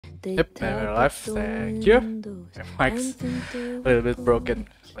Yep, memory life, thank you. My mic's a little bit broken.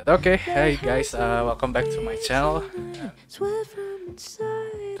 But okay, hey guys, welcome back to my channel.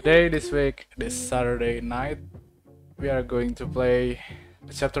 Today, this week, this Saturday night, we are going to play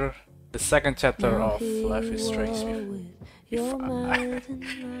the second chapter of Life is Strange. If I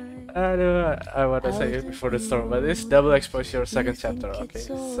don't know, I want to say it before the storm, but it's double exposure second chapter, okay?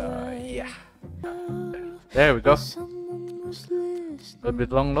 So, yeah. There we go. A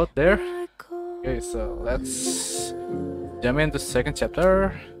bit long load there. Okay, so let's jump into second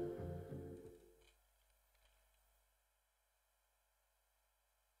chapter.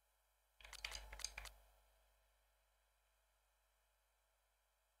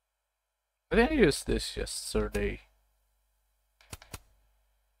 Did I use this yesterday?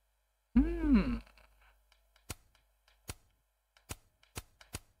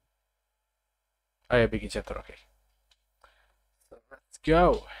 Oh yeah, begin chapter, okay. So let's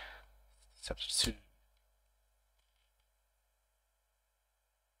go. Chapter 2.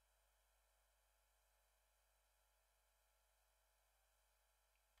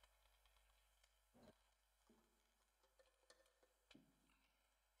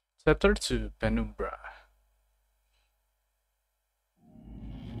 Chapter 2, Penumbra.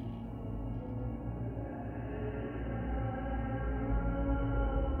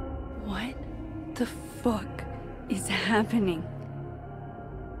 What the fuck is happening?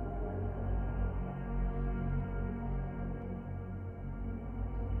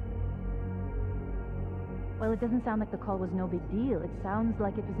 Well, it doesn't sound like the call was no big deal. It sounds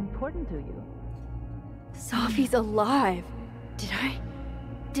like it was important to you. Sophie's alive.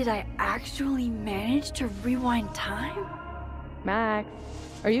 Did I actually manage to rewind time? Max,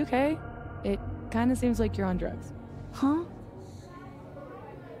 are you okay? It kind of seems like you're on drugs. Huh?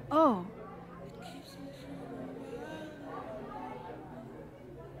 Oh.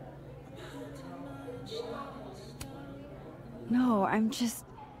 No, I'm just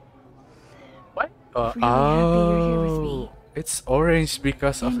What? really happy you're here with me. It's orange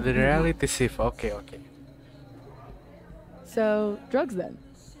because of And the you. reality shift. Okay, okay. So, drugs then?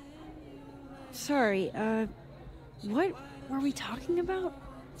 Sorry, what were we talking about?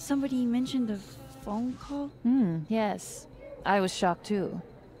 Somebody mentioned a phone call? Yes. I was shocked too.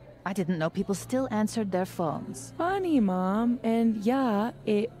 I didn't know people still answered their phones. Funny, Mom. And yeah,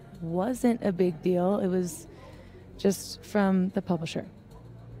 it wasn't a big deal. It was just from the publisher.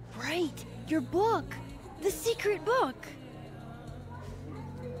 Right, your book! The secret book!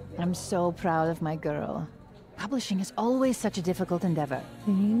 I'm so proud of my girl. Publishing is always such a difficult endeavor.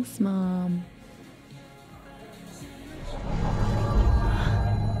 Thanks, Mom.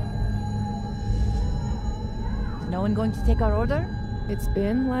 No one going to take our order? It's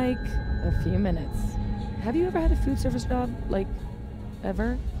been like a few minutes. Have you ever had a food service job? Like,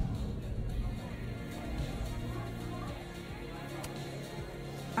 ever?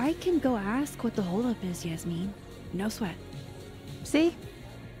 I can go ask what the holdup is, Yasmin. No sweat. See?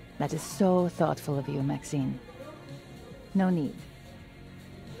 That is so thoughtful of you, Maxine. No need.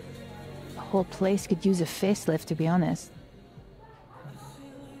 The whole place could use a facelift, to be honest.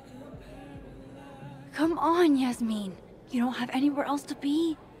 Come on, Yasmin. You don't have anywhere else to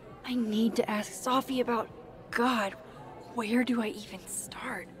be? I need to ask Sophie about... God, where do I even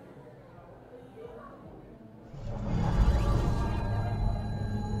start?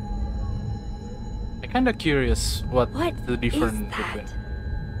 I'm kinda curious what the Is difference that?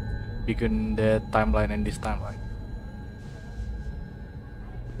 between the timeline and this timeline.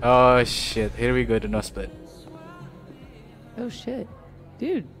 Oh shit, here we go, the nose split. Oh shit.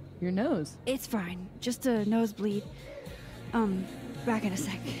 Dude, your nose. It's fine. Just a nosebleed. Back in a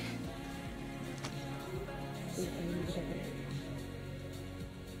sec.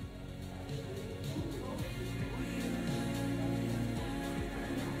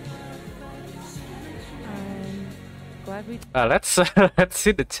 Glad we... Let's let's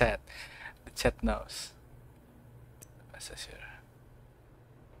see the chat. The chat knows. Message here.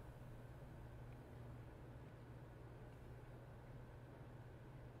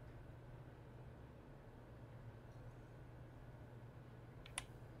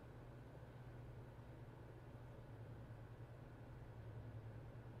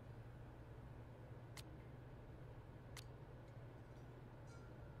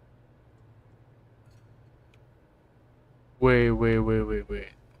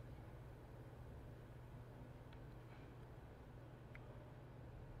 Wait.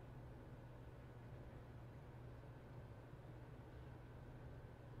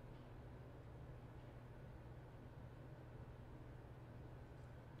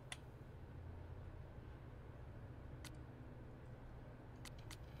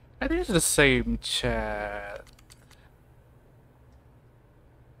 I think it's the same chat.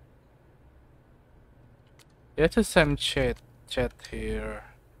 Yeah, it's the same chat here.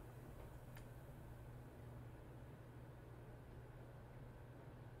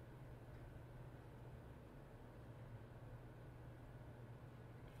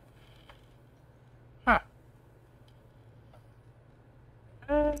 Huh.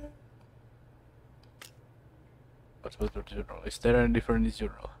 What's with the journal? Is there any different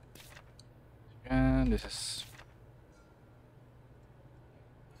journal? And this is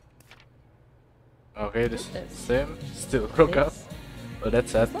okay. This is same. Still broke up. But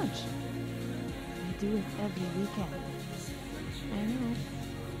that's sad. Lunch. I do it every weekend. I know.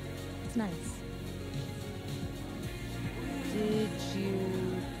 It's nice. Did you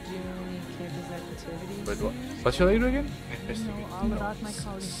do any campus activities? Wait, what should I do again? You know all about my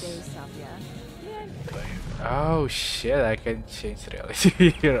college days, Sophia. Oh shit! I can change reality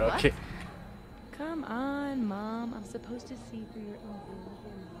here. Okay. Come on, Mom. I'm supposed to see through your invisible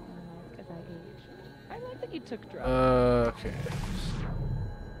mom as I age. I like that you took drugs. Okay.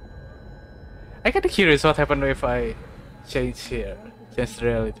 I get curious what happened if I change here, change the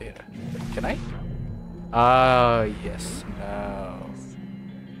reality here. Can I? Oh yes. No.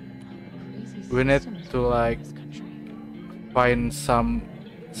 We need to like find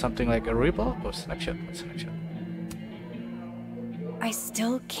something like a ripple or snapshot. Snapshot. I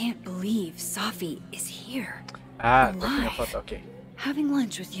still can't believe Safi is here. Ah, taking a Alive. photo. Okay. Having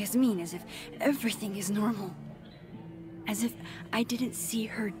lunch with Yasmin as if everything is normal. As if I didn't see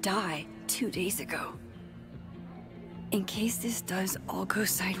her die 2 days ago. In case this does all go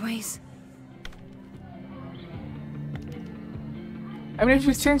sideways. I mean, if you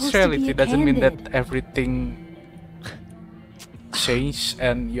was change supposed to be reality, a doesn't mean that candid. everything changed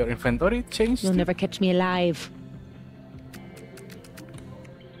and your inventory changed. You'll too? never catch me alive.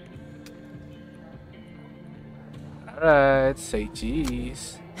 Alright, say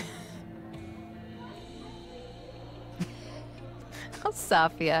cheese. Oh,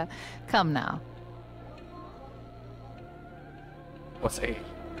 Sophia, come now. What's A?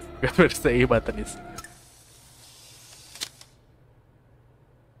 Where's the A button is?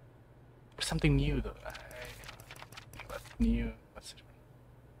 Something new though. What new? What's it?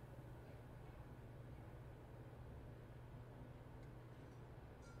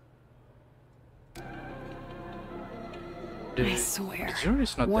 I swear, the jury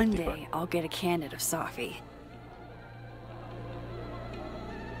is not that one deep, day I'll get a candid of Safi.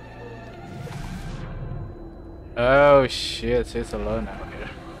 Oh shit, she's alone out here.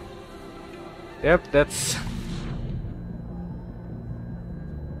 Yep, that's.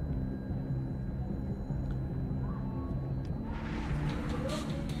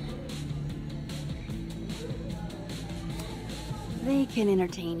 They can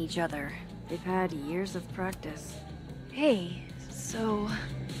entertain each other. They've had years of practice. Hey, so...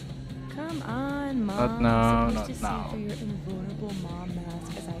 Come on, Mom. now, I'm not supposed to now. see through your invulnerable mom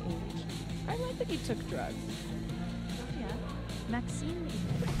mask as I age. I like that you took drugs. Sophia, Maxine.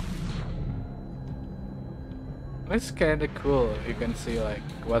 It's kinda cool. You can see like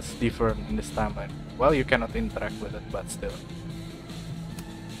what's different in this timeline. Well, you cannot interact with it, but still.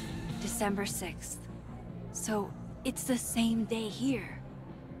 December 6th. So, it's the same day here.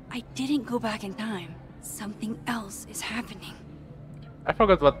 I didn't go back in time. Something else is happening. I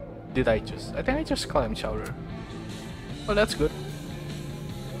forgot what did I choose. I think I chose clam chowder. Well, that's good.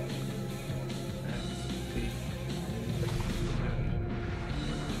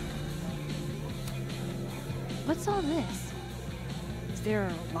 What's all this? Is there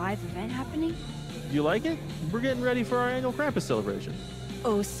a live event happening? You like it? We're getting ready for our annual Krampus celebration.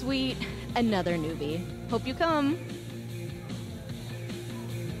 Oh, sweet. Another newbie. Hope you come.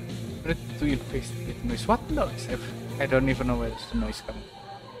 Need to investigate noise. What noise? I don't even know where's the noise coming.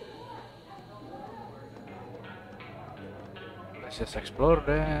 Let's just explore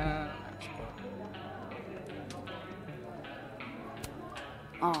then.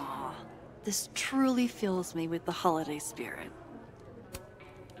 Aw, this truly fills me with the holiday spirit.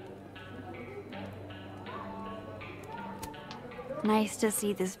 Nice to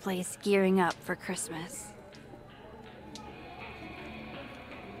see this place gearing up for Christmas.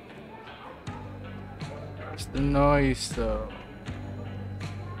 Where's the noise though?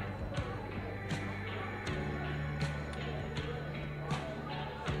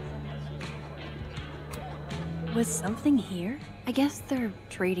 Was something here? I guess they're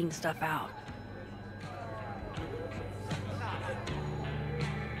trading stuff out.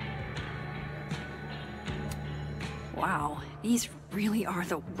 Wow, these really are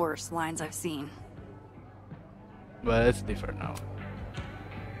the worst lines I've seen. But it's different now.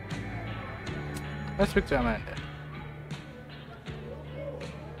 Let's speak to Amanda.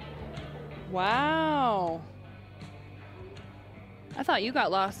 Wow. I thought you got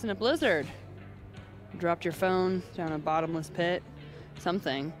lost in a blizzard. Dropped your phone down a bottomless pit.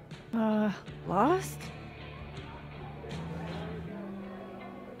 Something. Lost?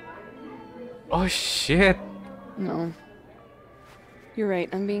 Oh shit! No. You're right,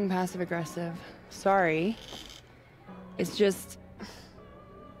 I'm being passive aggressive. Sorry. It's just...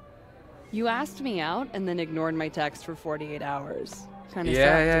 You asked me out and then ignored my text for 48 hours. Kinda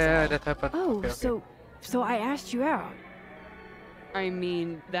sucked, is all. That happened. Oh, Okay. so I asked you out. I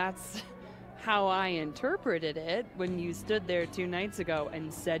mean, that's how I interpreted it when you stood there 2 nights ago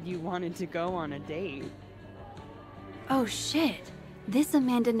and said you wanted to go on a date. Oh shit. This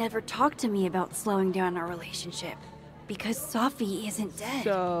Amanda never talked to me about slowing down our relationship. Because Sophie isn't dead.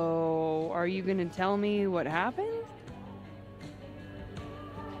 So, are you gonna tell me what happened?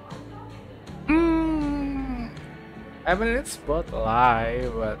 I mean, it's both a lie,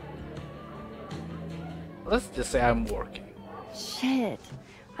 but let's just say I'm working. Shit.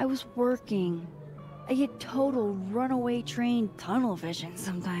 I was working. I get total runaway train tunnel vision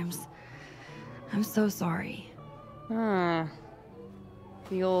sometimes. I'm so sorry. Ah.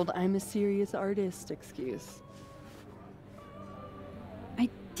 The old I'm a serious artist excuse. I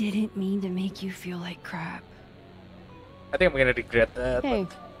didn't mean to make you feel like crap. I think I'm gonna regret that. Hey.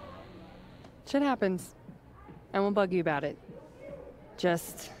 Shit happens. I won't bug you about it.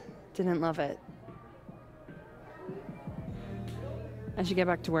 Just didn't love it. I should get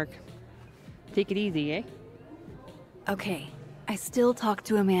back to work. Take it easy, eh? Okay, I still talked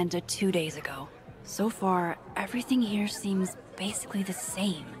to Amanda 2 days ago. So far, everything here seems basically the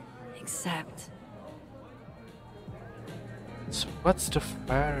same, except... So what's the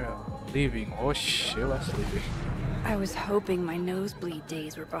fire leaving? Oh shit, was leaving. I was hoping my nosebleed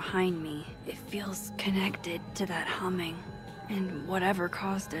days were behind me. It feels connected to that humming, and whatever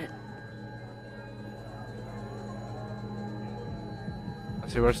caused it.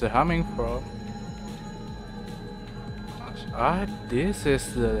 Let's see where's the humming from. Ah, this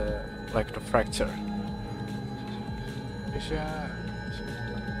is the like the fracture.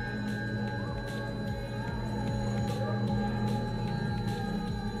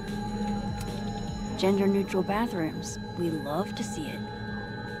 Gender-neutral bathrooms. We love to see it.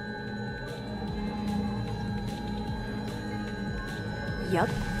 Yup,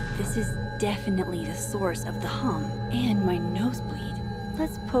 this is definitely the source of the hum and my nosebleed.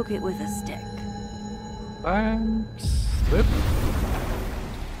 Let's poke it with a stick. Slip.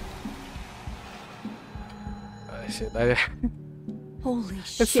 Shit, Holy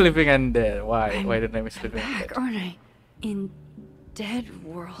it's shit. sleeping and dead. Why? I'm Why the name is sleeping and back, dead? aren't I? In Dead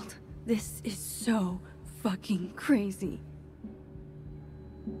World. This is so fucking crazy.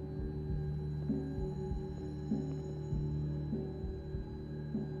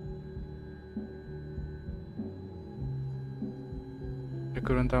 The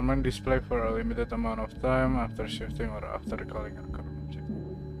current timer display for a limited amount of time after shifting or after recalling a current object.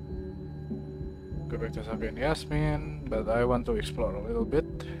 Go back to Sabi and Yasmin, but I want to explore a little bit.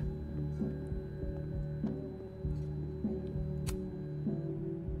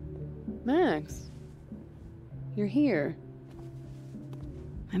 Max, you're here.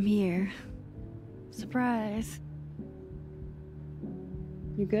 I'm here. Surprise.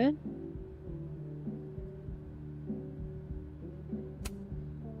 You good?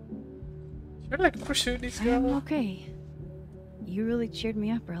 You're like pursue this I'm girl. okay. You really cheered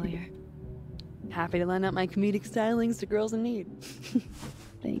me up earlier. Happy to lend out my comedic stylings to girls in need.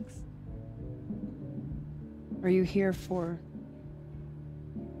 Thanks. Are you here for...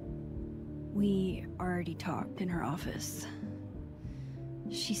 We already talked in her office.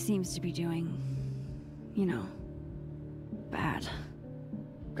 She seems to be doing, you know, bad.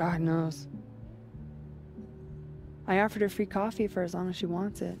 God knows. I offered her free coffee for as long as she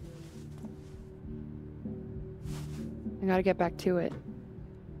wants it. I gotta get back to it.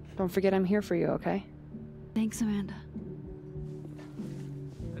 Don't forget I'm here for you, okay? Thanks, Amanda.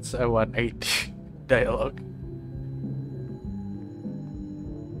 It's a 180 dialogue.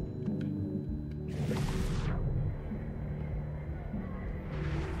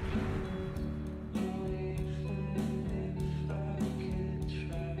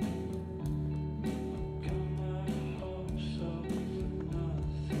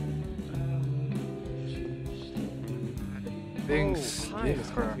 Things Hi, Miss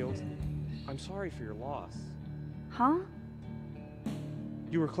differ. Garfield. I'm sorry for your loss. Huh?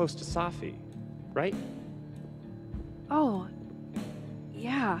 You were close to Safi, right? Oh,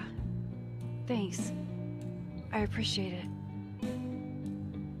 yeah. Thanks. I appreciate it.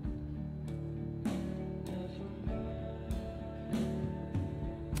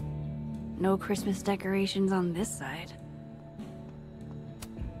 no Christmas decorations on this side.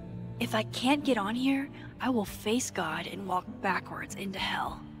 If I can't get on here, I will face God and walk backwards into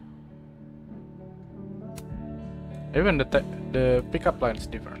hell. Even the pickup line is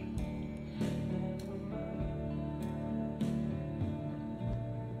different.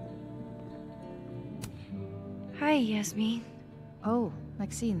 Hi, Yasmin. Oh,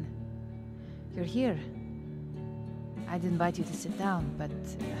 Maxine. You're here. I'd invite you to sit down, but...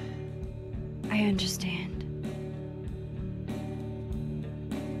 I understand.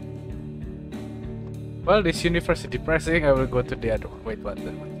 Well, this universe is depressing. I will go to the other one. Wait, what?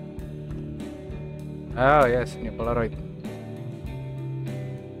 Oh, yes, new Polaroid.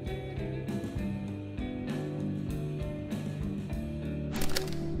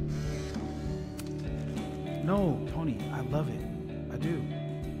 No, Tony, I love it. I do.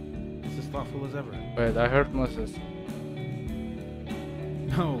 It's as thoughtful as ever. Wait, I heard Moses.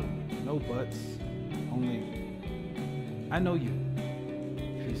 No, no buts. Only, I know you.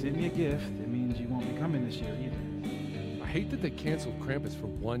 If you send me a gift, it means you won't be coming this year either. I hate that they canceled Krampus for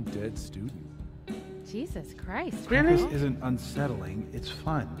one dead student. Jesus Christ. This isn't unsettling, it's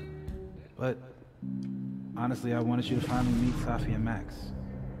fun. But, honestly, I wanted you to finally meet Safi and Max.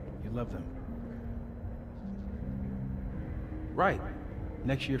 You love them. Right.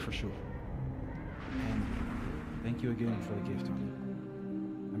 Next year for sure. And thank you again for the gift, Tony.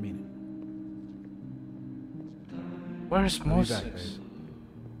 I mean it. Where's I'll be Moses? back,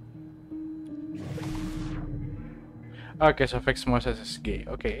 babe. Okay, so fix Moses is gay.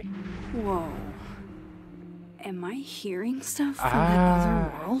 Okay. Whoa. Am I hearing stuff from that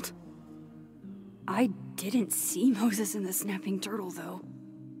other world? I didn't see Moses in the snapping turtle, though.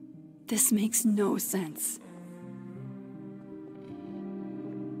 This makes no sense.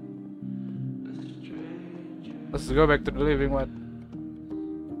 Let's go back to the living one.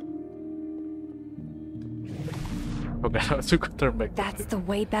 Okay, how to turn back. That's the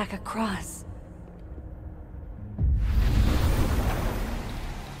way back across.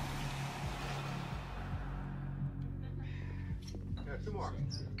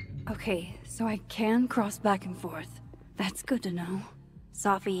 Okay, so I can cross back and forth. That's good to know.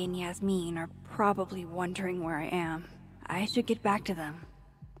 Safi and Yasmin are probably wondering where I am. I should get back to them.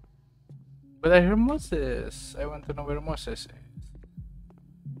 But I hear Moses. I want to know where Moses is.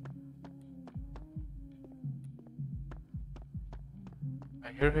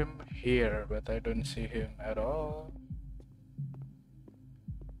 I hear him here, but I don't see him at all.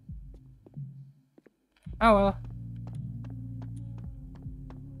 Oh well.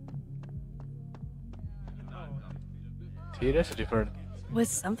 See, that's different. Was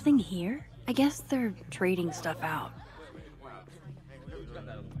something here? I guess they're trading stuff out.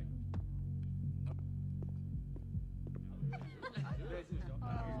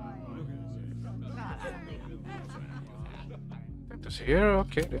 Is here?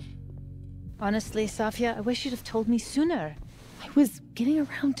 Okay then. Honestly, Safia, I wish you'd have told me sooner. I was getting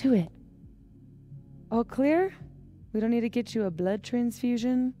around to it. All clear? We don't need to get you a blood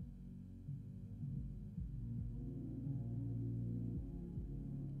transfusion?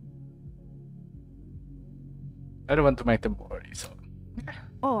 I don't want to make them worry, so.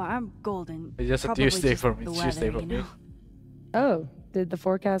 Oh, I'm golden. It's just a Probably Tuesday just for me. the It's Tuesday weather, for you me. know? Oh, did the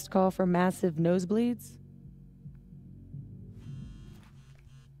forecast call for massive nosebleeds?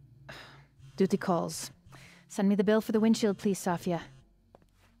 Duty calls. Send me the bill for the windshield, please, Safia.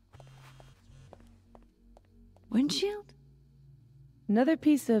 Windshield? Another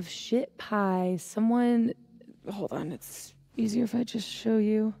piece of shit pie. Someone... Hold on, it's easier if I just show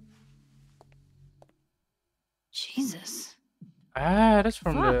you. Jesus. Ah, that's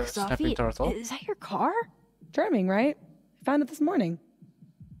from the Fuck, snapping Safi. turtle. Is that your car? Charming, right? I found it this morning.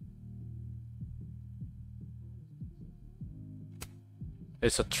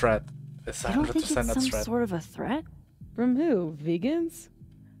 It's a threat. It's You don't think 100% it's a some threat. sort of a threat? From who? Vegans?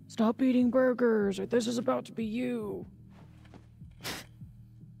 Stop eating burgers, or this is about to be you.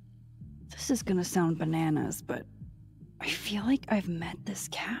 This is gonna sound bananas, but I feel like I've met this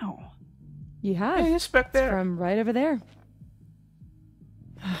cow. You have. Hey, it's back It's there. from right over there.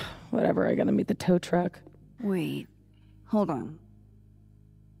 Whatever, I gotta meet the tow truck. Wait, hold on.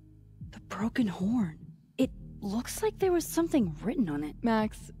 The broken horn. It looks like there was something written on it.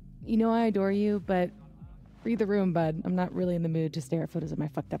 Max, you know I adore you, but read the room, bud. I'm not really in the mood to stare at photos of my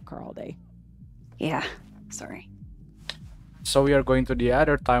fucked up car all day. Yeah, sorry. So we are going to the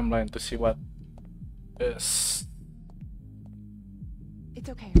other timeline to see what is It's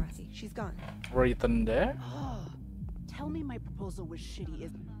okay, Razzie. She's gone. written there. Tell me my proposal was shitty,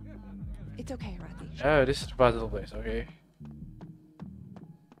 isn't it? It's okay, Razzie. Oh, this is the puzzle place, okay.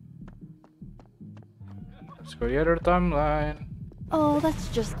 Let's go the other timeline. Oh, that's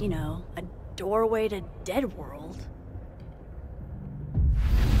just, you know, a doorway to Dead World.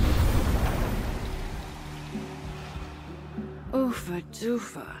 Oofa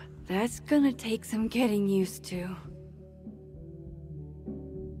doofa. That's gonna take some getting used to.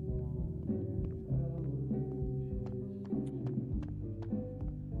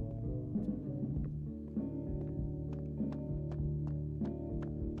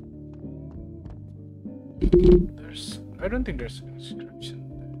 I don't think there's an inscription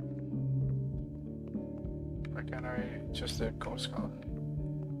there. Why can't I just the coast skull?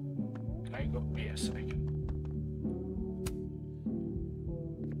 Can I go? Yes, I can.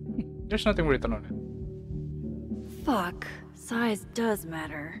 There's nothing written on it. Fuck. Size does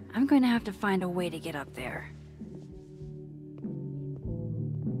matter. I'm going to have to find a way to get up there.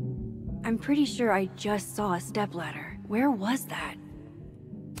 I'm pretty sure I just saw a stepladder. Where was that?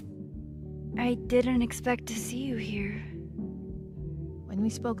 I didn't expect to see you here. When we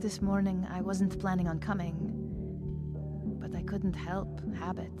spoke this morning, I wasn't planning on coming. But I couldn't help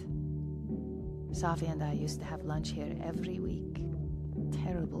habit. Safi and I used to have lunch here every week.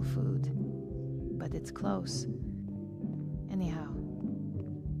 Terrible food. But it's close. Anyhow,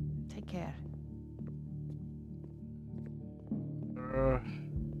 take care.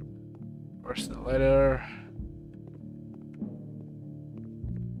 Where's the letter?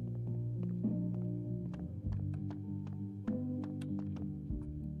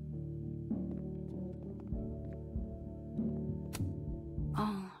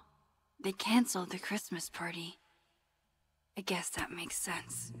 Oh, they canceled the Christmas party. I guess that makes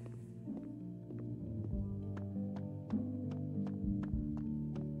sense.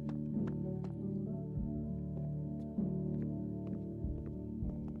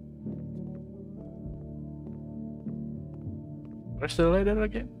 Where's the letter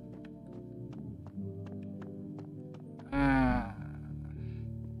again?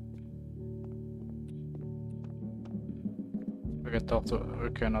 We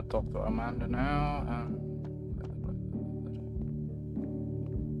cannot talk to Amanda now.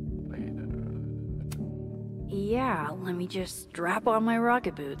 Yeah, let me just strap on my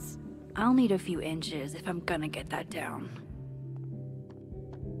rocket boots. I'll need a few inches if I'm gonna get that down.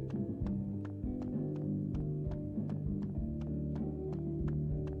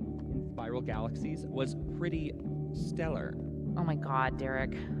 In spiral galaxies was pretty stellar. Oh my god,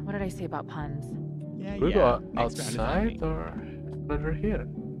 Derek. What did I say about puns? Yeah, we yeah. go Next round is on me. outside or over here?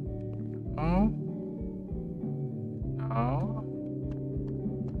 Oh. No.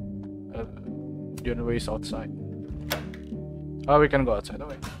 The only way is outside. Oh, we can go outside.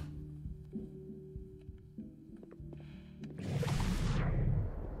 Okay.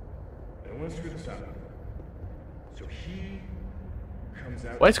 No one screwed this up. So he comes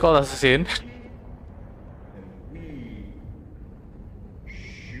out. Why is called assassin? And we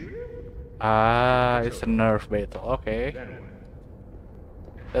shoot him? Ah, it's a nerf battle. Okay, Then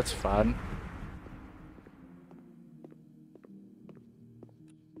what? that's fun.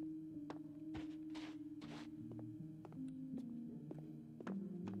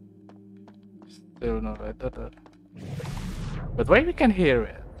 Still no letter. But why we can hear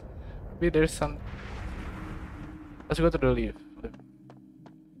it? Maybe there's some. Let's go to the lift.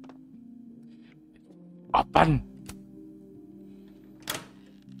 Open.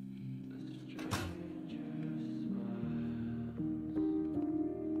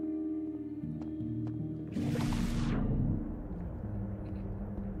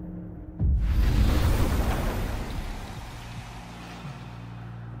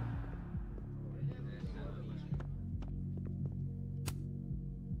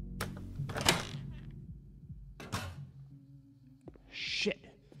 Shit.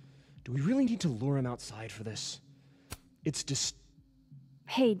 Do we really need to lure him outside for this? It's just...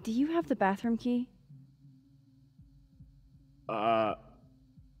 Hey, do you have the bathroom key?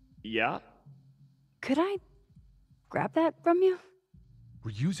 Yeah? Could I grab that from you?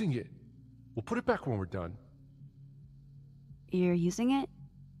 We're using it. We'll put it back when we're done. You're using it?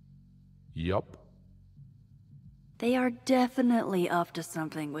 Yup. They are definitely up to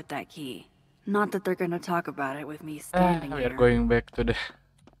something with that key. Not that they're gonna talk about it with me standing We here. are going back to the.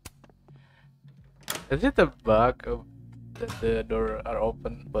 Is it a bug of that the door are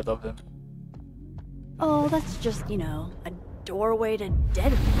open, both of them? Oh, that's just, you know, a doorway to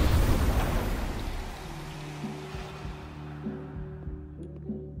Dead World.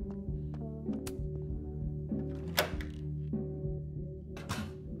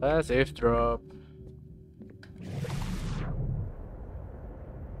 Let's eavesdrop.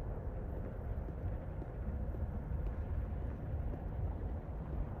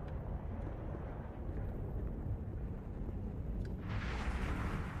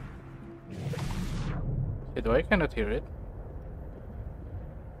 Wait, why I cannot hear it?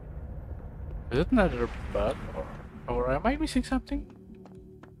 Is it another bug, or am I missing something?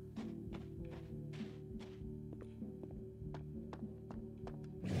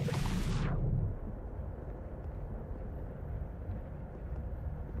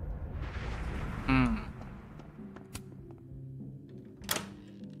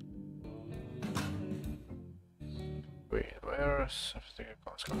 Wait, where's something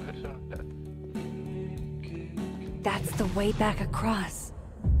across? That's the way back across.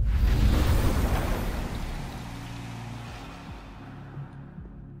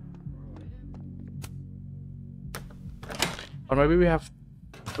 Or maybe we have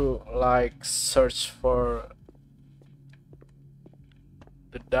to like search for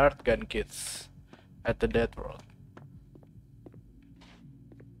the dart gun kits at the dead world.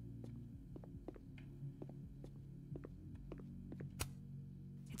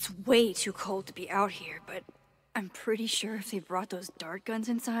 It's way too cold to be out here, but I'm pretty sure if they brought those dart guns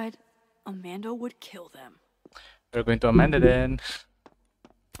inside, Amanda would kill them. We're going to Amanda then.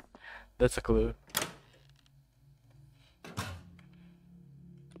 That's a clue.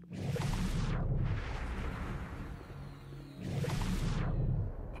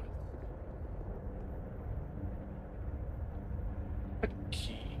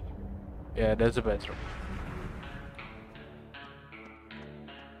 Key. Yeah, that's a bedroom.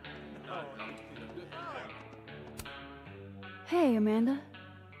 Hey, Amanda.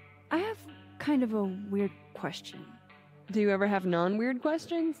 I have kind of a weird question. Do you ever have non-weird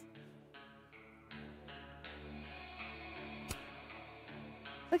questions?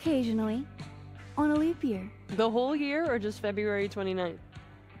 Occasionally. On a leap year. The whole year or just February 29th?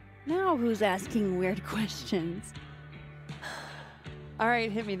 Now who's asking weird questions? Alright,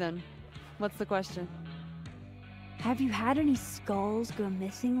 hit me then. What's the question? Have you had any skulls go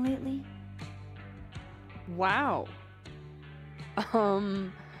missing lately? Wow.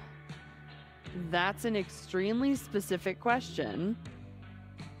 That's an extremely specific question.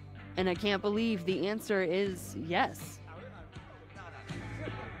 And I can't believe the answer is yes.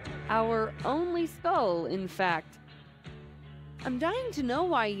 Our only skull, in fact. I'm dying to know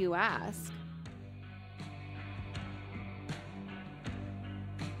why you ask.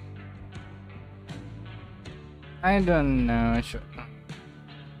 I don't know. Sure.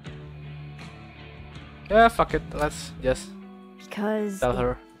 Yeah, fuck it. Let's just Because tell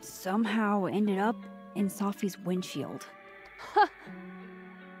her. it somehow ended up in Sophie's windshield.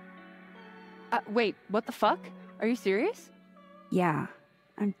 Wait, what the fuck? Are you serious? Yeah,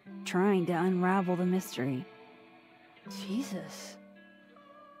 I'm trying to unravel the mystery. Jesus.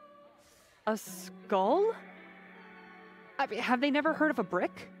 A skull? I mean, have they never heard of a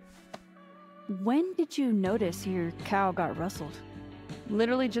brick? When did you notice your cow got rustled?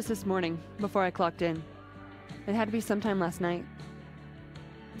 Literally just this morning, before I clocked in. It had to be sometime last night.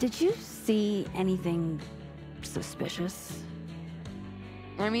 Did you see anything suspicious?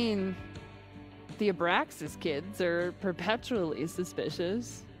 I mean, the Abraxas kids are perpetually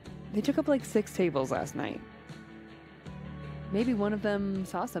suspicious. They took up like 6 tables last night. Maybe one of them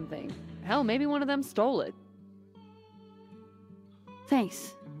saw something. Hell, maybe one of them stole it.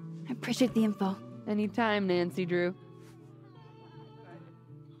 Thanks. I appreciate the info. Anytime, Nancy Drew.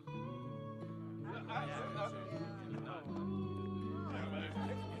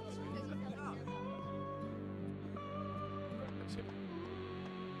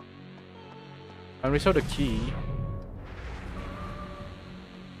 And we saw the key.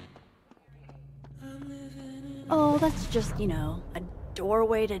 Oh, that's just, you know, a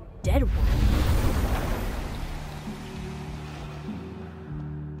doorway to Dead World.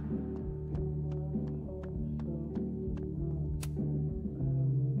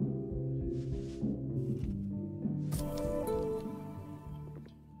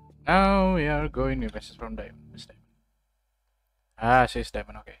 Now we are going to message from Diamond. Miss Diamond. Ah, she's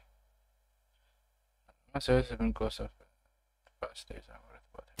Diamond, okay. Message has been close up. Past days, I'm worried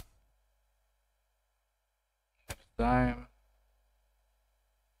about him. Next time.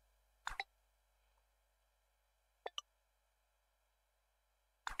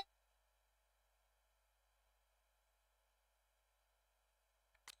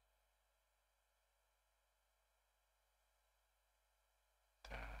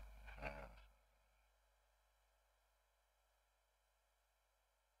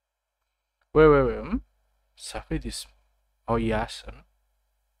 Wait. Safi this. Oh, yes.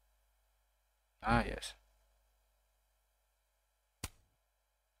 Ah, yes.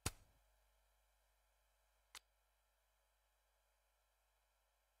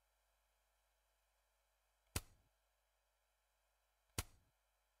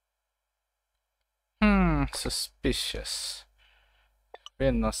 Suspicious.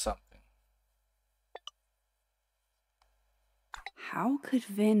 We know something. How could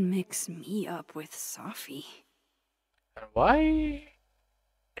Vin mix me up with Safi? And why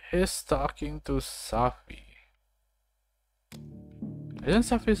is talking to Safi? Isn't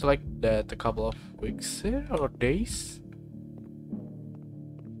Safi's like that a couple of weeks or days?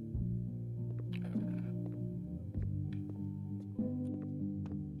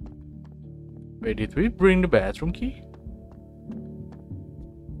 Wait, did we bring the bathroom key?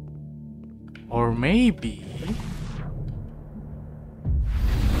 Or maybe...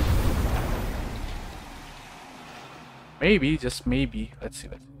 Maybe, just maybe. Let's see.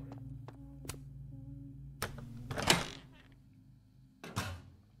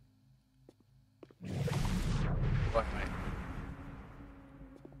 What am I?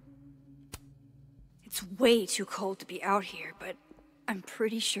 It's way too cold to be out here, but I'm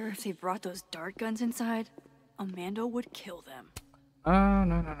pretty sure if they brought those dart guns inside, Amanda would kill them. Oh,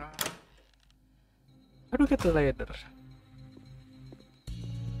 no. How do we get the ladder?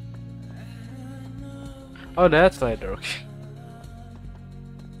 Oh, that's ladder, okay.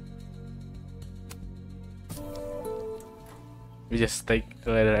 We just take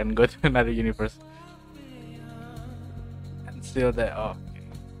the ladder and go to another universe. And still there, oh, okay.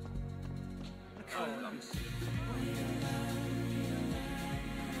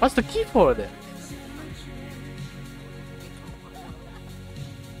 What's the key for then?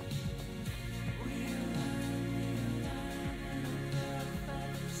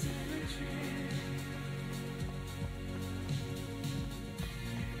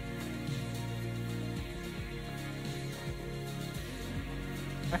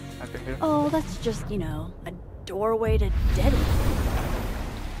 Oh, that's just, you know, a doorway to dead end.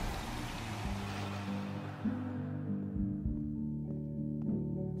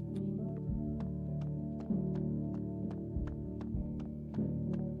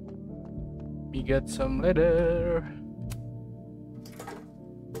 We get some leather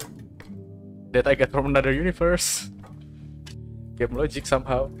that I get from another universe. Game logic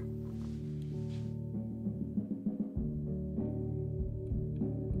somehow.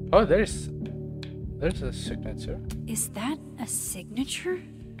 Oh, there's a signature. Is that a signature?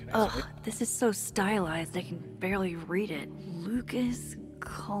 Ugh, this is so stylized I can barely read it. Lucas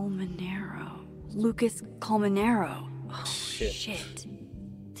Colmenero. Lucas Colmenero. Oh, shit.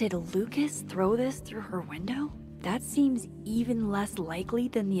 Did Lucas throw this through her window? That seems even less likely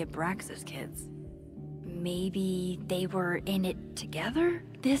than the Abraxas kids. Maybe they were in it together?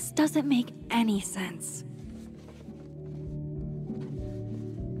 This doesn't make any sense.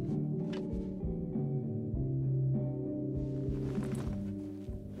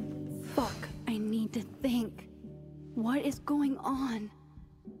 Fuck, I need to think. What is going on?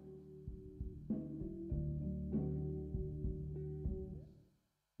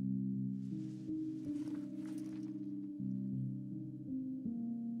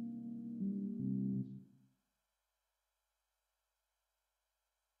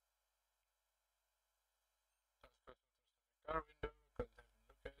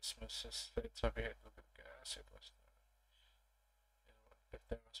 If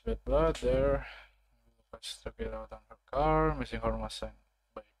there was bad blood there, let's took it out on her car. Missing hormone sign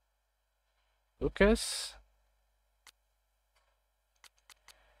by Lucas.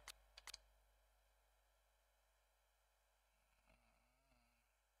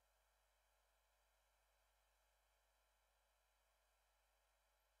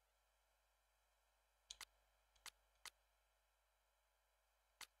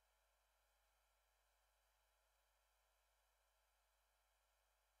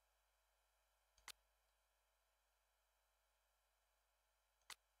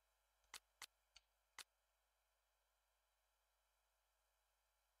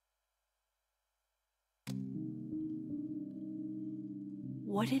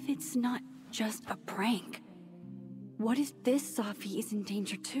 What if it's not just a prank? What if this Safi is in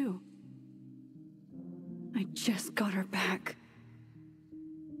danger too? I just got her back.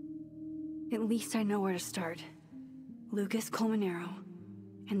 At least I know where to start. Lucas Colmenero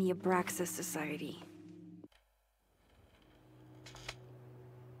and the Abraxas Society.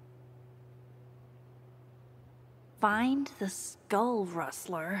 Find the Skull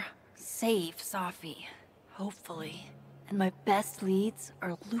Rustler. Save Safi. Hopefully. And my best leads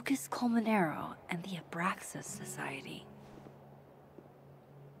are Lucas Colmenero and the Abraxas Society.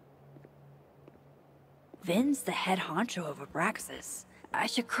 Vin's the head honcho of Abraxas. I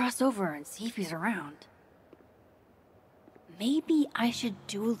should cross over and see if he's around. Maybe I should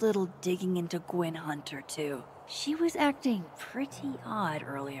do a little digging into Gwen Hunter too. She was acting pretty odd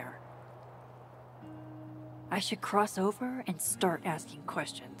earlier. I should cross over and start asking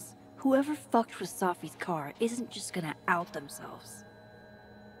questions. Whoever fucked with Safi's car isn't just gonna out themselves.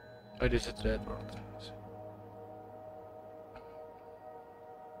 Oh, this is Dead World.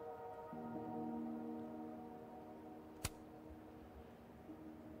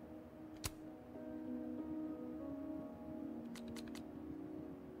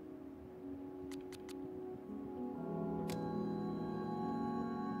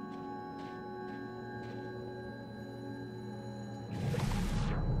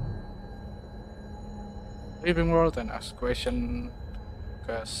 Living world and ask question,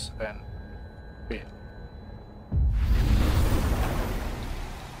 Gus and Bill.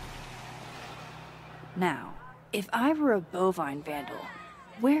 Now, if I were a bovine vandal,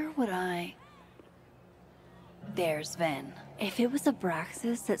 where would I... There's Ven. If it was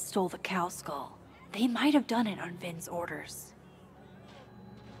Abraxas that stole the cow skull, they might have done it on Ven's orders.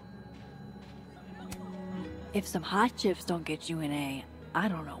 If some hot chips don't get you an A, I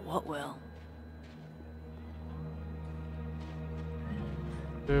don't know what will.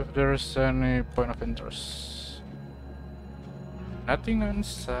 If there's any point of interest. Nothing on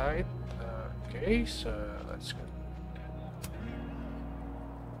site. Okay, so let's go.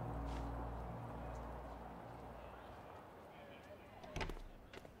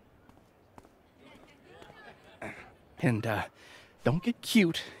 And don't get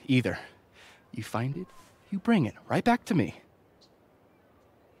cute either. You find it, you bring it right back to me.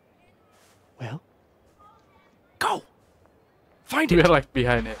 Well, go! Find it! We are like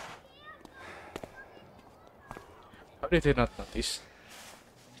behind it. How did they not notice?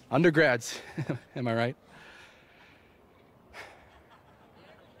 Undergrads, am I right?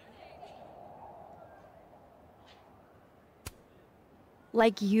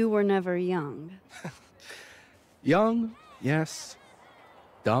 Like you were never young. Young, yes.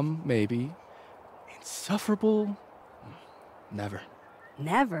 Dumb, maybe. Insufferable, never.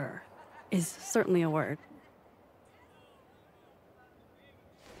 Never is certainly a word.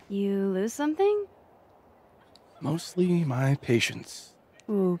 You lose something? Mostly my patience.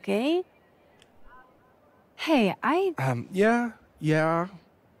 Okay. Hey, Yeah.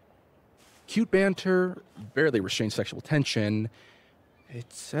 Cute banter, barely restrained sexual tension,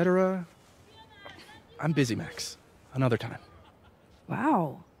 etc. I'm busy, Max. Another time.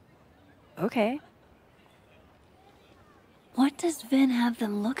 Wow. Okay. What does Ven have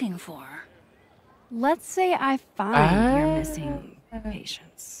them looking for? Let's say I find your missing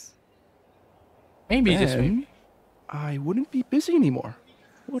patience. Maybe just Then maybe. I wouldn't be busy anymore,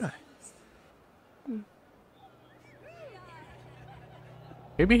 would I?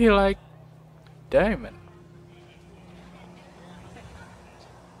 Maybe he like diamond.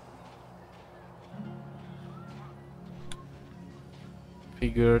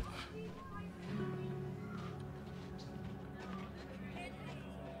 Figured.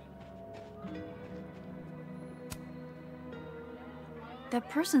 That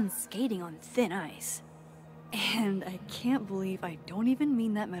person's skating on thin ice. And I can't believe I don't even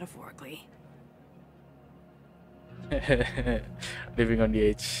mean that metaphorically. Living on the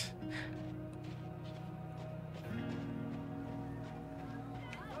edge.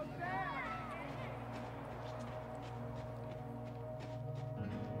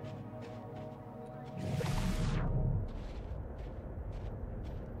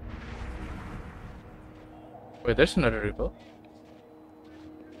 Wait, there's another ripple.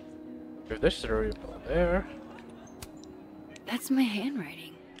 If there's a ripple there. That's my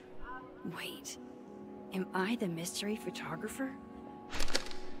handwriting. Wait, am I the mystery photographer?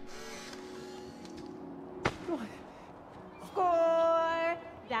 Score!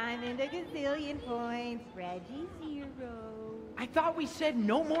 Diamond a gazillion points. Reggie 0. I thought we said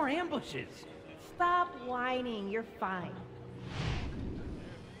no more ambushes. Stop whining. You're fine.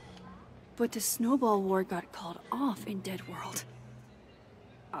 But the snowball war got called off in Dead World.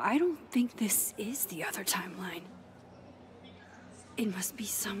 I don't think this is the other timeline. It must be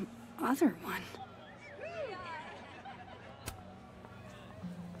some other one.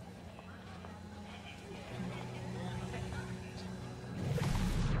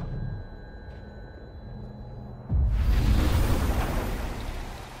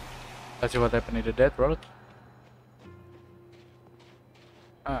 Let's see what happened in the Dead World.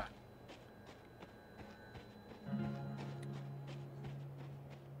 Ah.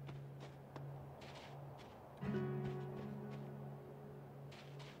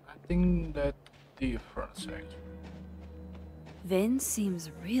 Nothing that different, actually. Vin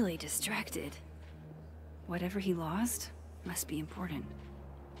seems really distracted. Whatever he lost must be important.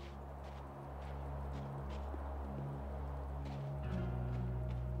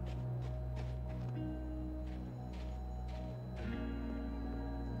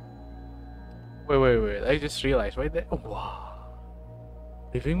 Wait. I just realized. Why that? Oh, wow.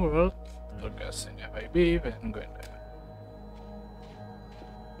 Living world. Lokasinya FIB. And going there.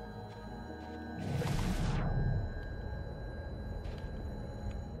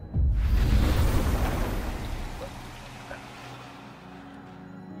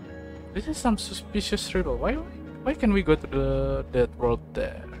 This is some suspicious riddle. Why can we go to that world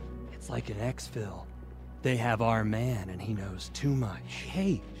there? It's like an exfil. They have our man and he knows too much.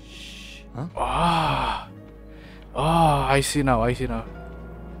 Hey, shh. Huh? I see now.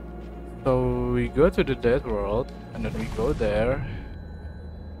 So we go to the dead world and then we go there.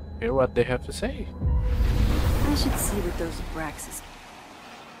 Hear what they have to say. I should see what those Abraxas.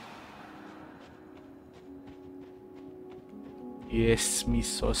 Yes, me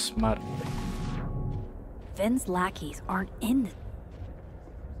so smart. Ven's lackeys aren't in the...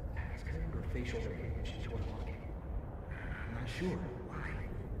 Or facial recognition to unlock it. I'm not sure. Why?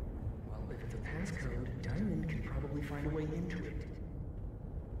 Well, if it's a passcode, Diamond can probably find a way into it.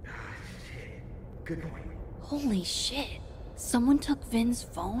 Ah, shit. Good point. Holy shit. Someone took Ven's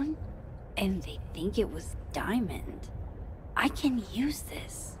phone? And they think it was Diamond. I can use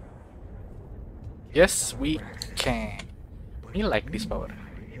this. Yes, we can. We like this power.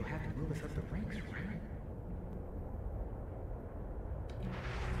 He'll have to move us up the ranks, right?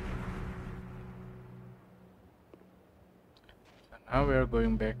 So now we are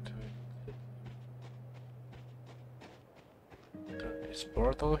going back to this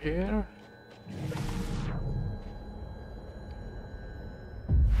portal here.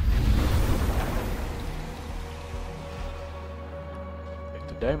 Back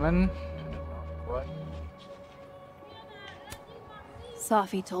to Diamond. What?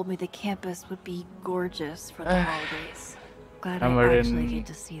 Sophie told me the campus would be gorgeous for the holidays. Glad And I we're actually get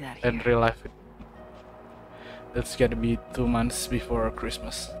to see that here. in real life. It's gonna be 2 months before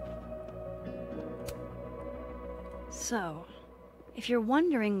Christmas. So, if you're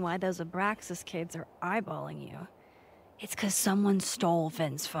wondering why those Abraxas kids are eyeballing you, it's because someone stole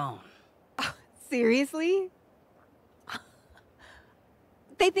Ven's phone. Seriously?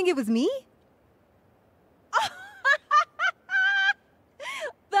 They think it was me?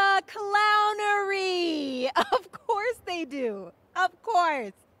 The clownery! Of course they do. Of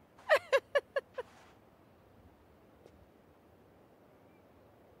course.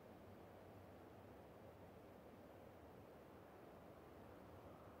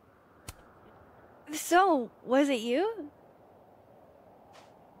 So, was it you?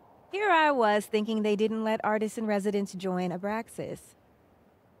 Here I was thinking they didn't let artists in residence join Abraxas.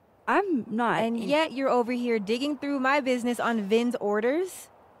 I'm not. And yet you're over here digging through my business on Vin's orders?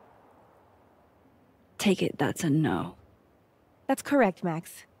 Take it, that's a no. That's correct,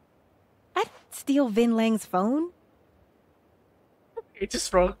 Max. I'd steal Vin Lang's phone. It's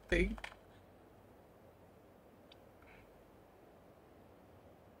just wrong thing.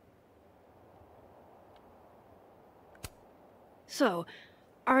 So,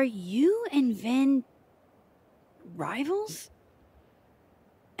 are you and Vin rivals?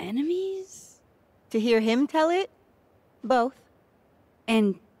 Enemies? To hear him tell it? Both.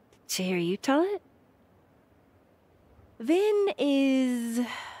 And to hear you tell it? Vin is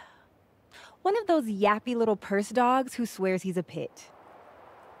one of those yappy little purse dogs who swears he's a pit.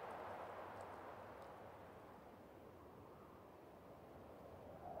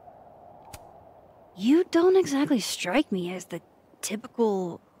 You don't exactly strike me as the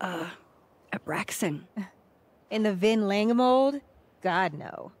typical, Abraxan. In the Vin Lang mold? God,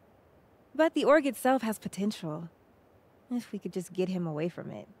 no. But the org itself has potential. If we could just get him away from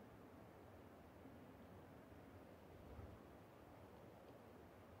it.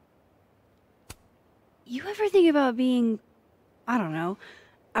 You ever think about being, I don't know,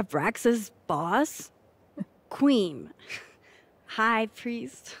 Abraxa's boss? Queen. High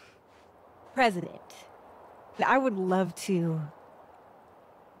priest. President. I would love to.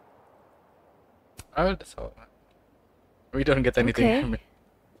 Oh, that's all. We don't get anything Okay. from it.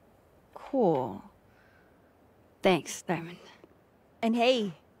 Cool. Thanks, Diamond. And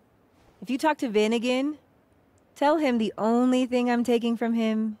hey, if you talk to Vin again, tell him the only thing I'm taking from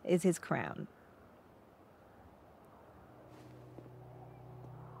him is his crown.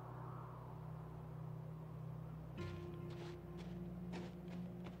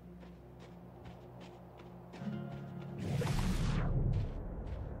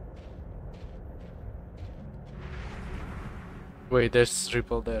 Wait, there's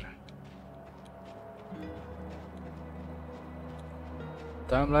Ripple there.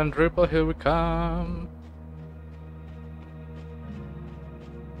 Timeline Ripple, here we come.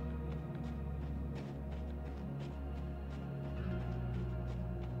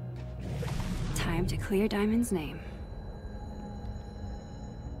 Time to clear Diamond's name.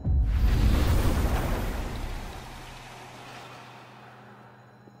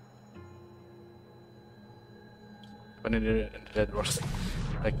 When in the dead was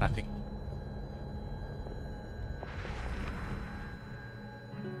like nothing.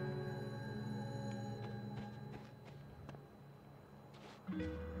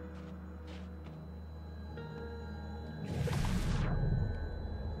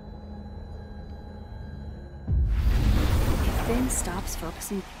 If Finn stops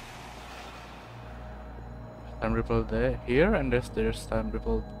focusing. Time ripple there, here, and there's time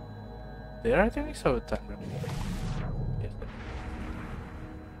ripple there. I think I saw a time ripple.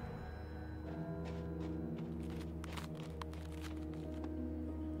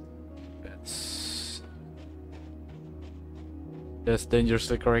 Yes. That's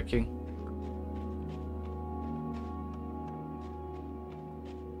dangerously cracking.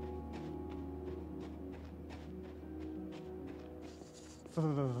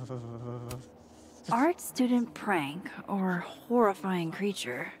 Art student prank or horrifying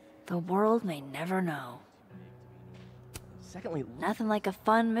creature, the world may never know. Secondly, Nothing like a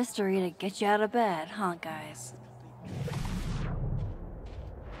fun mystery to get you out of bed, huh, guys?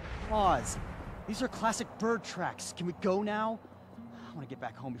 Pause. These are classic bird tracks. Can we go now? I want to get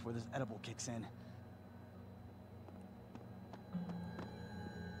back home before this edible kicks in.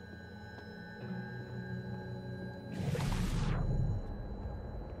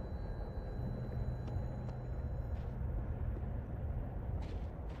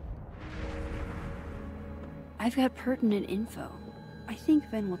 I've got pertinent info. I think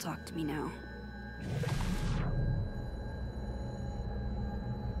Ben will talk to me now.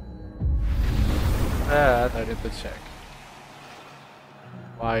 That I need to check.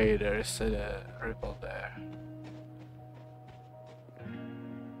 Why there is a ripple there?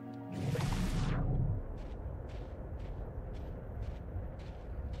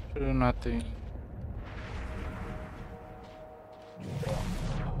 Should do nothing.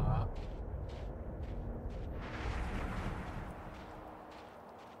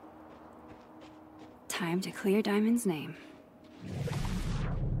 Time to clear Diamond's name.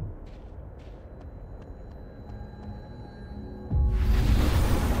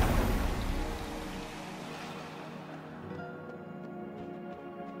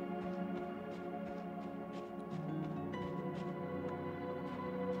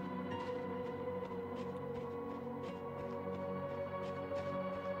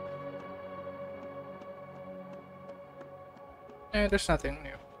 Eh, there's nothing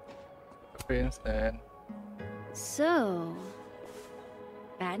new. Instead. So,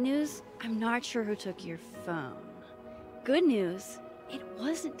 bad news, I'm not sure who took your phone. Good news, it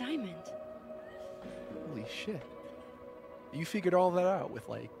wasn't Diamond. Holy shit. You figured all that out with,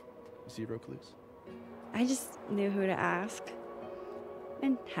 like, 0 clues? I just knew who to ask.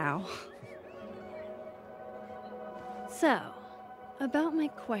 And how. So, about my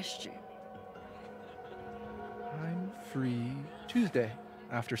question. I'm free Tuesday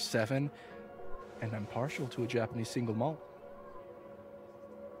after 7, and I'm partial to a Japanese single malt.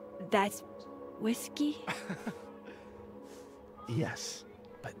 That's whiskey? Yes,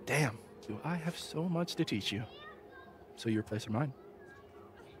 but damn, do I have so much to teach you. So your place or mine?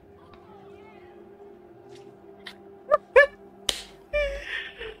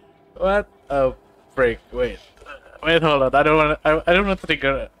 What a break! Wait, hold on. I don't want. I don't want to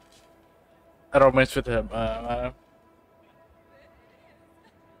trigger a romance with him.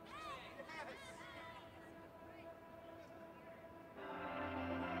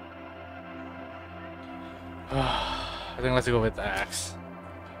 I think let's go with Axe.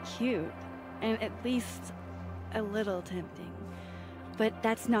 Cute, and at least a little tempting. But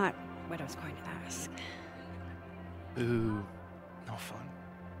that's not what I was going to ask. Ooh, no fun.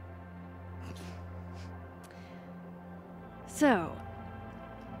 So,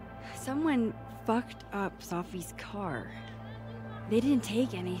 someone fucked up Sophie's car. They didn't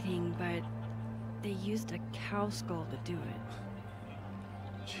take anything, but they used a cow skull to do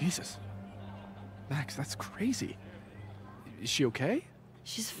it. Jesus. Max, that's crazy. Is she okay?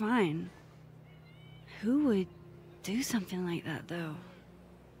 She's fine. Who would do something like that, though?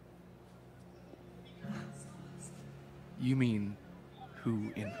 You mean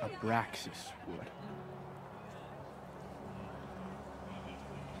who in Abraxas would?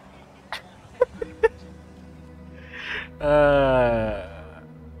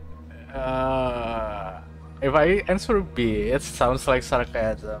 If I answer B, it sounds like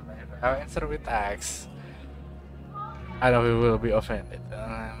sarcasm. If I answer with X, I know he will be offended.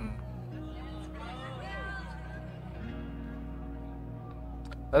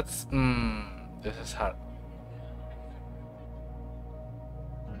 That's This is hard.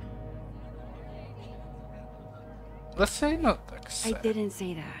 Let's say not I accept. didn't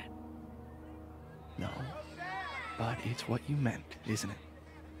say that. No, but it's what you meant, isn't it?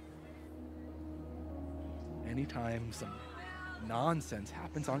 Anytime some nonsense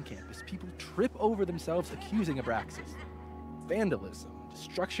happens on campus, people trip over themselves accusing Abraxas. Vandalism,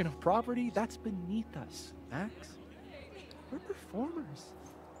 destruction of property, that's beneath us, Max. We're performers.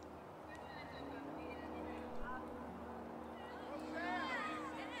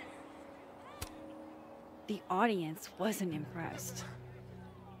 The audience wasn't impressed.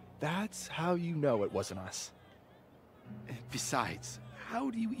 That's how you know it wasn't us. Besides, how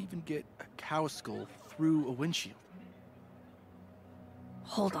do you even get a cow skull through a windshield?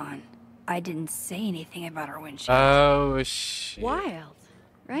 Hold on. I didn't say anything about our windshield. Oh shit. Wild,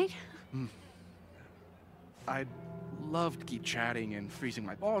 right? I'd love to keep chatting and freezing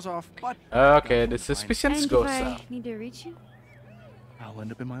my balls off, but... Okay, the suspicions And goes if I up. need to reach you? I'll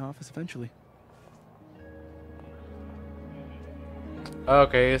end up in my office eventually.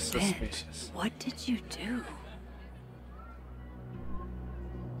 Okay, it's Ben, suspicious. what did you do?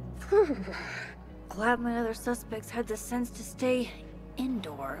 Glad my other suspects had the sense to stay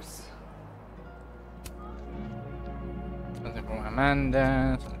indoors. Something from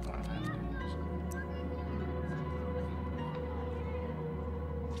Amanda. Something from Amanda.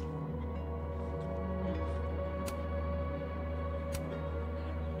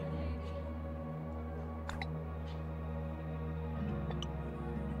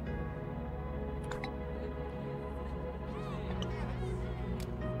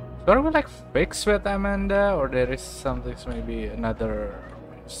 So are we like fixed with Amanda, or there is something, maybe another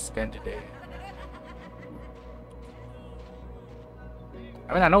candidate?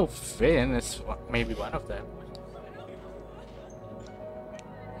 I mean, I know Finn is maybe one of them.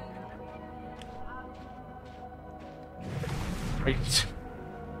 Wait.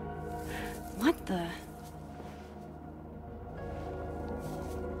 What the?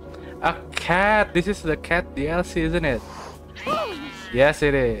 A cat! This is the cat DLC, isn't it? Yes,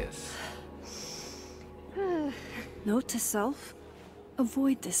 it is. Note to self: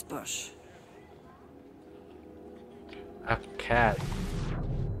 avoid this bush. A cat.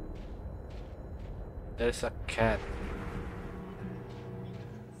 There's a cat.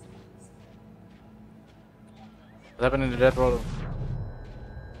 What happened in the death world?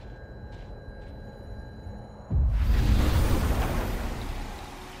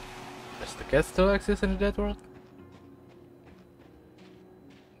 Does the cat still exist in the death world?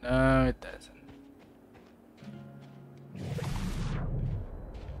 No, it doesn't.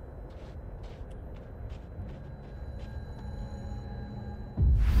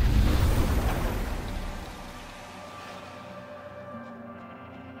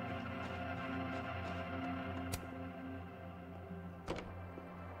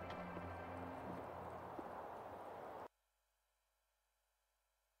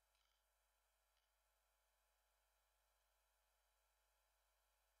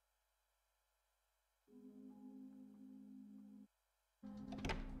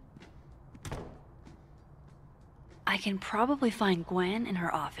 I can probably find Gwen in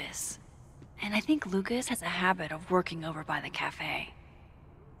her office. And I think Lucas has a habit of working over by the cafe.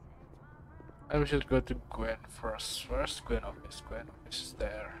 I should go to Gwen first. First, Gwen office. Gwen office is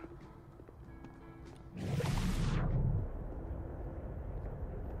there.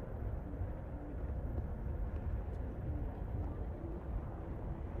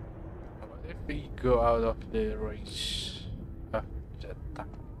 What if we go out of the range of jet tank?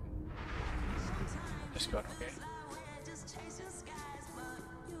 Just go, okay.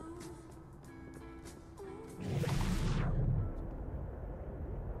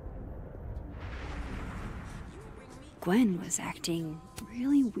 Gwen was acting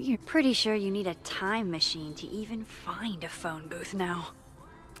really weird. Pretty sure you need a time machine to even find a phone booth now.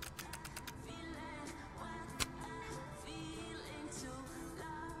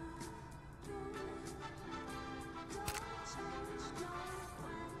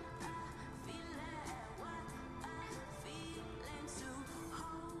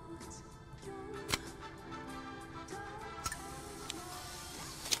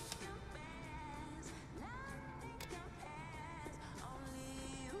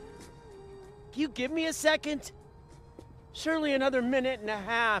 You give me a second? Surely another minute and a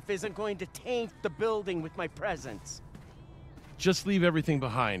half isn't going to taint the building with my presence. Just leave everything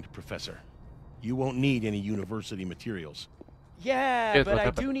behind, Professor. You won't need any university materials. Yeah, Yes, but what I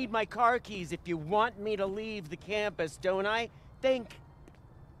happened? do need my car keys if you want me to leave the campus, don't I? Think.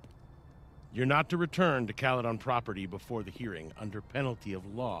 You're not to return to Caledon property before the hearing, under penalty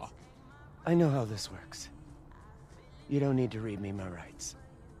of law. I know how this works. You don't need to read me my rights.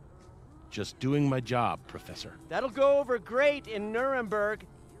 Just doing my job, Professor. That'll go over great in Nuremberg.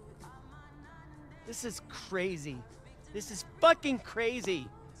 This is crazy. This is fucking crazy.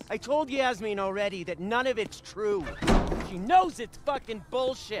 I told Yasmin already that none of it's true. She knows it's fucking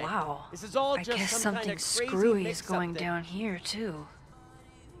bullshit. Wow. This is all I just guess some something kind of crazy screwy is mix-up going that- down here too.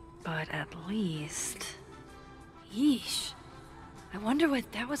 But at least... Yeesh. I wonder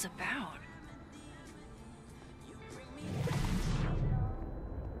what that was about.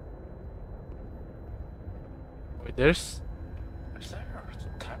 Wait, is there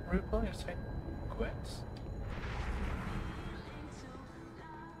some time replay inside Gwen's?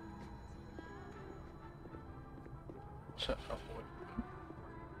 Shut up.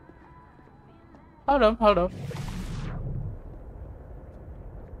 Hold up.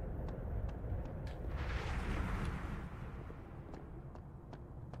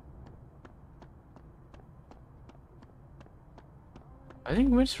 I think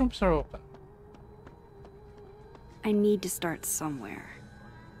Gwen's rooms are open. I need to start somewhere.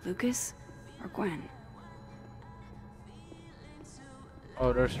 Lucas or Gwen?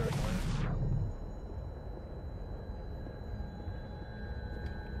 Oh, there's her.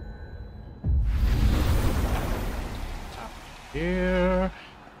 Here.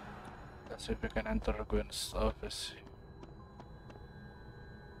 Let's see if we can enter Gwen's office.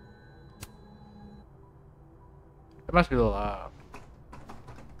 It must be locked.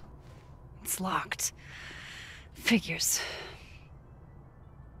 It's locked. Figures.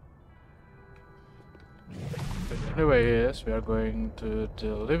 Anyway, yes, we are going to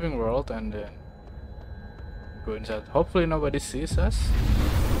the living world and then go inside. Hopefully nobody sees us.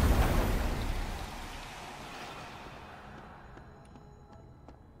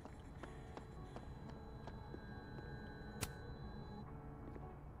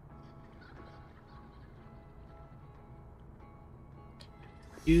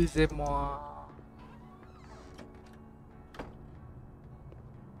 Excusez-moi.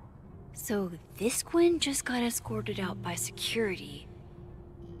 So this Gwen just got escorted out by security,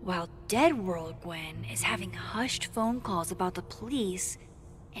 while Dead World Gwen is having hushed phone calls about the police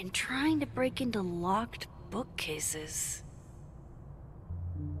and trying to break into locked bookcases.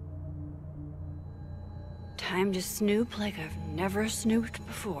 Time to snoop like I've never snooped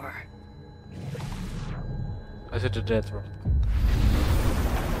before. I said the Dead World.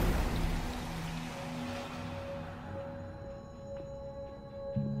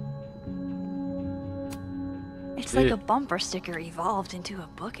 It's like a bumper sticker evolved into a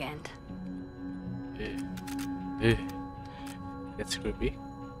bookend. It's creepy.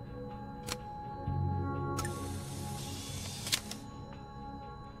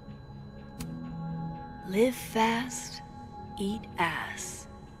 Live fast, eat ass.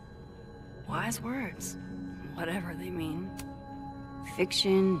 Wise words, whatever they mean.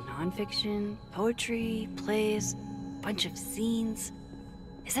 Fiction, non-fiction, poetry, plays, bunch of zines.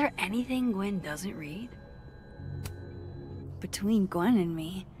 Is there anything Gwen doesn't read? Between Gwen and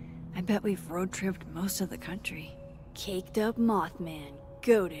me, I bet we've road-tripped most of the country. Caked up Mothman,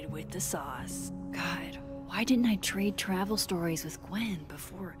 goated with the sauce. God, why didn't I trade travel stories with Gwen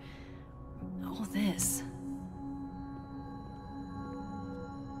before all this?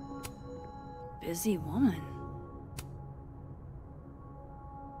 Busy woman.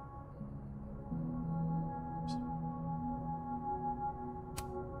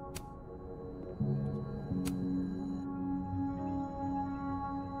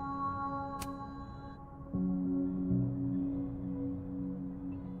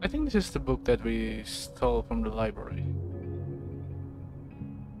 I think this is the book that we stole from the library.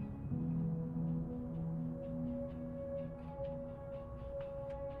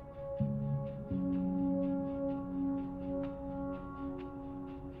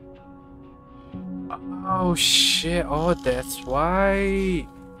 Oh shit, oh that's why.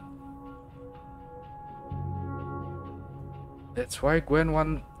 That's why Gwen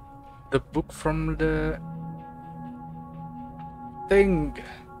won the book from the thing.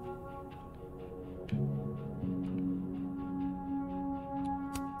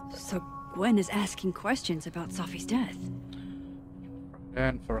 So Gwen is asking questions about Sophie's death.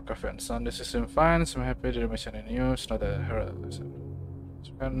 And for Cafe and Sun, this is fine. So I'm happy to mention the news. Not that I heard this.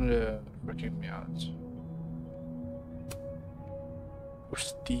 Spend working me out.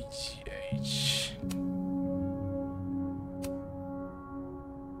 Prestige.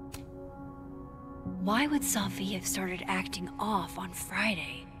 Why would Sophie have started acting off on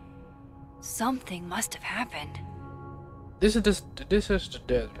Friday? Something must have happened. This is the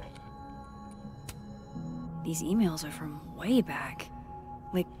dead one. These emails are from way back.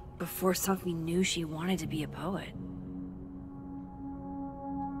 Like before Sophie knew she wanted to be a poet.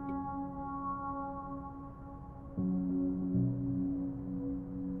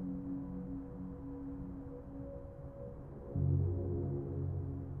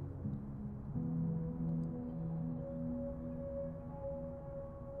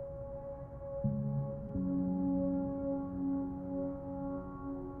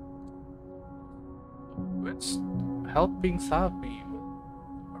 It's helping Sophie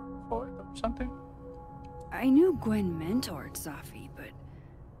or something? I knew Gwen mentored Sophie, but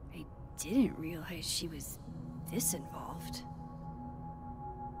I didn't realize she was this involved.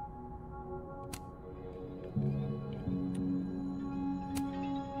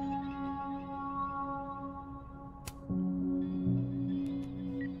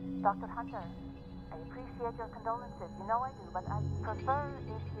 Dr. Hunter, I appreciate your condolences. You know I do, but I'd prefer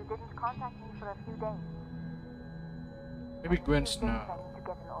if you didn't contact me for a few days. Maybe Gwen's I no. need to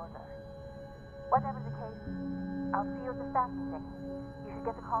get in order. Whatever the case, I'll see you at the staff meeting. You should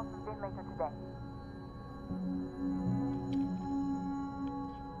get the call from Vin later today.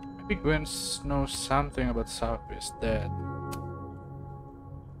 Maybe Gwen knows something about Sophie's dead.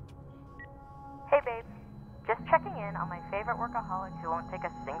 Hey babe, just checking in on my favorite workaholic who won't take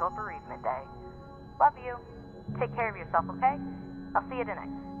a single bereavement day. Love you. Take care of yourself, okay? I'll see you tonight.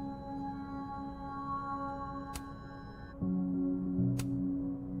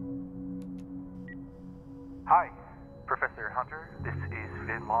 Hi, Professor Hunter. This is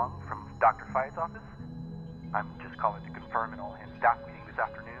Vin Long from Dr. Fyatt's office. I'm just calling to confirm an all-hands staff meeting this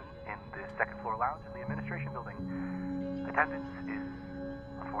afternoon in the second floor lounge in the administration building. Attendance is,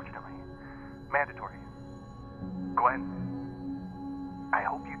 unfortunately, mandatory. Gwen, I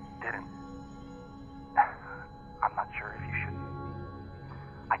hope you didn't. I'm not sure if you should.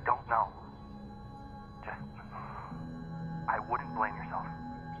 I don't know. Just, I wouldn't blame yourself.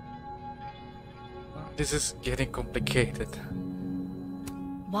 This is getting complicated.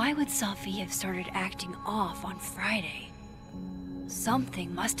 Why would Sophie have started acting off on Friday?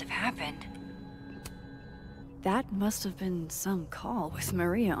 Something must have happened. That must have been some call with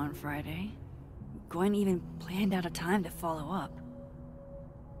Maria on Friday. Gwen even planned out a time to follow up.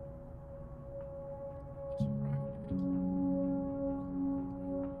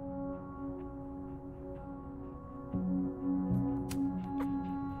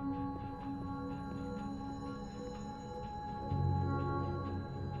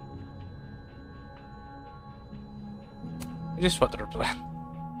 Just water plan.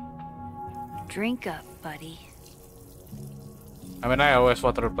 Drink up, buddy. I mean, I always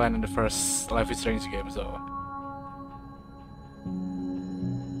water plan in the first Life is Strange game, so.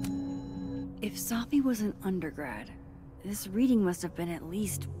 If Sophie was an undergrad, this reading must have been at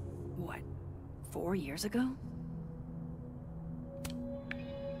least, what, 4 years ago?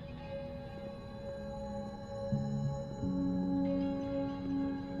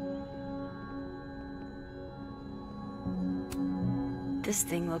 This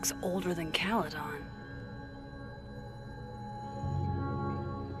thing looks older than Caledon.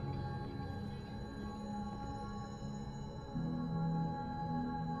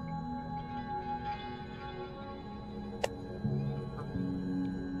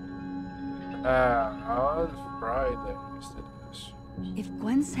 On Friday. If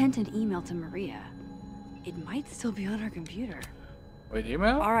Gwen sent an email to Maria, it might still be on her computer. Wait,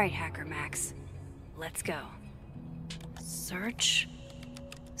 email? Alright, Hacker Max. Let's go. Search.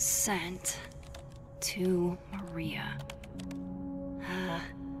 Sent. To Maria.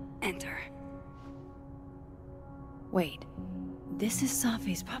 Enter. Wait. This is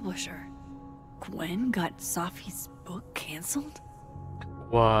Sophie's publisher. Gwen got Sophie's book canceled?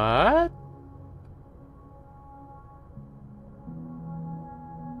 What?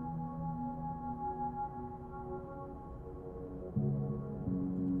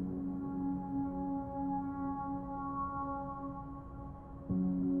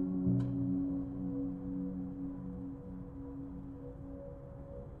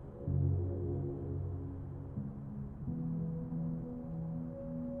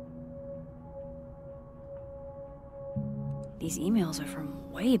 These emails are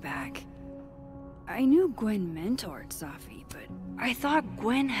from way back. I knew Gwen mentored Sophie, but I thought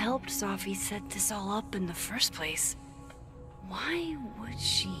Gwen helped Sophie set this all up in the first place. Why would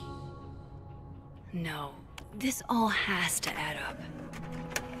she? No, this all has to add up.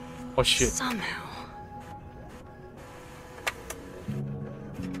 Oh shit. Somehow.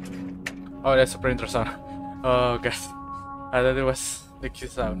 Oh, that's a printer sound. Oh god. I thought it was the key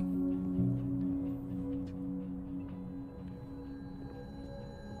sound.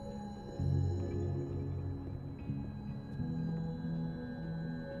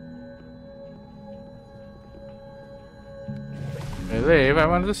 Really? I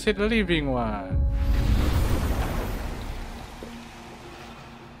want to see the living one.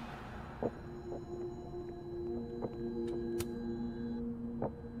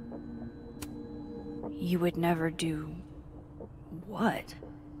 You would never do what,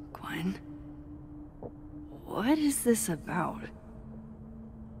 Gwen? What is this about?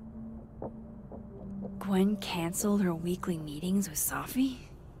 Gwen canceled her weekly meetings with Safi?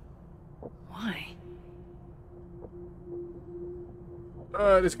 Why?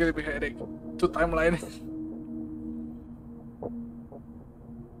 Oh, this is gonna be a headache. Two timeline.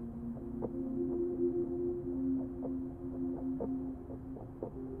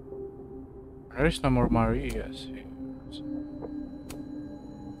 There is no more Marias.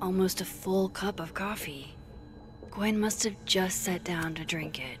 Almost a full cup of coffee. Gwen must have just sat down to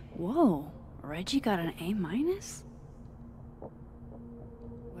drink it. Whoa, Reggie got an A-?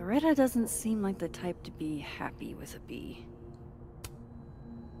 Loretta doesn't seem like the type to be happy with a B.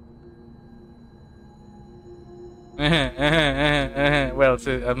 Well,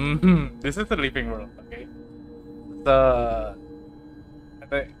 so, this is the living room, okay? So,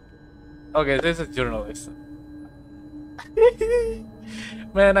 okay, this is a journalist.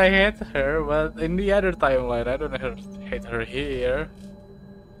 Man, I hate her, but in the other timeline, I don't hate her here.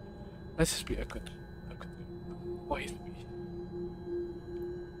 Let's just be a good wife.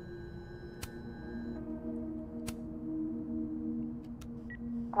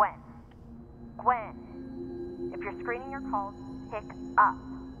 Gwen, if you're screening your calls, pick up.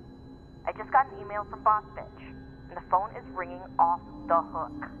 I just got an email from Boss Bitch, and the phone is ringing off the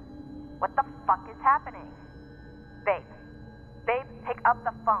hook. What the fuck is happening? Babe, pick up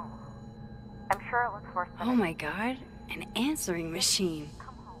the phone. I'm sure it looks worse than Oh my god, an answering machine.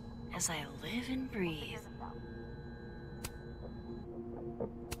 As I live and breathe.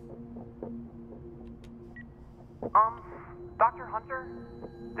 Dr. Hunter?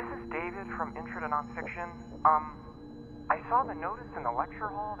 This is David from Intro to Nonfiction. I saw the notice in the lecture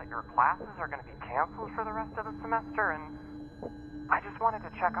hall that your classes are going to be canceled for the rest of the semester, and I just wanted to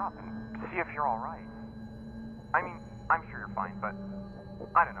check up and see if you're alright. I mean, I'm sure you're fine, but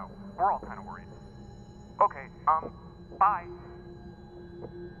I don't know. We're all kind of worried. Okay, bye.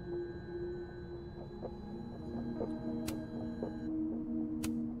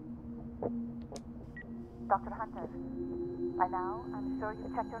 Dr. Hunter, by now, I'm sure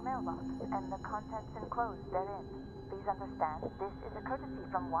you've checked your mailbox, and the contents enclosed therein. Please understand, this is a courtesy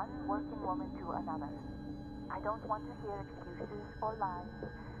from one working woman to another. I don't want to hear excuses or lies.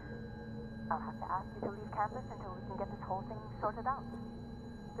 I'll have to ask you to leave campus until we can get this whole thing sorted out.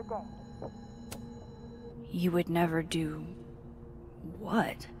 Good day. You would never do...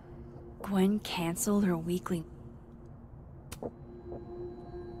 what? Gwen canceled her weekly...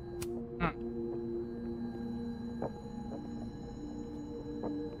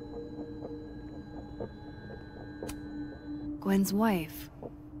 Gwen's wife,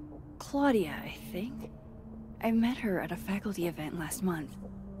 Claudia, I think. I met her at a faculty event last month.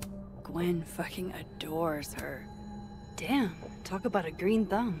 Gwen fucking adores her. Damn, talk about a green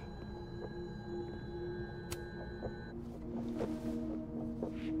thumb.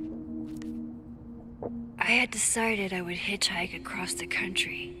 I had decided I would hitchhike across the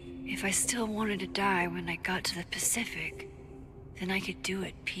country. If I still wanted to die when I got to the Pacific, then I could do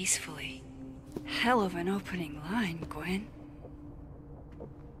it peacefully. Hell of an opening line, Gwen.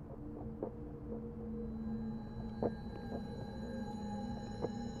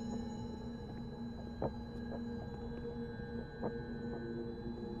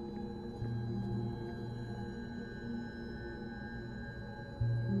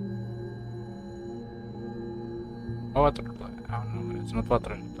 Water plant. Oh no, it's not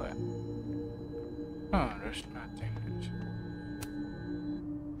water plant. Oh, there's nothing.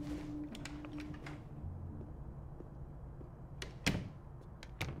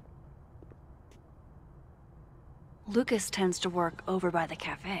 Lucas tends to work over by the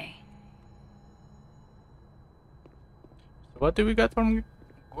cafe. So what do we got from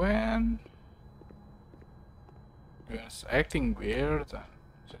Gwen? Gwen's acting weird and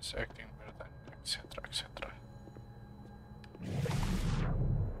just acting weird and etc, etc.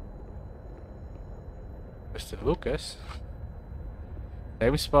 Mr. Lucas.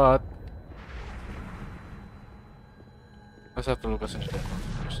 Same spot. Let's have to Lucas in the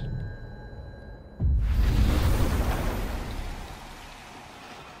first.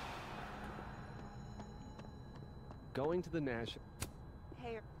 Going to the National.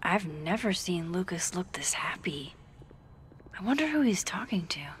 I've never seen Lucas look this happy. I wonder who he's talking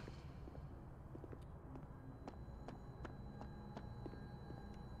to.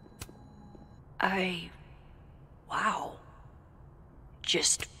 Wow.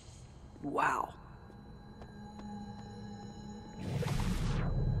 just wow.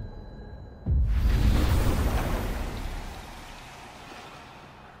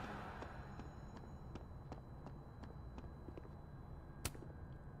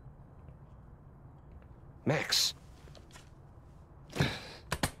 Max.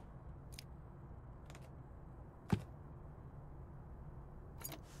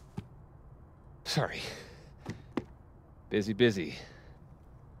 Sorry. Busy.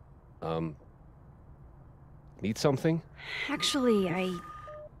 Need something? Actually,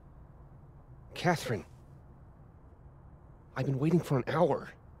 Catherine. I've been waiting for an hour.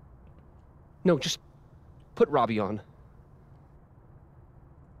 No, just put Robbie on.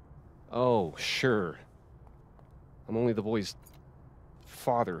 Oh, sure. I'm only the boy's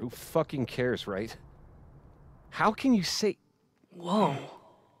father. Who fucking cares, right? How can you say... Whoa.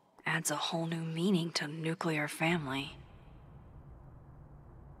 Adds a whole new meaning to nuclear family.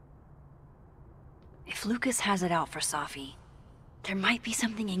 If Lucas has it out for Safi, there might be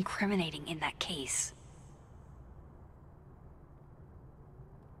something incriminating in that case.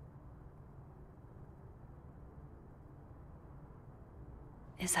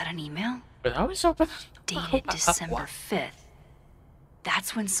 Is that an email? But how is open? Dated December 5th.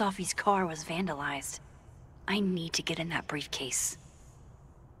 That's when Safi's car was vandalized. I need to get in that briefcase.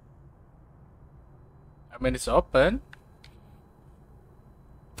 I mean, it's open.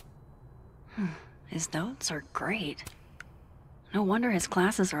 His notes are great. No wonder his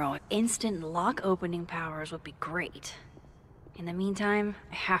classes are all instant lock opening powers would be great. In the meantime,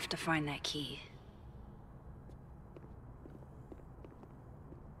 I have to find that key.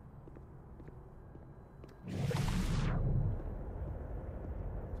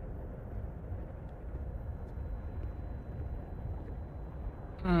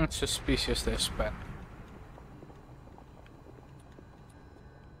 Suspicious this pen.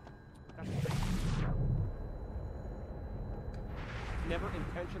 Never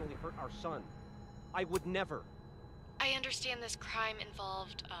intentionally hurt our son. I would never. I understand this crime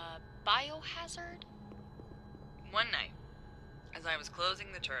involved a biohazard? One night, as I was closing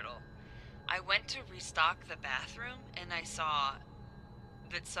the turtle, I went to restock the bathroom and I saw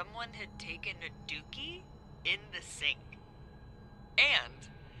that someone had taken a dookie in the sink. And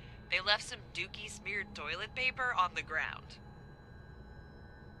they left some dookie smeared toilet paper on the ground.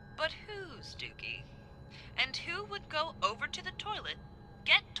 But whose dookie? And who would go over to the toilet,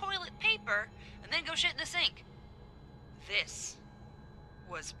 get toilet paper, and then go shit in the sink? This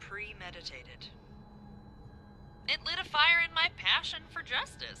was premeditated. It lit a fire in my passion for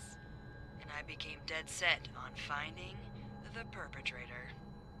justice, and I became dead set on finding the perpetrator.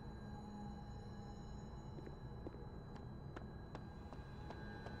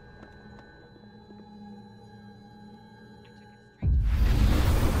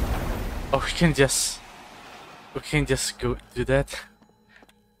 Oh, we can just go do that.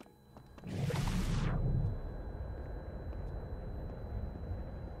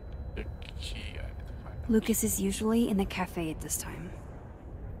 The key. Lucas is usually in the cafe at this time.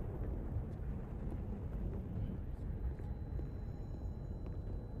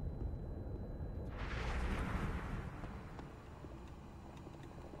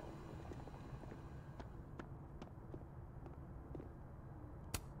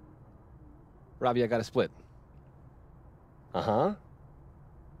 Robbie, I got a split. Uh-huh.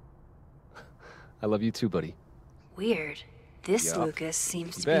 I love you too, buddy. Weird. This Yup. Lucas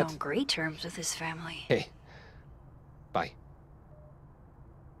seems You to be bet. on great terms with his family. Hey. Bye.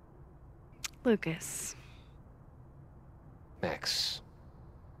 Lucas. Max.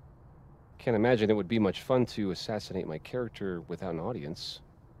 Can't imagine it would be much fun to assassinate my character without an audience.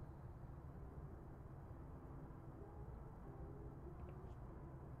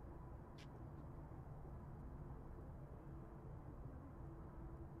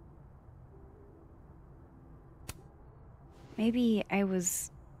 Maybe I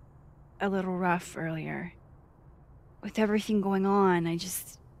was a little rough earlier. With everything going on,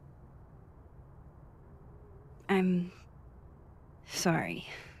 I'm sorry.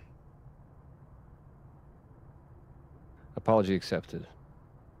 Apology accepted.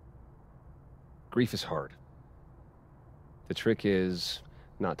 Grief is hard. The trick is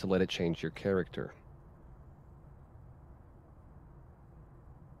not to let it change your character.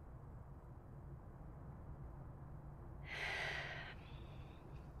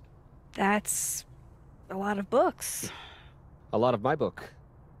 That's a lot of books. A lot of my book.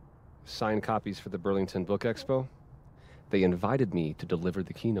 Signed copies for the Burlington Book Expo. They invited me to deliver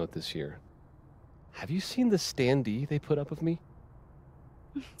the keynote this year. Have you seen the standee they put up of me?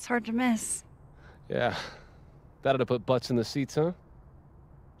 It's hard to miss. Yeah. That ought to put butts in the seats, huh?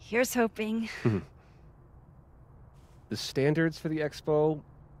 Here's hoping. The standards for the expo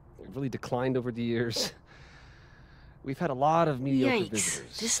really declined over the years. We've had a lot of mediocre Yikes,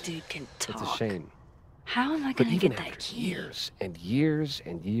 visitors. this dude can talk. It's a shame. How am I But gonna even get that after key? years and years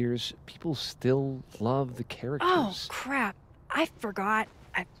and years, people still love the characters. Oh, crap. I forgot.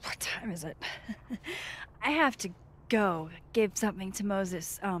 What time is it? I have to go give something to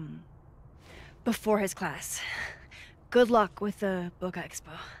Moses, before his class. Good luck with the book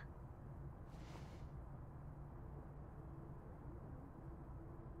expo.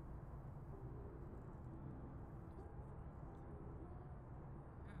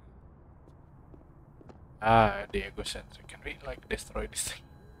 Ah, the egocentric. Can we like destroy this thing?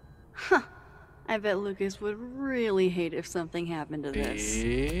 Huh. I bet Lucas would really hate if something happened to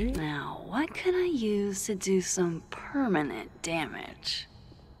this. Now, what can I use to do some permanent damage?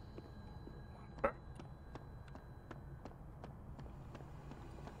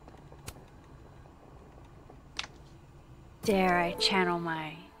 Dare I channel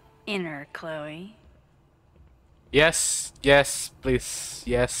my inner Chloe? Yes, yes, please.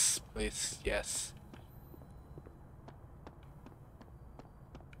 Yes, please. Yes.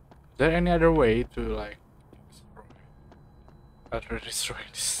 Is there any other way to like destroy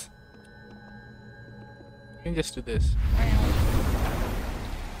this? You can just do this.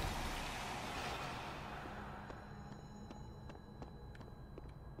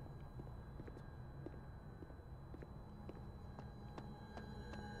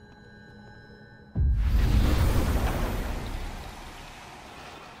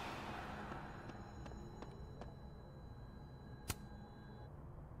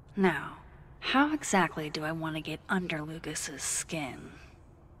 Now, how exactly do I want to get under Lucas's skin?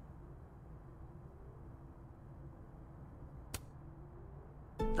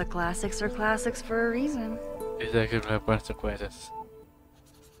 The classics are classics for a reason. Exactly, will have consequences.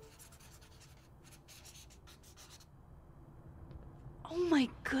 Oh my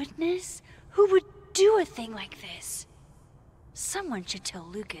goodness! Who would do a thing like this? Someone should tell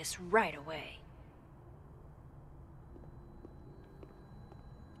Lucas right away.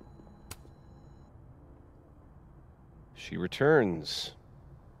 She returns.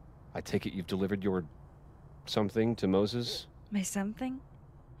 I take it you've delivered your something to Moses? My something?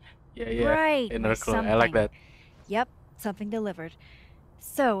 Yeah, yeah. Right, Inner my Chloe. I like something. that. Yep, something delivered.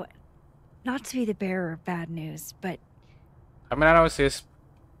 So, not to be the bearer of bad news, but I mean, I know she's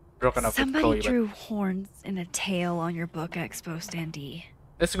broken up with somebody Chloe, drew horns and a tail on your book expo standee.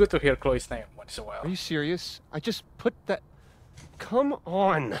 but it's good to hear Chloe's name once in a while. Are you serious? I just put that... Come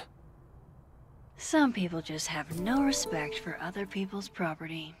on! Some people just have no respect for other people's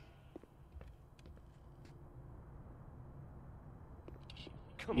property.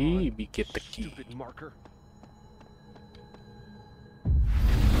 Come on, we get the key. Stupid marker.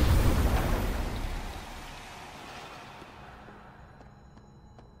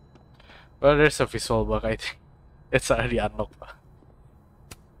 Well, there's a visual bug, I think. It's already unlocked.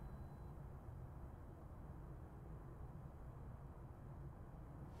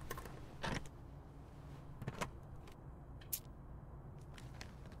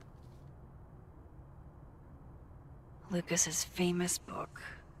 Lucas's famous book.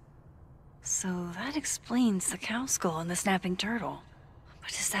 So that explains the cow skull and the snapping turtle.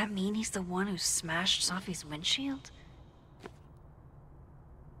 But does that mean he's the one who smashed Sophie's windshield?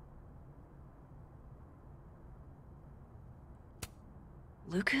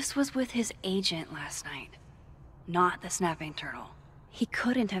 Lucas was with his agent last night, not the snapping turtle. He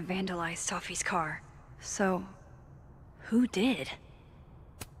couldn't have vandalized Sophie's car. So, who did?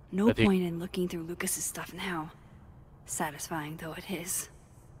 No point in looking through Lucas's stuff now. Satisfying though it is.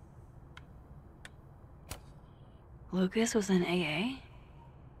 Lucas was in AA?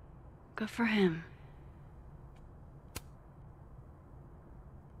 Good for him.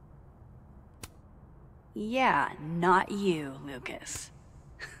 Yeah, not you, Lucas.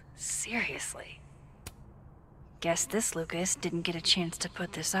 Seriously. Guess this Lucas didn't get a chance to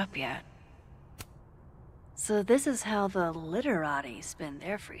put this up yet. So this is how the literati spend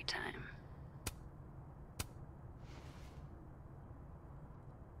their free time.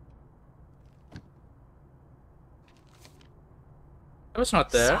 It was not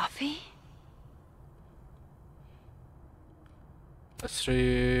there. Sophie? Let's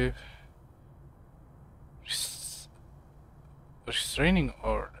read. Restraining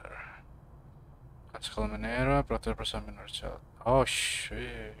order. Classical Manera, protect person minor child. Oh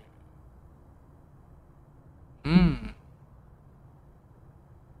shit.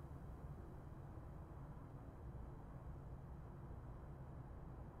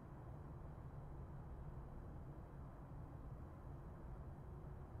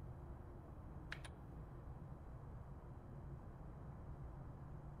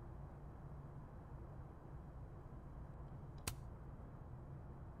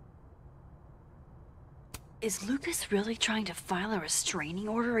 Is Lucas really trying to file a restraining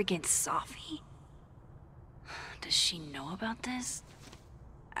order against Safi? Does she know about this?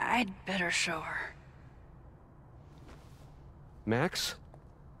 I'd better show her. Max?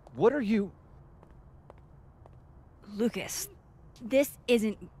 What are you... Lucas, this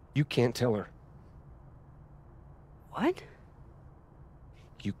isn't... You can't tell her. What?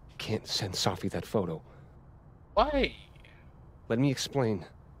 You can't send Safi that photo. Why? Let me explain.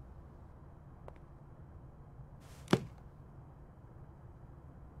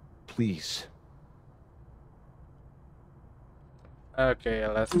 Please. Okay,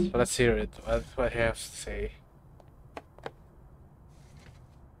 let's hear it. What he has to say.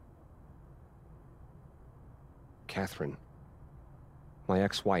 Catherine, my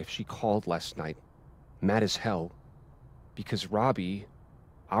ex-wife, she called last night, mad as hell, because Robbie,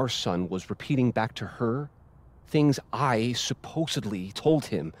 our son, was repeating back to her things I supposedly told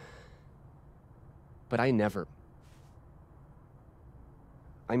him. But I never.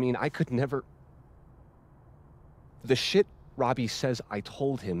 I mean, I could never. The shit Robbie says I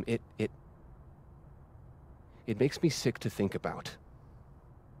told him, it makes me sick to think about.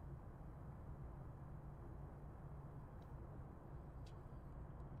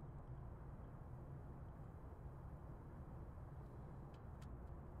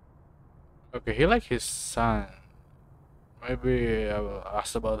 Okay, he like his son. Maybe I will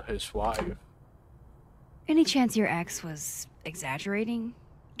ask about his wife. Any chance your ex was exaggerating?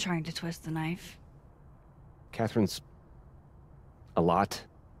 Trying to twist the knife? Catherine's a lot.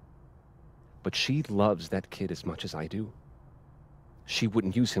 But she loves that kid as much as I do. She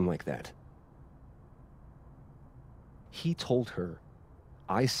wouldn't use him like that. He told her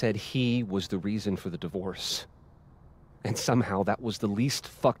I said he was the reason for the divorce. And somehow that was the least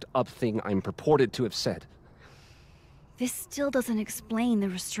fucked up thing I'm purported to have said. This still doesn't explain the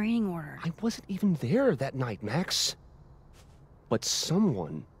restraining order. I wasn't even there that night, Max. But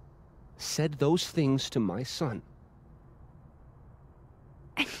someone said those things to my son.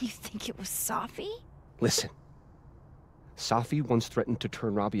 And you think it was Safi? Listen. Safi once threatened to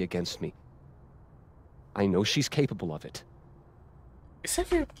turn Robbie against me. I know she's capable of it. Is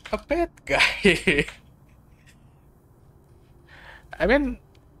Safi a bad guy? I mean,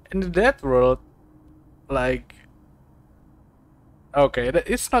 in that world, like, okay,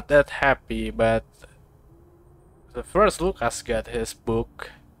 it's not that happy, but the first Lucas got his book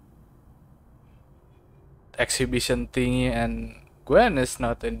exhibition thingy, and Gwen is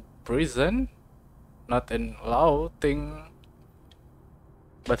not in prison, not in law thing.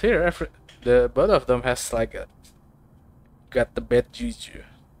 But here, both of them has like got the bad juju.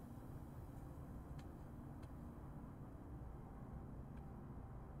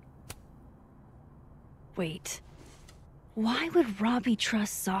 Wait. Why would Robbie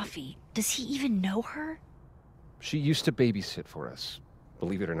trust Safi? Does he even know her? She used to babysit for us,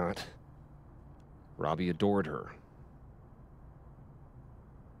 believe it or not. Robbie adored her.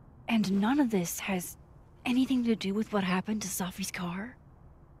 And none of this has anything to do with what happened to Safi's car?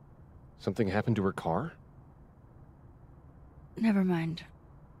 Something happened to her car? Never mind.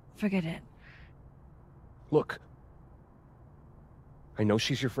 Forget it. Look. I know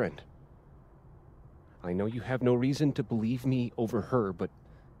she's your friend. I know you have no reason to believe me over her, but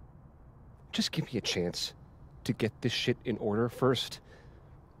just give me a chance to get this shit in order first,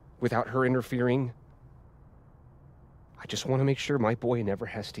 without her interfering. I just want to make sure my boy never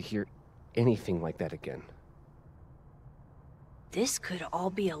has to hear anything like that again. This could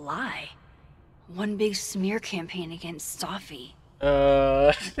all be a lie. One big smear campaign against Safi.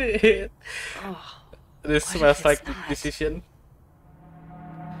 Shit. Oh, This smells like big decision.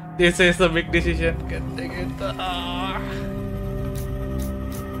 This is a big decision. God dang it. Ah.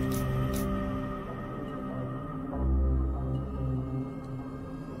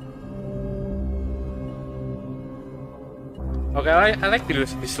 Okay, I like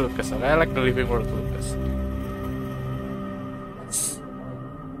this Lucas. Okay, I like the Living World Lucas.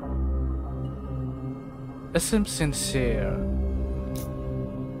 It seems sincere,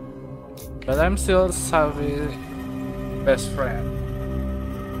 but I'm still Savi's best friend.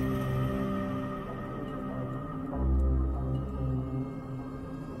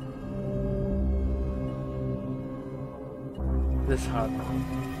 This hard.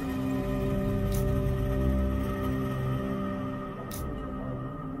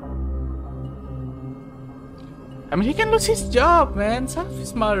 I mean, he can lose his job, man.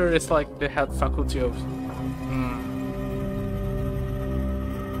 Safi's mother is like the head faculty of.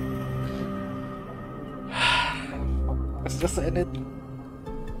 Let's just end it.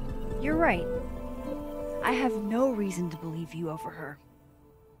 You're right. I have no reason to believe you over her.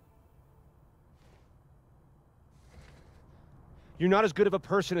 You're not as good of a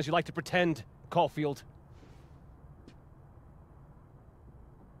person as you like to pretend, Caulfield.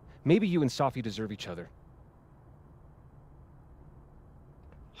 Maybe you and Sophie deserve each other.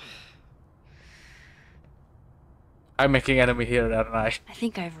 I'm making enemy here, aren't I? I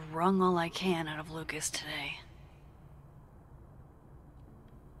think I've wrung all I can out of Lucas today.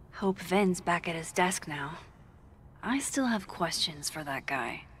 Hope Ven's back at his desk now. I still have questions for that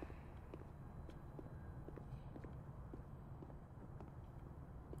guy.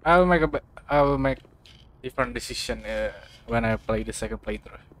 I will make different decision when I play the second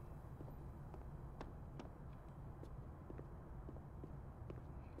playthrough.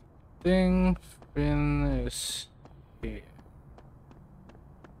 Thing finish here.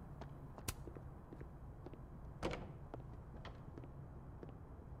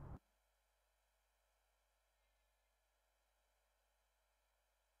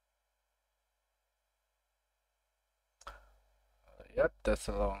 Yep, that's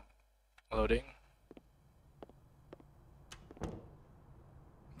a long loading.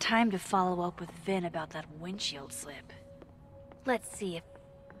 Time to follow up with Vin about that windshield slip. Let's see if...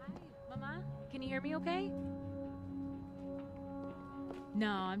 Hi, Mama? Can you hear me okay?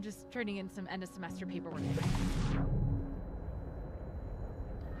 No, I'm just turning in some end of semester paperwork.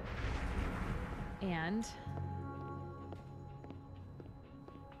 And?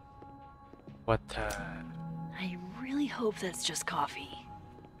 What I really hope that's just coffee.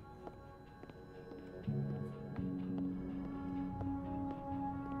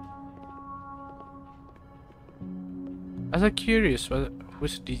 I was curious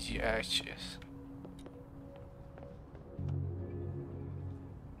which DGH is.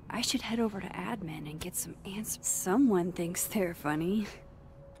 I should head over to admin and get some answers. Someone thinks they're funny.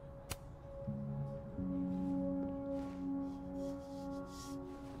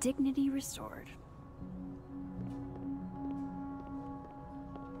 Dignity restored.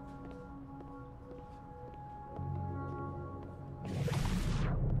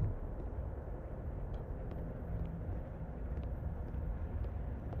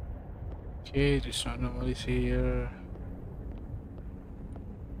 Okay, this anomaly is here.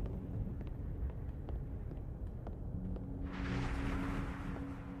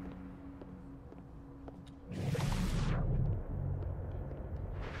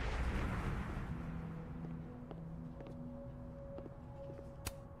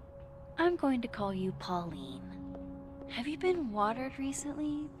 I'm going to call you Pauline. Have you been watered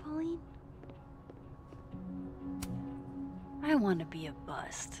recently, Pauline? I want to be a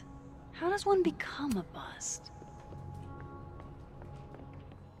bust. How does one become a bust?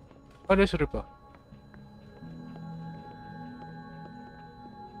 Oh, there's a Ripple.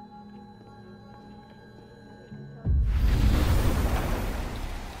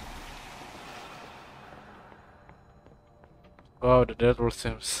 Wow, the dead world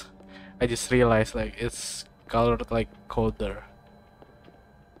seems. I just realized like it's colored like colder.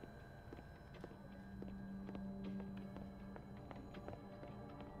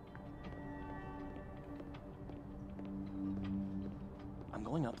 I'm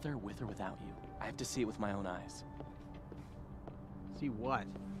going up there with or without you. I have to see it with my own eyes. See what?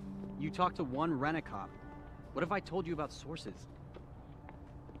 You talked to one rent-a-cop. What if I told you about sources?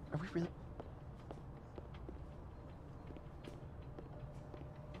 Are we really?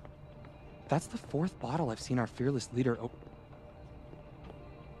 That's the fourth bottle I've seen our fearless leader open.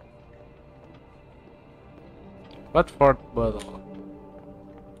 What fourth bottle?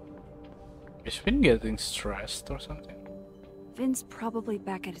 Is Finn getting stressed or something? Vin's probably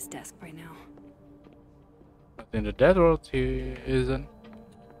back at his desk by now. But in the dead world he isn't.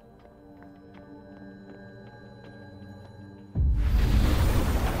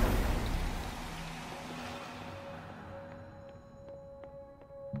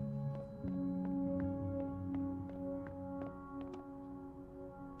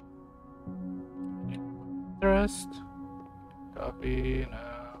 Rest. Copy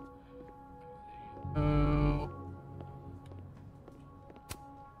now.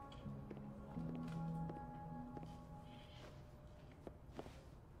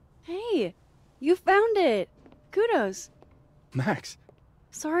 Hey, you found it. Kudos. Max.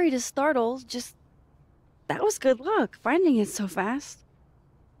 Sorry to startle, just... That was good luck, finding it so fast.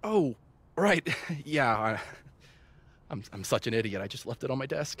 Oh, right. Yeah, I'm such an idiot. I just left it on my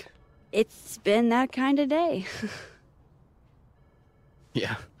desk. It's been that kind of day.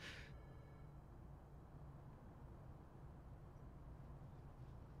 Yeah.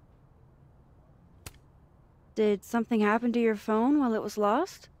 Did something happen to your phone while it was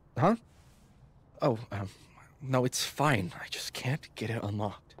lost? Huh? Oh, no, it's fine. I just can't get it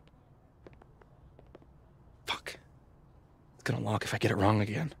unlocked. Fuck. It's gonna lock if I get it wrong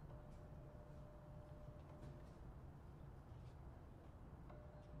again.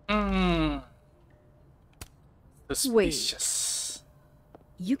 Suspicious.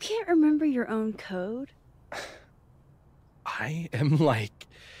 You can't remember your own code? I am, like,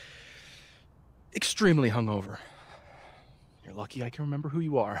 extremely hungover. You're lucky I can remember who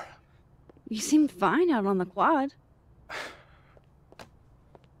you are. You seemed fine out on the quad.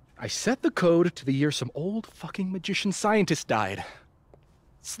 I set the code to the year some old fucking magician scientist died.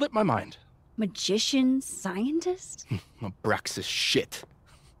 Slipped my mind. Magician scientist? Abraxas shit.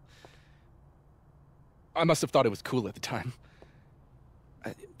 I must have thought it was cool at the time.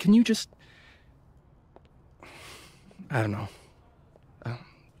 Can you just... I don't know.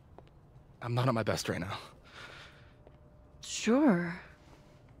 I'm not at my best right now. Sure.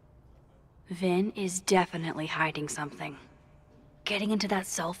 Vin is definitely hiding something. Getting into that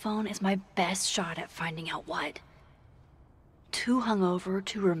cell phone is my best shot at finding out what. Too hungover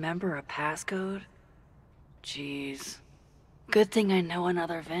to remember a passcode? Jeez. Good thing I know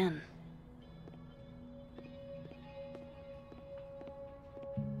another Vin.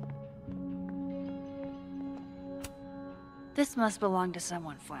 This must belong to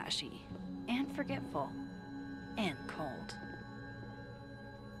someone flashy, and forgetful, and cold.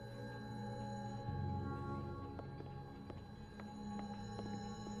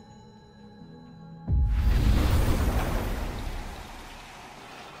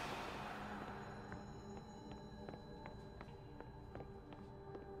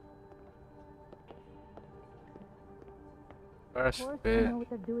 Where's Of course, I Finn? know what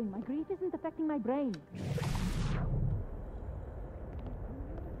they're doing. My grief isn't affecting my brain.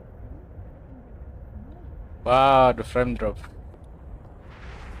 Wow, the frame drop.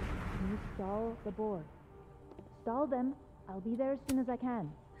 Can you stall the board? Stall them. I'll be there as soon as I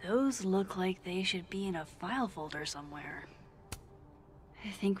can. Those look like they should be in a file folder somewhere. I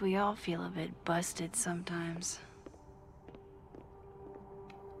think we all feel a bit busted sometimes.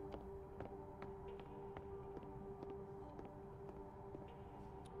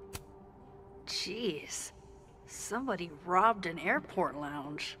 Jeez. Somebody robbed an airport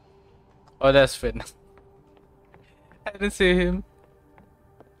lounge. Oh, that's Finn. I didn't see him.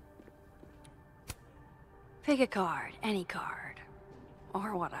 Pick a card, any card.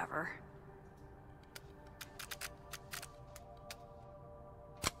 Or whatever.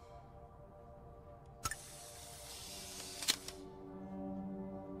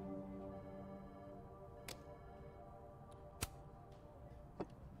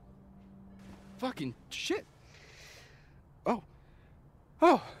 Fucking shit. Oh.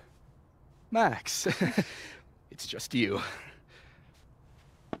 Oh. Max. It's just you.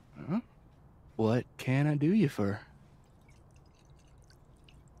 Huh? What can I do you for?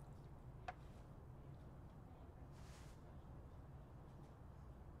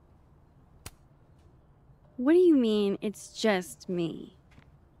 What do you mean, it's just me?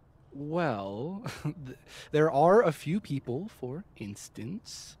 Well, there are a few people, for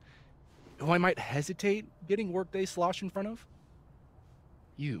instance, who I might hesitate getting workday slosh in front of.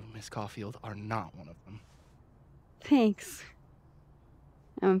 You, Miss Caulfield, are not one of them. Thanks.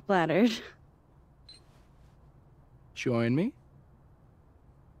 I'm flattered. Join me?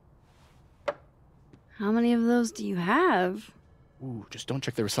 How many of those do you have? Ooh, just don't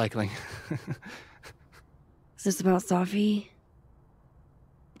check the recycling. Is this about Safi?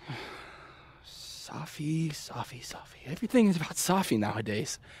 Safi. Everything is about Safi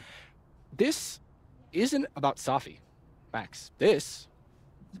nowadays. This isn't about Safi, Max. This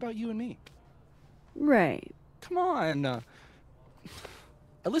is about you and me. Right. Come on.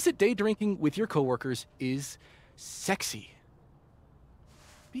 Illicit day drinking with your coworkers is sexy.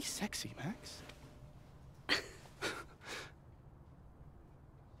 Be sexy, Max.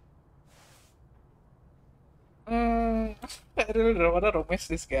 I don't wanna romance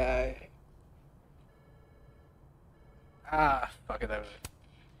this guy. Ah, fuck it. I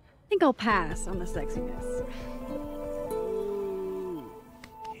think I'll pass on the sexiness.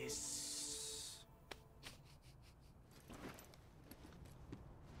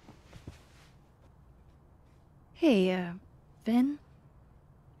 Hey, Vin?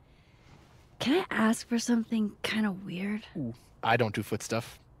 Can I ask for something kind of weird? Ooh, I don't do foot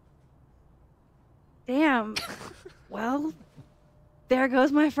stuff. Damn. Well, there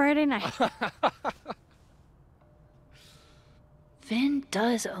goes my Friday night. Vin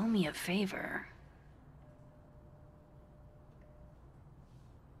does owe me a favor.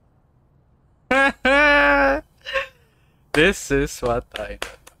 This is what I know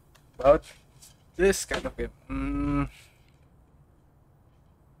about this kind of game.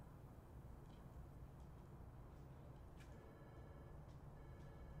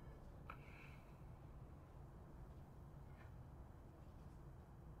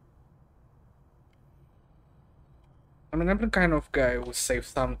 I mean, I'm the kind of guy who saves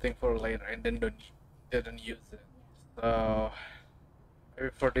something for later and then didn't use it. So maybe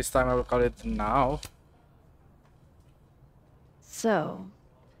for this time I will call it now. So,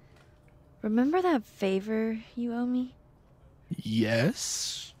 remember that favor you owe me?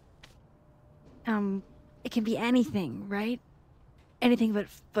 Yes. It can be anything, right? Anything but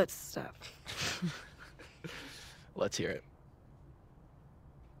foot stuff. Let's hear it.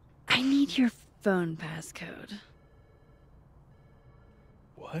 I need your phone passcode.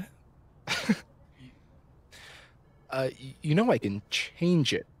 What? You know I can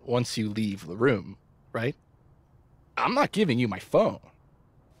change it once you leave the room, right? I'm not giving you my phone.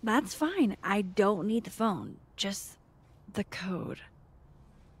 That's fine. I don't need the phone. Just the code.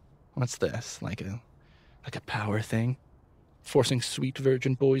 What's this? Like a power thing? Forcing sweet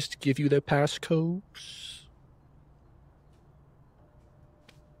virgin boys to give you their passcodes?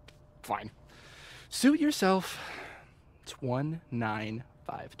 Fine. Suit yourself. It's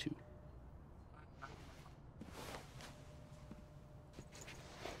 1952.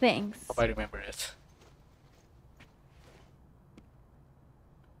 Thanks. Hope I remember it.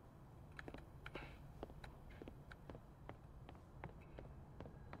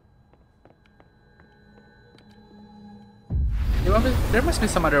 There must be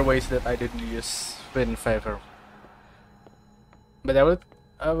some other ways that I didn't use Spin Favor. But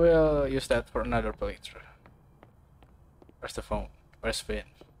I will use that for another playthrough. Where's the phone? Where's Finn?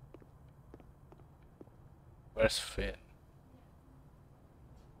 Where's Finn?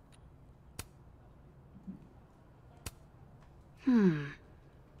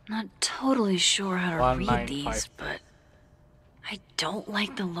 Not totally sure how to read 195. these, but I don't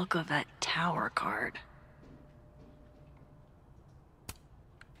like the look of that tower card.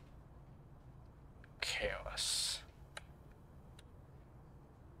 Chaos.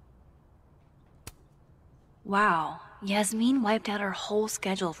 Wow, Yasmin wiped out her whole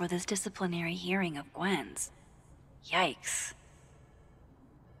schedule for this disciplinary hearing of Gwen's. Yikes.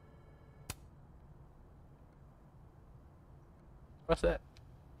 What's that?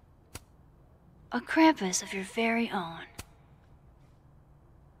 A Krampus of your very own.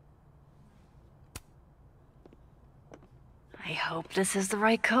 I hope this is the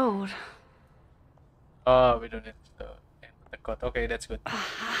right code. Oh, we don't need to input the code. Okay, that's good.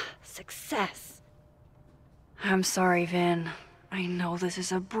 Aha, success. I'm sorry, Vin. I know this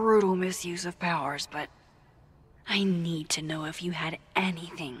is a brutal misuse of powers, but I need to know if you had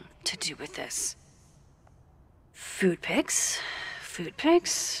anything to do with this. Food pics,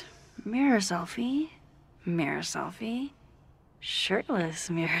 mirror selfie, shirtless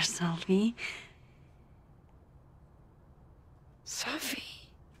mirror selfie.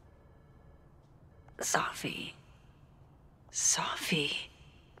 Sophie.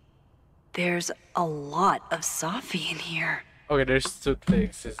 There's a lot of Sophie in here. Okay, there's two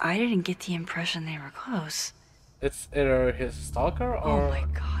things. I didn't get the impression they were close. It's either his stalker or... Oh my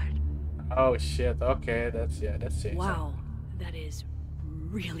god. Oh shit, okay, that's it. Wow, that is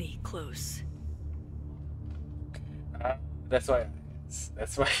really close. That's why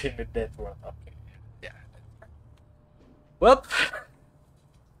in the dead world. Okay. Yeah. Well.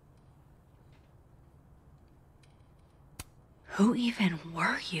 Who even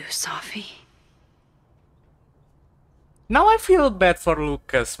were you, Sophie? Now I feel bad for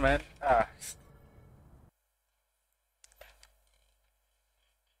Lucas, man.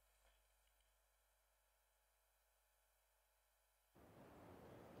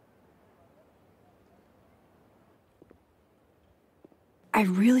 I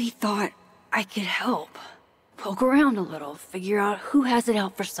really thought I could help. Poke around a little, figure out who has it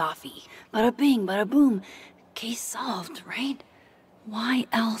out for Sophie. Bada bing, bada boom. Case solved, right? Why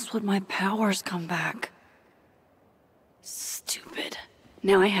else would my powers come back? Stupid.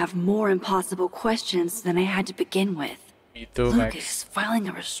 Now I have more impossible questions than I had to begin with. Me too, Lucas Max. filing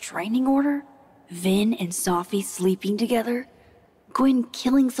a restraining order? Vin and Sophie sleeping together? Gwen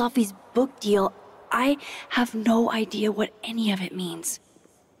killing Sophie's book deal? I have no idea what any of it means.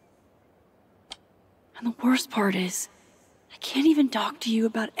 And the worst part is, I can't even talk to you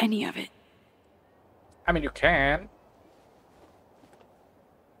about any of it. I mean, you can.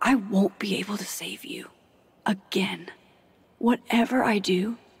 I won't be able to save you. Again. Whatever I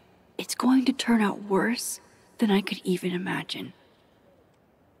do, it's going to turn out worse than I could even imagine.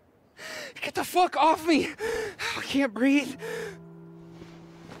 Get the fuck off me! I can't breathe.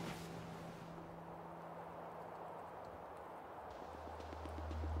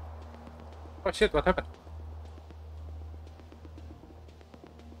 Oh shit, what happened?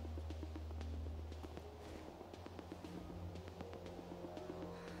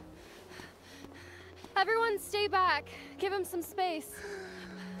 Everyone stay Stay back. Give him some space.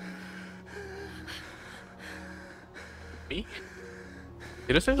 Me?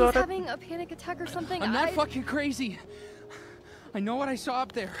 Seriously, He's having a panic attack or something. I'm not fucking crazy. I know what I saw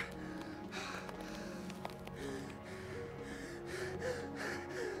up there.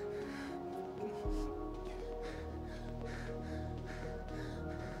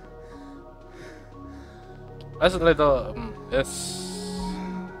 That's a little. Yes.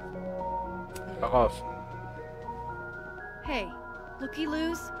 Fuck off. Hey,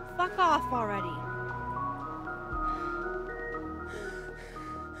 looky-loos, fuck off already.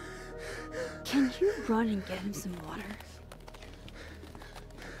 Can you run and get him some water?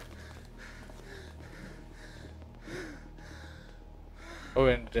 Oh,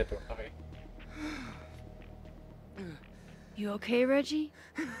 and that one. Okay. You okay, Reggie?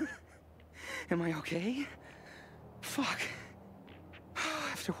 Am I okay? Fuck.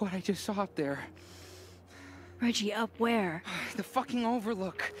 After what I just saw up there. Reggie, up where? The fucking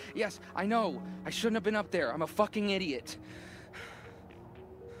overlook. Yes, I know. I shouldn't have been up there. I'm a fucking idiot.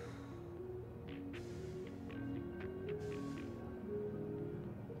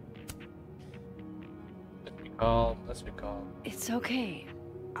 Let's be calm. It's okay.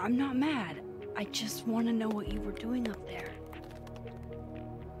 I'm not mad. I just want to know what you were doing up there.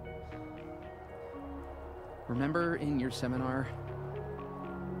 Remember in your seminar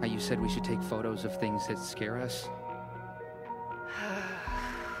how you said we should take photos of things that scare us?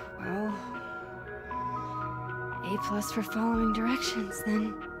 Well, A+ for following directions,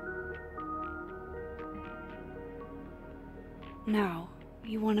 then. Now,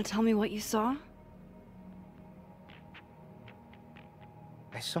 you want to tell me what you saw?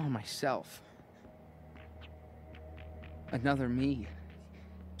 I saw myself. Another me.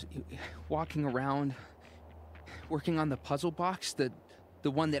 Walking around, working on the puzzle box, the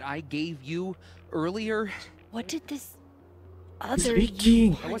one that I gave you earlier. What did this other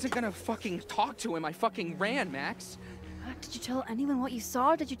Speaking. I wasn't gonna fucking talk to him. I fucking ran, Max. Did you tell anyone what you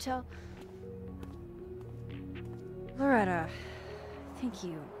saw? Did you tell... Loretta, thank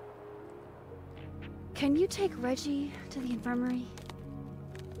you. Can you take Reggie to the infirmary?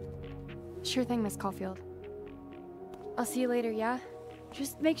 Sure thing, Miss Caulfield. I'll see you later, yeah?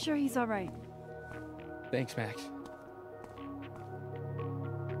 Just make sure he's alright. Thanks, Max.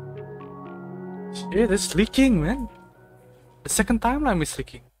 Shit, it's leaking, man. The second timeline is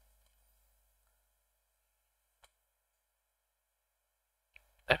leaking.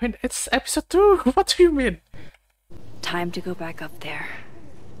 I mean, it's episode 2. What do you mean? Time to go back up there.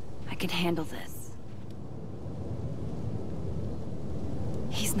 I can handle this.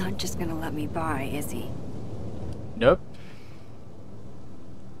 He's not just gonna let me by, is he? Nope.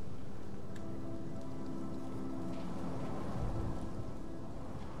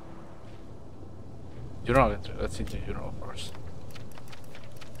 Journal entry. Let's see the journal first.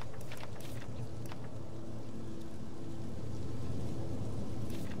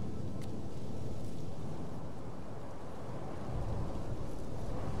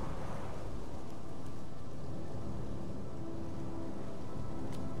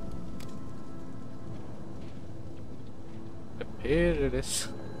 Here it is.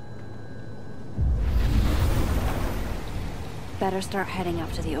 Better start heading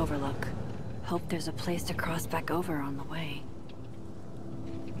up to the overlook. Hope there's a place to cross back over on the way.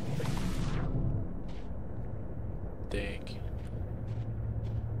 Thank you.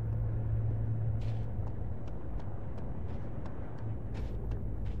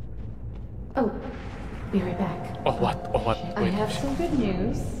 Oh, be right back. Oh, what? Oh, what? I Wait. have some good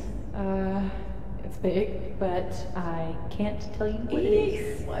news. It's big, but I can't tell you what it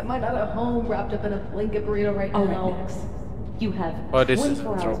is. Why am I not at home wrapped up in a blanket burrito right now? Oh, Alex, you have Oh, this is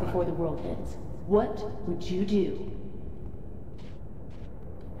 24 hours trouble. before the world ends. What would you do?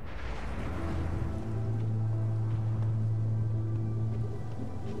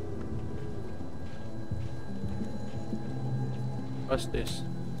 What's this?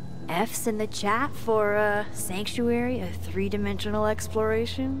 F's in the chat for Sanctuary, a 3-dimensional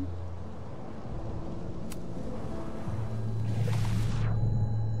exploration.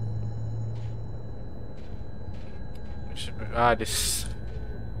 Ah, this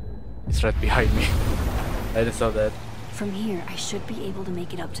is right behind me. I just saw that. From here, I should be able to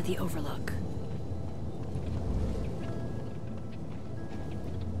make it up to the overlook.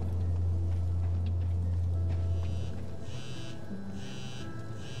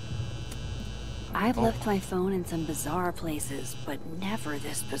 I've left my phone in some bizarre places, but never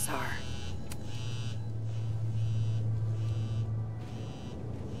this bizarre.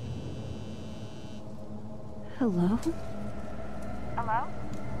 Hello? Hello?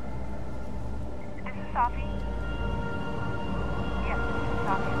 This is Sophie? Yes, this is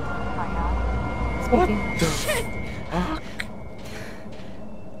Sophie. What the fuck?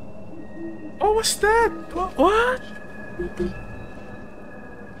 What was that? What?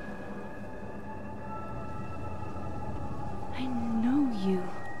 I know you.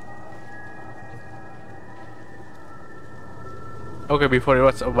 Okay, before it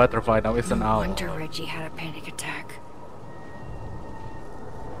was a butterfly, now it's an No owl. wonder Reggie had a panic attack.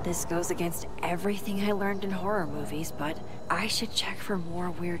 This goes against everything I learned in horror movies, but I should check for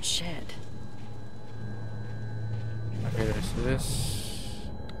more weird shit. Okay, there's this.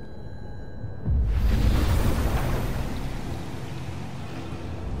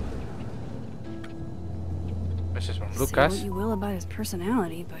 This is from Say Lucas. what you will about his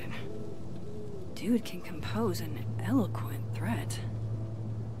personality, but dude can compose an eloquent threat.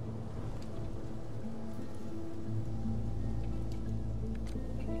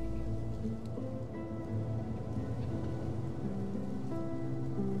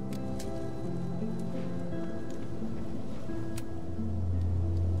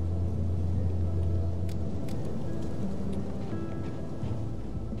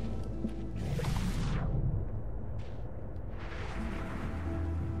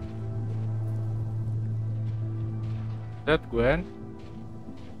 That Gwen?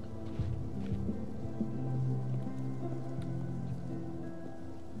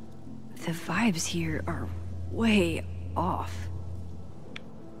 The vibes here are way off.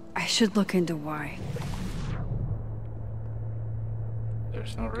 I should look into why.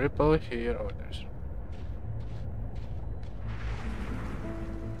 There's no ripple here. Oh, there's.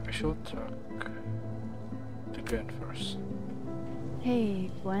 I should talk to Gwen first.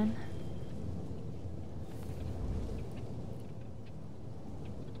 Hey, Gwen.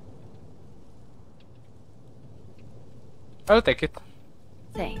 I'll take it.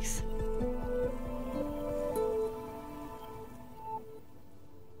 Thanks.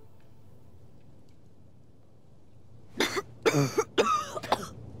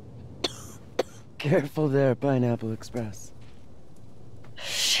 Careful there, Pineapple Express.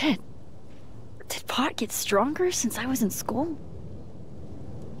 Shit. Did pot get stronger since I was in school?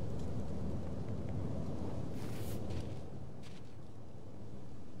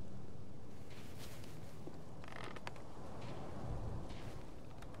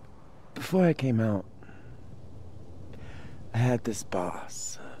 Before I came out, I had this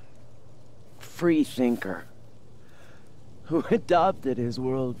boss, a free thinker, who adopted his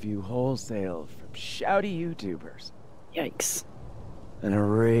worldview wholesale from shouty YouTubers. Yikes. And a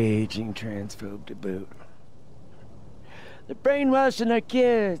raging transphobe to boot. They're brainwashing our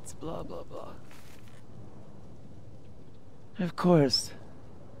kids, blah, blah, blah. Of course,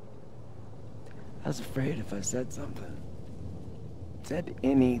 I was afraid if I said something, said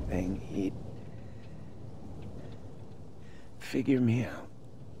anything, he'd figure me out.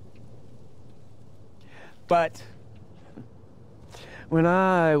 But when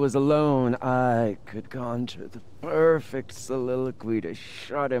I was alone, I could conjure the perfect soliloquy to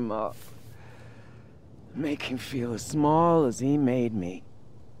shut him up. Make him feel as small as he made me.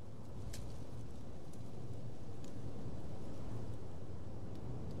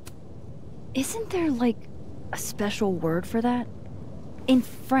 Isn't there, like, a special word for that? In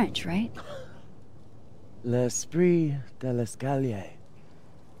French, right? L'esprit de l'escalier.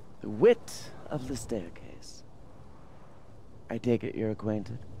 The wit of the staircase. I take it you're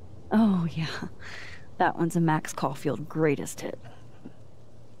acquainted? Oh, yeah. That one's a Max Caulfield greatest hit.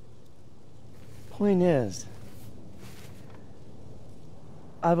 Point is,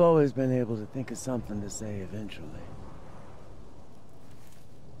 I've always been able to think of something to say eventually.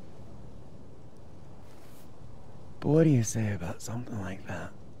 But what do you say about something like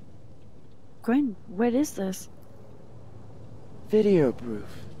that? Gwen, what is this? Video proof.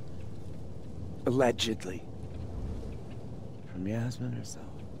 Allegedly. From Yasmin herself.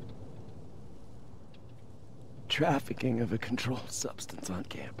 Trafficking of a controlled substance on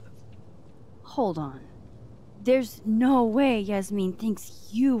campus. Hold on. There's no way Yasmin thinks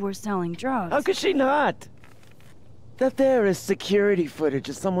you were selling drugs. How could she not? That there is security footage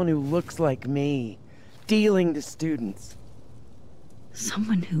of someone who looks like me, dealing to students.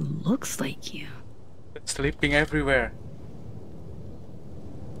 Someone who looks like you. Sleeping everywhere.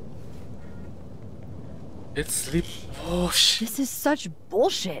 It's sleep. Oh shit. This is such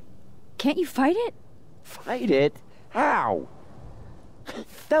bullshit. Can't you fight it? Fight it? How?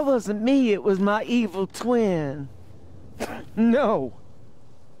 That wasn't me, it was my evil twin. No.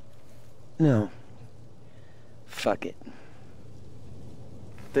 No. Fuck it.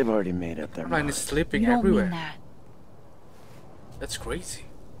 They've already made up their Caroline mind. is sleeping You don't everywhere. mean that. That's crazy.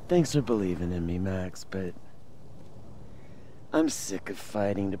 Thanks for believing in me, Max, but I'm sick of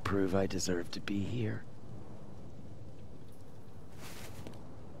fighting to prove I deserve to be here.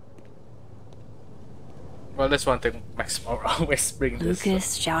 Well, that's one thing Max always bring this.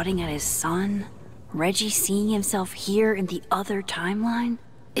 Lucas shouting at his son? Reggie seeing himself here in the other timeline?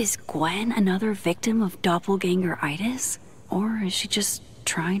 Is Gwen another victim of doppelganger-itis? Or is she just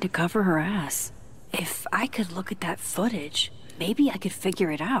trying to cover her ass? If I could look at that footage, maybe I could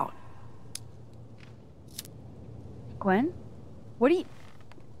figure it out. Gwen? What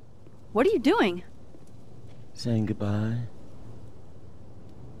are you doing? Saying goodbye.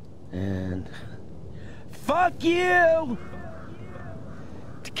 And fuck you!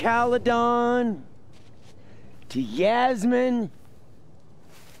 To Caledon. To Yasmin.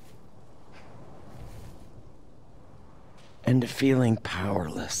 And to feeling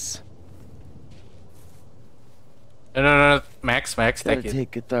powerless. No, Max, take Gotta it.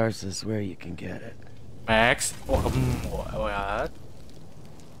 take catharsis where you can get it. Max, what?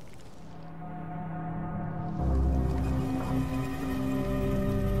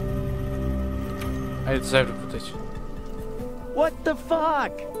 I deserve the footage. What the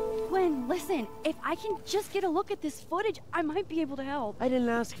fuck? Gwen, listen. If I can just get a look at this footage, I might be able to help. I didn't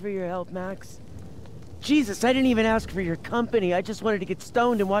ask for your help, Max. Jesus, I didn't even ask for your company. I just wanted to get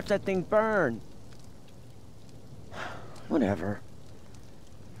stoned and watch that thing burn. Whatever.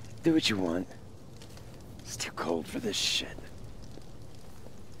 Do what you want. It's too cold for this shit.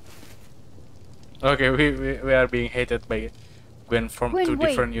 Okay, we are being hated by Gwen from Gwen, two wait.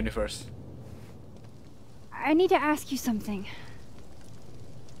 different universes. I need to ask you something.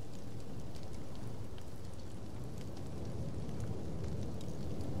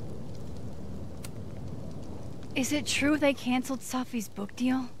 Is it true they canceled Sophie's book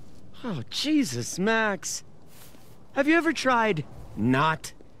deal? Oh, Jesus, Max. Have you ever tried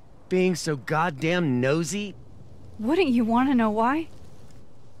not being so goddamn nosy? Wouldn't you want to know why?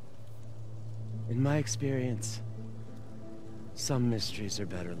 In my experience, some mysteries are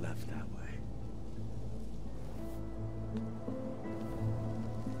better left that way.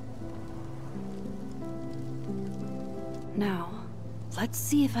 Now, let's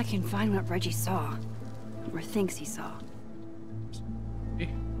see if I can find what Reggie saw. Or thinks he saw.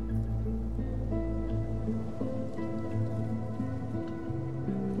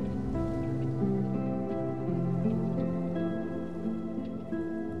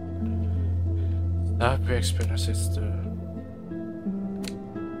 Happy experiences too.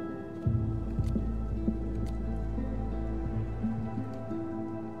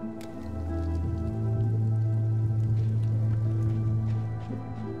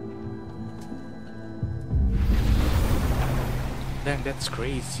 Damn, that's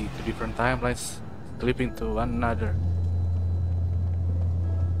crazy. Two different timelines clipping to one another.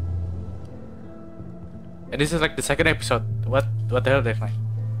 And this is like the second episode. What the hell, Dave?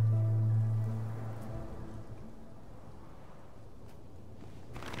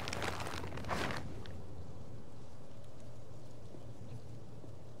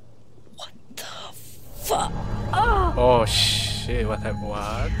 Fuck! Oh shit! What happened?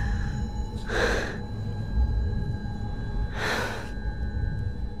 What?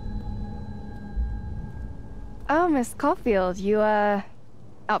 Oh, Miss Caulfield, you, out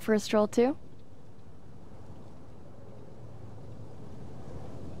for a stroll too?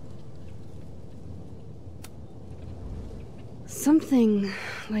 Something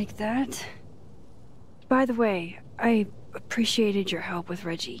like that. By the way, I appreciated your help with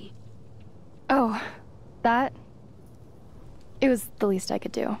Reggie. Oh, that? It was the least I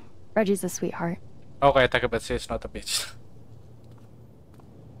could do. Reggie's a sweetheart. Okay, talk about she's not a bitch.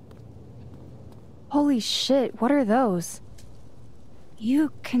 Holy shit, what are those?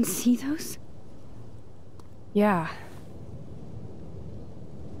 You can see those? Yeah.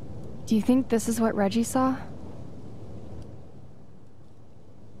 Do you think this is what Reggie saw?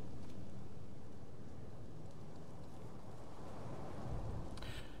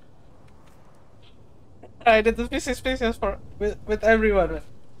 I did the pieces for with everyone.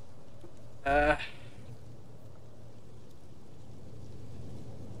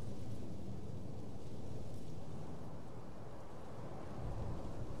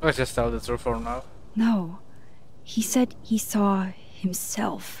 Let's just tell the truth for now. No. He said he saw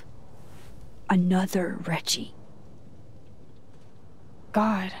himself. Another Reggie.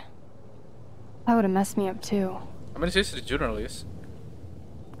 God. That would have messed me up too. I mean, she's a journalist.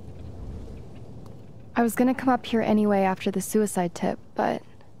 I was gonna come up here anyway after the suicide tip, but...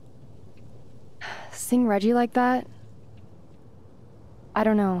 seeing Reggie like that... I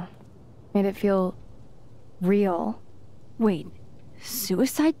don't know. Made it feel... real. Wait,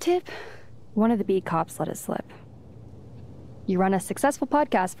 Suicide tip? One of the beat cops let it slip. You run a successful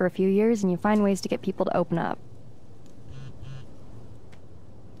podcast for a few years and you find ways to get people to open up.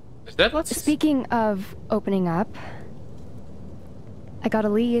 Is that what's... Speaking of opening up, I got a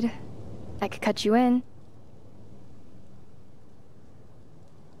lead. I could cut you in.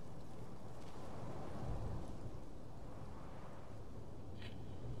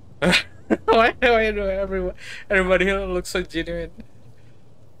 Why do everybody here looks so genuine?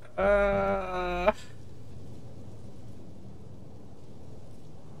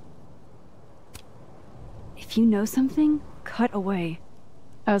 If you know something, cut away.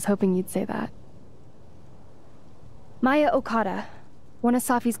 I was hoping you'd say that. Maya Okada, one of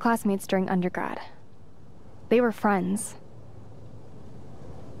Safi's classmates during undergrad. They were friends.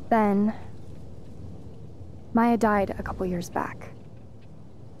 Then, Maya died a couple years back.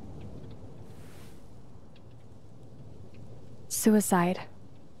 Suicide,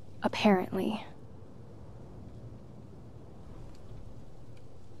 apparently.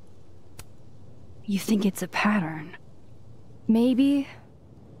 You think it's a pattern? Maybe.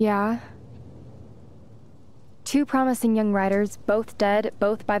 Yeah. Two promising young writers, both dead,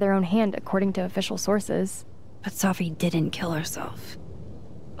 both by their own hand, according to official sources. But Safi didn't kill herself.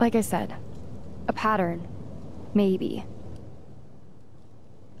 Like I said, a pattern. Maybe.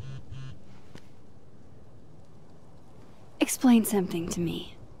 Explain something to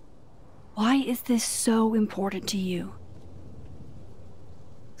me. Why is this so important to you?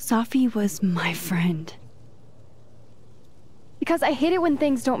 Safi was my friend. Because I hate it when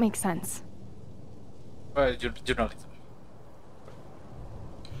things don't make sense. Journalism.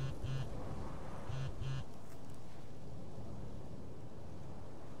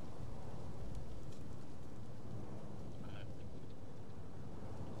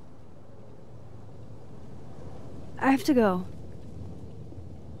 I have to go.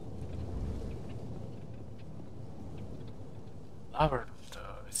 Lover,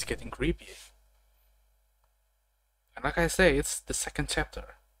 it's getting creepy. And like I say, it's the second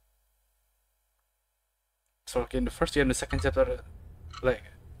chapter. So in the first year and the second chapter, like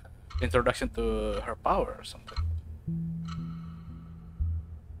introduction to her power or something.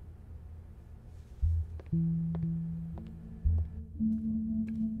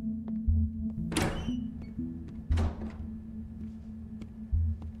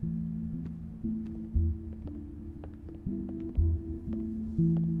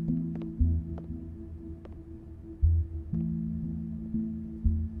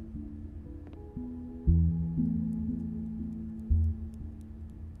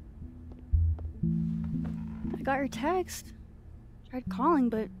 I got your text. Tried calling,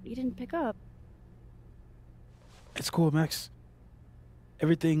 but you didn't pick up. It's cool, Max.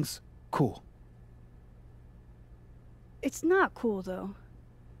 Everything's cool. It's not cool, though.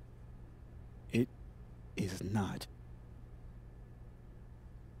 It is not.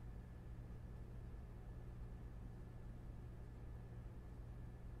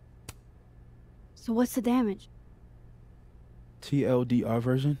 So what's the damage? TLDR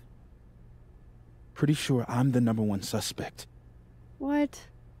version? Pretty sure I'm the #1 suspect. What?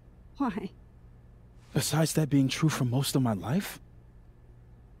 Why? Besides that being true for most of my life?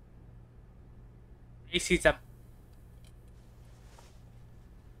 Racism.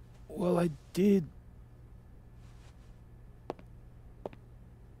 Well, I did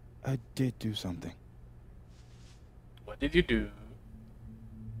do something. What did you do?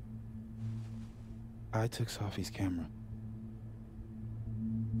 I took Safi's camera.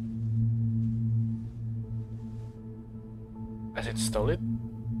 As it stole it?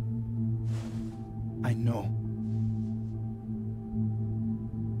 I know.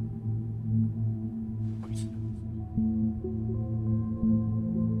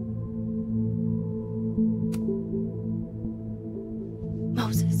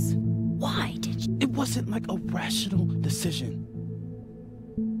 Moses, why did you? It wasn't like a rational decision.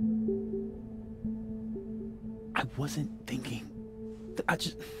 I wasn't thinking.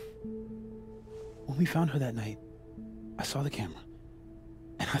 When we found her that night, I saw the camera,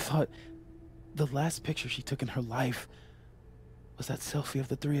 and I thought the last picture she took in her life was that selfie of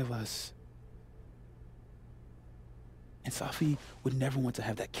the three of us. And Safi would never want to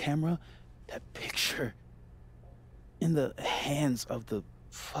have that camera, that picture, in the hands of the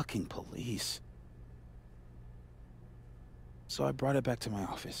fucking police. So I brought it back to my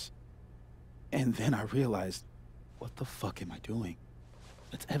office. And then I realized, what the fuck am I doing?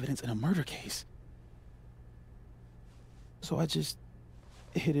 It's evidence in a murder case. So I just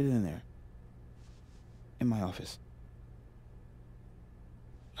hid it in there. In my office.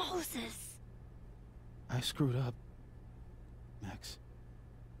 Moses. I screwed up. Max.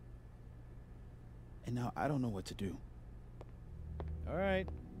 And now I don't know what to do. All right.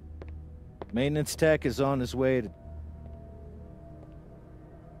 Maintenance tech is on his way to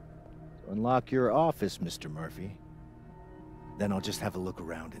unlock your office, Mr. Murphy. Then I'll just have a look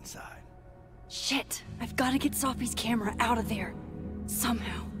around inside. Shit! I've got to get Sophie's camera out of there.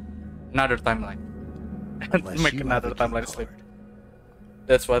 Somehow. Another timeline. Make another timeline slip.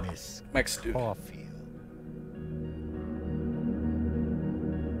 That's what Max do.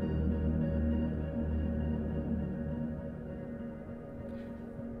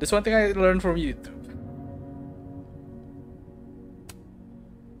 This one thing I learned from YouTube.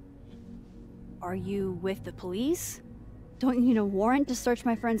 Are you with the police? Don't you need a warrant to search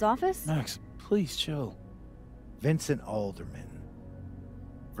my friend's office? Max, please chill. Vincent Alderman,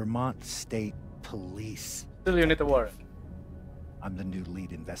 Vermont State Police. Still you need a warrant. I'm the new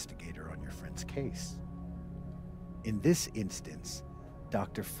lead investigator on your friend's case. In this instance,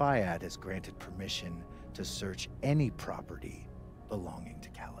 Dr. Fayad has granted permission to search any property belonging to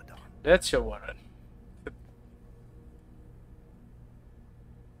Caledon. That's your warrant.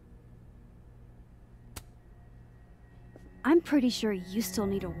 I'm pretty sure you still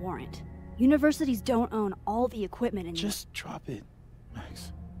need a warrant. Universities don't own all the equipment in Just drop it,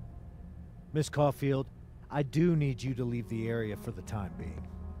 Max. Miss Caulfield, I do need you to leave the area for the time being.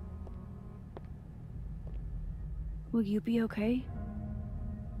 Will you be okay?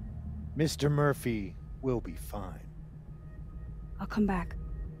 Mr. Murphy will be fine. I'll come back.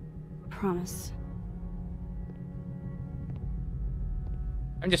 Promise.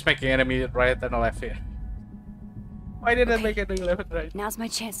 I'm just making an immediate right and a left here. Why did I make it a left and right? Now's my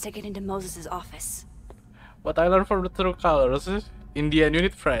chance to get into Moses' office. What I learned from the true colors is Indian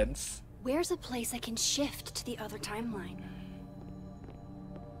unit friends. Where's a place I can shift to the other timeline?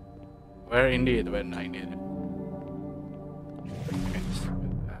 Where indeed when I need it.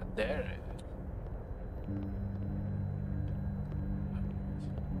 There.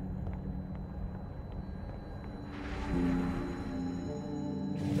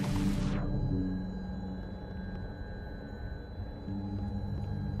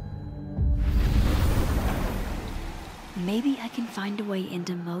 Maybe I can find a way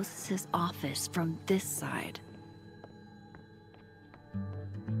into Moses' office from this side.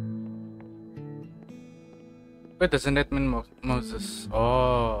 Wait, doesn't that mean Moses?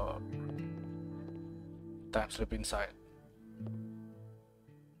 Oh. Time slip inside.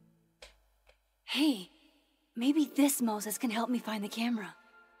 Hey, maybe this Moses can help me find the camera.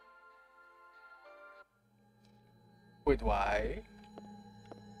 Wait, why?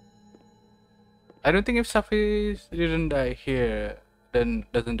 I don't think if Safi didn't die here, then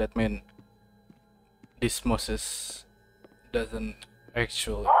doesn't that mean this Moses doesn't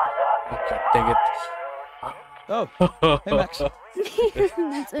actually... Okay, take it. Oh, hey Max.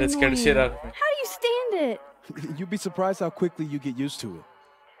 That's That scared the shit out of me. How do you stand it? You'd be surprised how quickly you get used to it.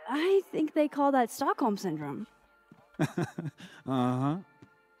 I think they call that Stockholm Syndrome. Uh-huh.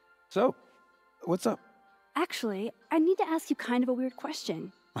 So, what's up? Actually, I need to ask you kind of a weird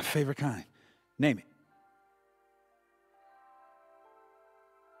question. My favorite kind. Name it.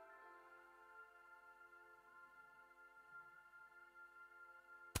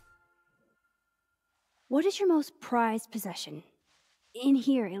 What is your most prized possession? In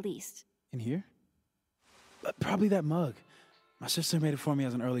here, at least. In here? Probably that mug. My sister made it for me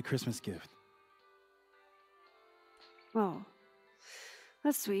as an early Christmas gift. Oh,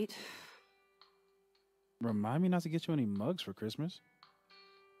 that's sweet. Remind me not to get you any mugs for Christmas.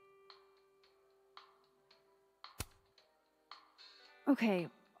 Okay.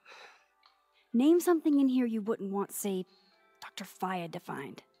 Name something in here you wouldn't want, say, Dr. Fayad to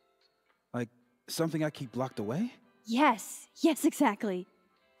find. Like something I keep locked away? Yes, exactly.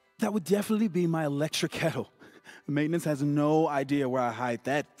 That would definitely be my electric kettle. Maintenance has no idea where I hide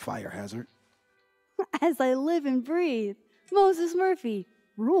that fire hazard. As I live and breathe. Moses Murphy,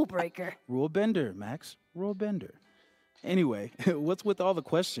 rule breaker. Rule bender, Max. Rule bender. Anyway, what's with all the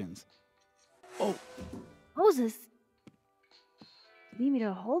questions? Oh, Moses, do you need me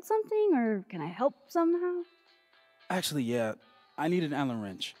to hold something, or can I help somehow? actually, yeah. I need an Allen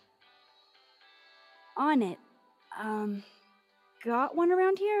wrench. On it. Got one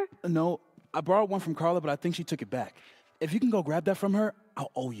around here? No, I borrowed one from Carla, but I think she took it back. If you can go grab that from her,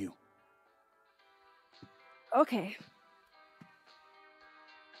 I'll owe you. Okay.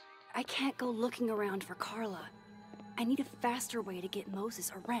 I can't go looking around for Carla. I need a faster way to get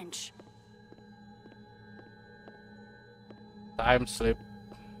Moses a wrench. Time slip.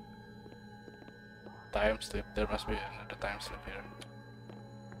 Time slip. There must be another time slip here.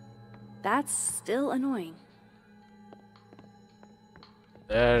 That's still annoying.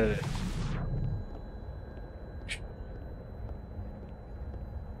 There it is.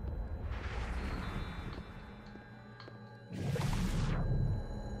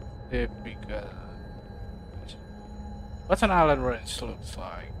 Typical. What's an Allen wrench looks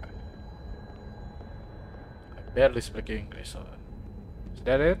like? I barely speak English, so is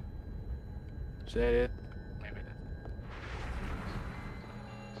that it? Is that it? Maybe that's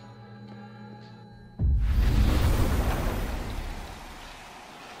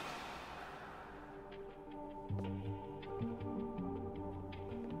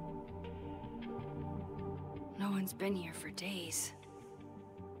No one's been here for days.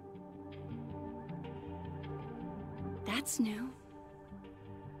 That's new.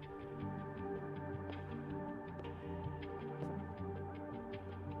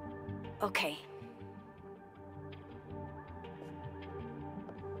 Okay.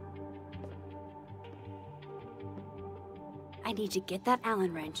 I need to get that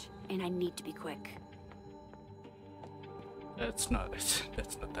Allen wrench, and I need to be quick. That's not it.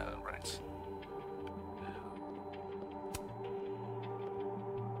 That's not Allen wrench.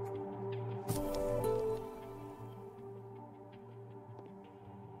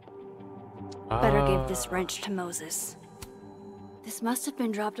 Better give this wrench to Moses. This must have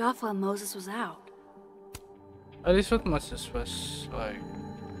been dropped off while Moses was out. At least what Moses was like.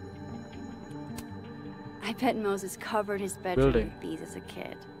 I bet Moses covered his bedroom Building. with these as a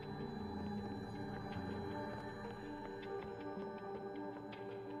kid.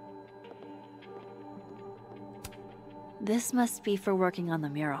 This must be for working on the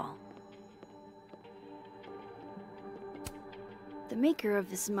mural. The maker of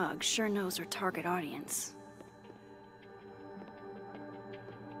this mug sure knows her target audience.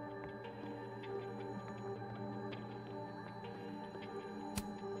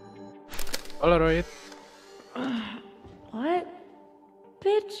 Polaroid. What?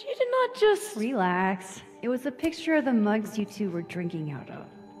 Bitch, you did not just... Relax. It was a picture of the mugs you two were drinking out of.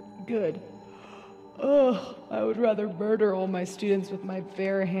 Good. Ugh, I would rather murder all my students with my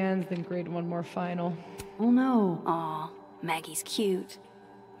bare hands than grade one more final. Oh no. Aw, Maggie's cute.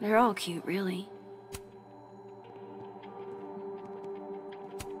 They're all cute, really.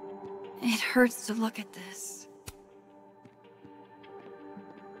 It hurts to look at this.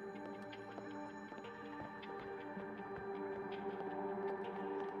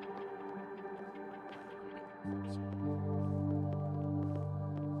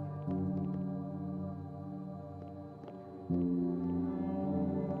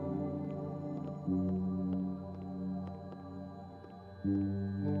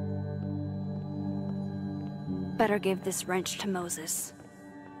 Better give this wrench to Moses.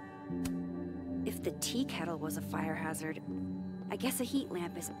 If the tea kettle was a fire hazard, I guess a heat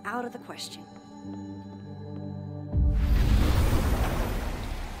lamp is out of the question.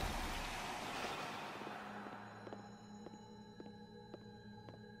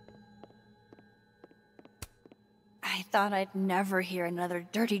 I thought I'd never hear another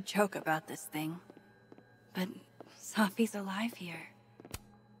dirty joke about this thing. But Sophie's alive here.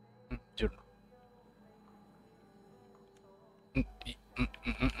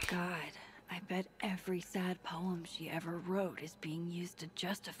 God, I bet every sad poem she ever wrote is being used to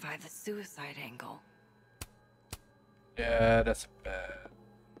justify the suicide angle. Yeah, that's bad.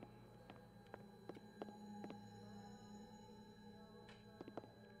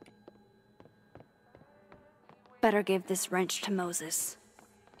 Better give this wrench to Moses.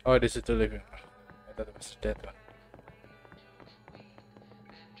 Oh, this is the living room. I thought it was the dead one.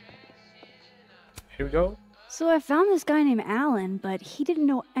 Here we go. So I found this guy named Alan, but he didn't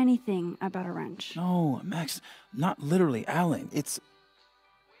know anything about a wrench. No, Max, not literally Alan. It's...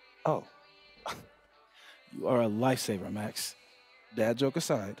 Oh. You are a lifesaver, Max. Dad joke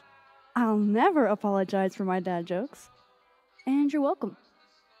aside. I'll never apologize for my dad jokes. And you're welcome.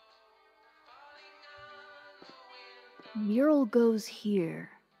 Mural goes here.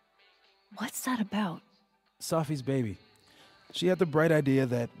 What's that about? Sophie's baby. She had the bright idea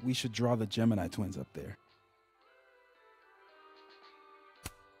that we should draw the Gemini twins up there.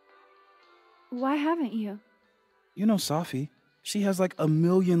 Why haven't you? You know Sophie. She has like 1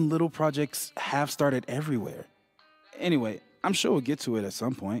 million little projects half-started everywhere. Anyway, I'm sure we'll get to it at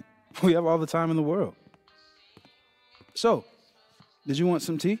some point. We have all the time in the world. So, did you want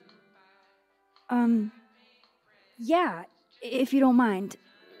some tea? Yeah, if you don't mind.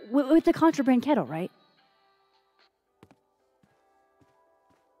 With the contraband kettle, right?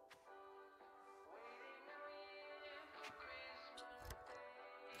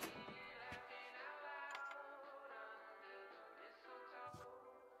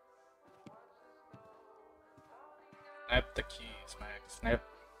 Snap the keys, Max. Snap.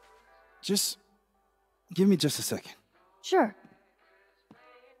 Just give me just a second. Sure.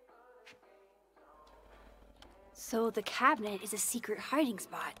 So the cabinet is a secret hiding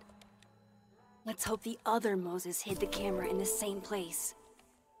spot. Let's hope the other Moses hid the camera in the same place.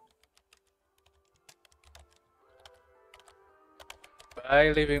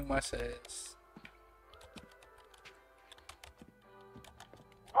 Bye, living Moses.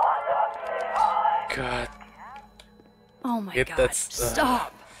 God. Oh my god, That's,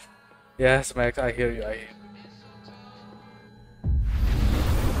 stop! Yes, Max, I hear you, I hear you.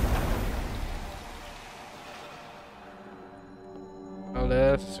 Oh,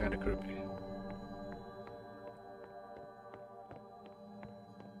 that's kinda creepy.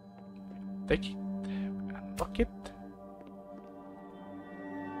 Take it. Unlock it.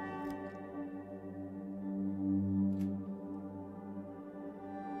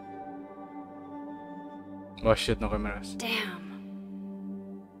 Oh shit, no cameras. Damn.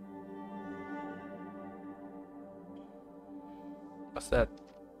 What's that?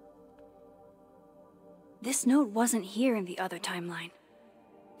 This note wasn't here in the other timeline.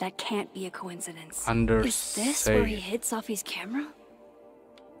 That can't be a coincidence. Under Is this where he save. hid Sophie's camera?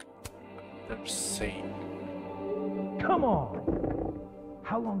 Under save. Come on!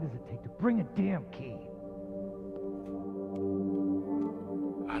 How long does it take to bring a damn key?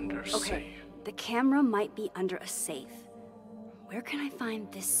 Under Okay, save. the camera might be under a safe. Where can I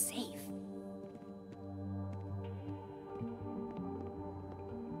find this safe?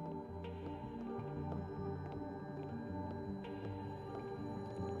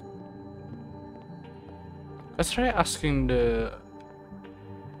 Let's try asking the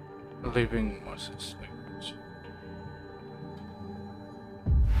living Moses.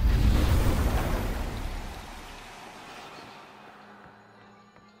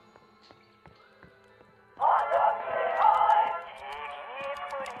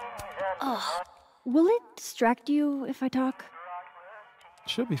 Ugh. Will it distract you if I talk?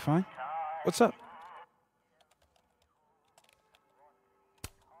 Should be fine. What's up?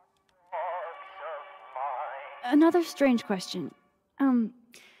 Another strange question.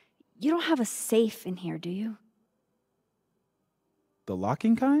 You don't have a safe in here, do you? The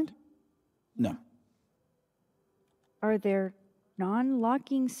locking kind? No. Are there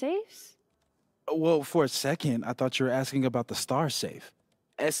non-locking safes? Well, for a second, I thought you were asking about the star safe.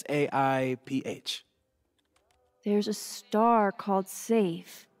 SAIPH. There's a star called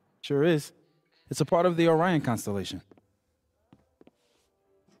Safe. Sure is. It's a part of the Orion constellation.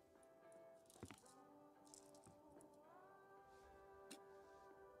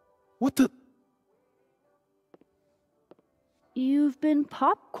 What the? You've been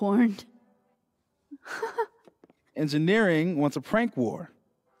popcorned. Engineering wants a prank war.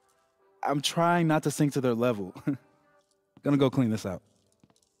 I'm trying not to sink to their level. Gonna go clean this out.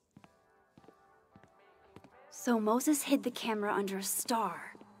 So Moses hid the camera under a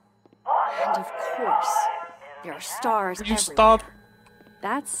star. And of course, there are stars Could you everywhere. stop?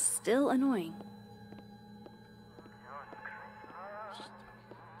 That's still annoying.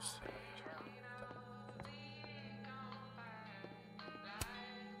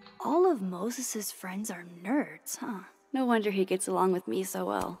 All of Moses's friends are nerds, huh? No wonder he gets along with me so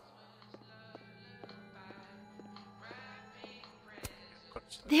well.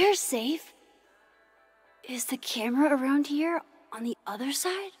 They're safe. Is the camera around here on the other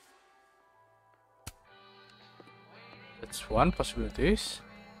side? That's one possibility.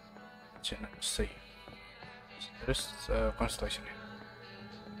 General save. There's a constellation here.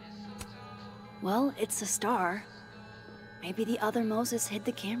 Well, it's a star. Maybe the other Moses hid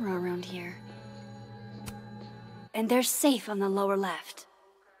the camera around here. And they're safe on the lower left.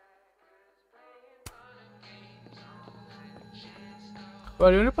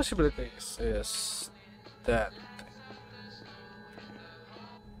 Well, the only possibility is that.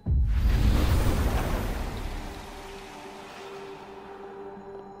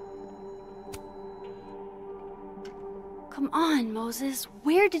 Come on, Moses.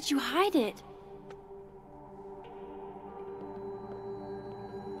 Where did you hide it?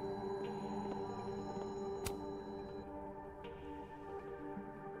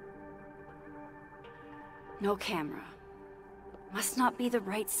 No camera. Must not be the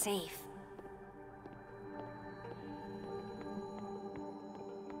right safe.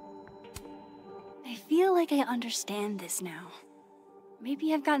 I feel like I understand this now.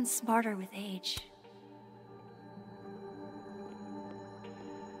 Maybe I've gotten smarter with age.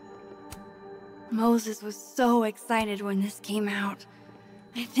 Moses was so excited when this came out.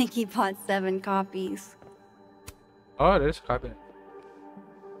 I think he bought 7 copies. Oh, there's a cabinet.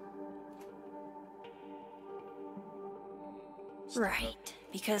 Right,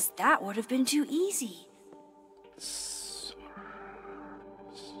 because that would have been too easy.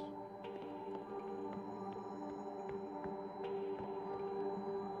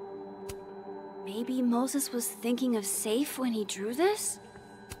 Maybe Moses was thinking of safe when he drew this?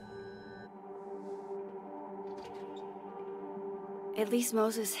 At least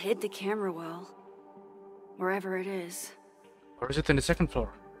Moses hid the camera well. Wherever it is. Or is it in the second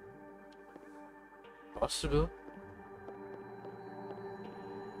floor? Possible.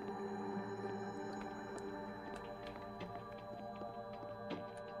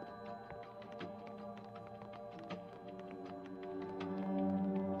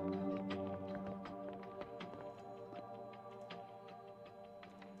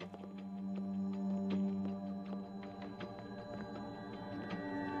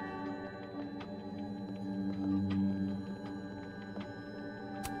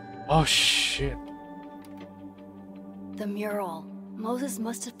 Oh shit. The mural. Moses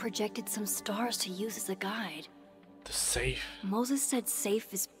must have projected some stars to use as a guide. The safe. Moses said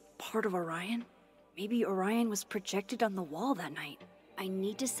safe is part of Orion. Maybe Orion was projected on the wall that night. I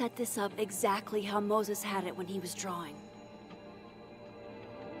need to set this up exactly how Moses had it when he was drawing.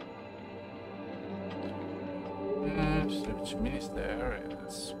 So which means there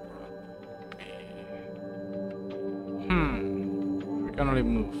is we can only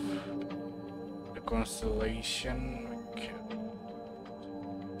move the constellation.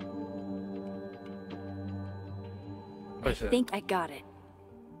 I think I got it.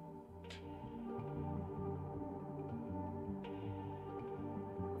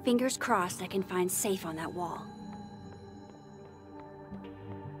 Fingers crossed I can find safe on that wall.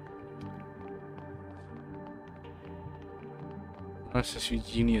 That's just you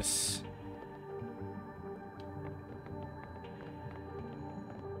genius.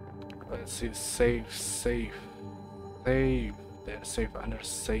 Let's see, safe. There, safe under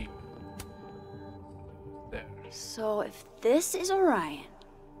safe. There. So if this is Orion,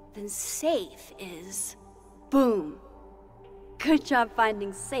 then safe is... Boom! Good job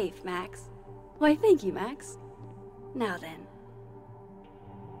finding safe, Max. Why, thank you, Max. Now then.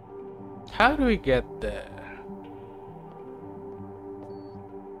 How do we get there?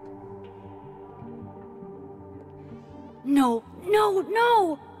 No, no,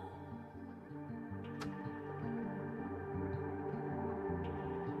 no!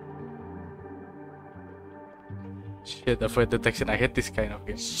 Shit, avoid detection. I hate this kind of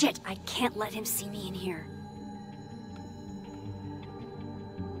game. Shit, I can't let him see me in here.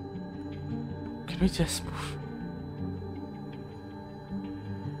 Can we just move?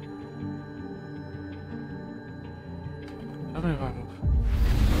 How do I move?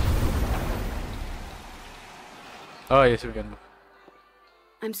 Oh, yes, we can move.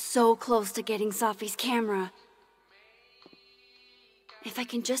 I'm so close to getting Safi's camera. If I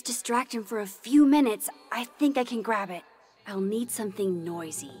can just distract him for a few minutes, I think I can grab it. I'll need something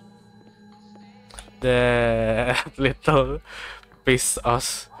noisy. The little piece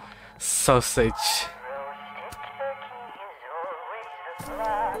of sausage.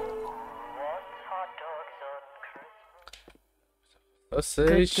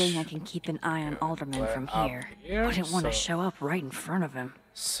 Good thing I can keep an eye on Alderman from here. I didn't want to show up right in front of him.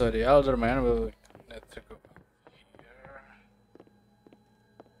 So the Alderman will need to go here.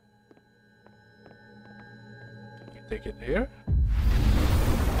 Can we take it here?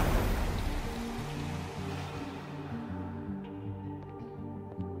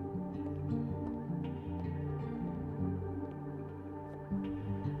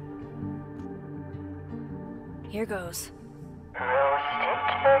 Here goes.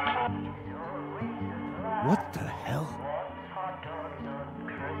 What the hell?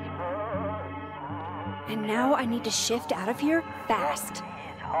 And now I need to shift out of here fast.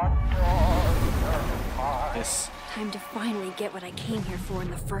 Yes. Time to finally get what I came here for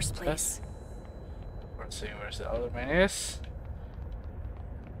in the first place. Let's see where the other man is.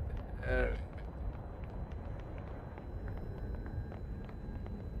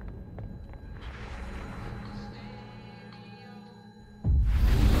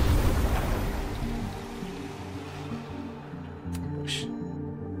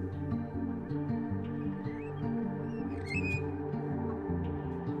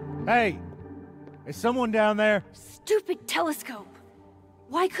 Hey! Is someone down there? Stupid telescope!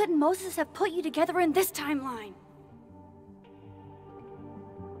 Why couldn't Moses have put you together in this timeline?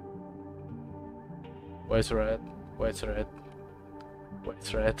 Why it's red? Why it's red? Why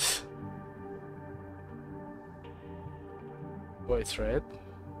it's red? Why it's red?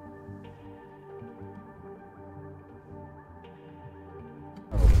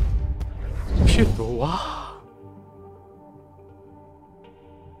 Shit, wow!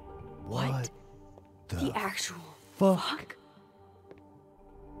 actual fuck?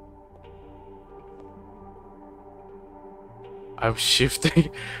 I'm shifting.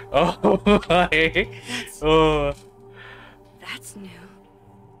 Oh my. Oh. That's new.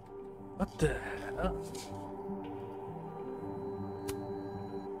 What the hell?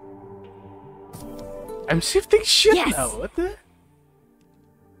 I'm shifting shit now. What the?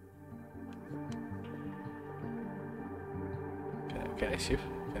 Can I shift?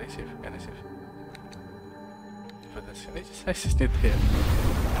 Can I shift? Can I shift? For this, I just need here.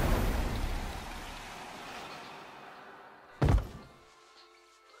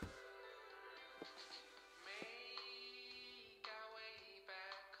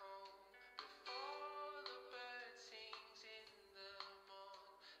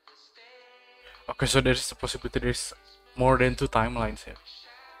 Okay, so there's a possibility there's more than 2 timelines here.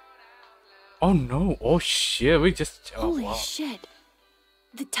 Oh no! Oh shit! We just Holy wow. shit!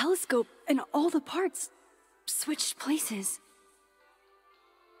 The telescope and all the parts switched places.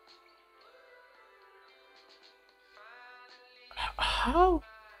 How?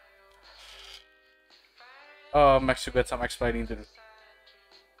 Max, you got some explaining to do.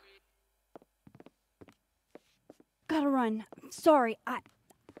 Gotta run. Sorry,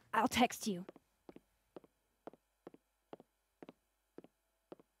 I'll text you.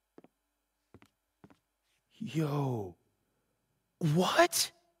 Yo.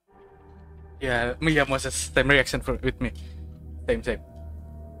 What? Yeah, Mia Moses, same reaction with me. Same.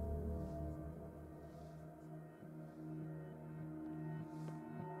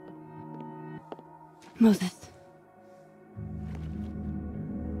 Moses.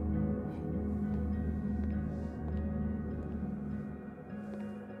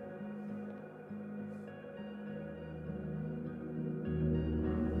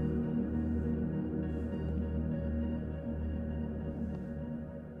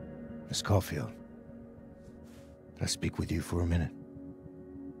 Miss Caulfield, can I speak with you for a minute?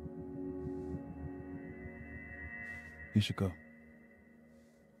 You should go.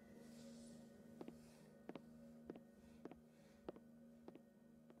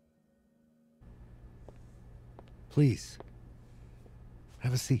 Please,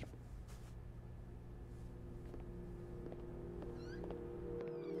 have a seat.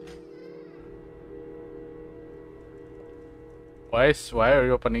 Why are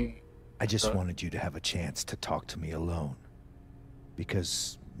you opening? I just wanted you to have a chance to talk to me alone.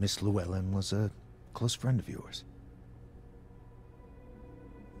 Because Miss Llewellyn was a close friend of yours.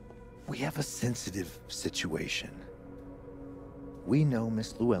 We have a sensitive situation. We know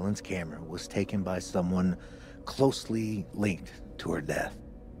Miss Llewellyn's camera was taken by someone closely linked to her death.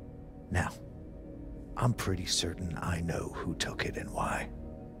 Now, I'm pretty certain I know who took it and why.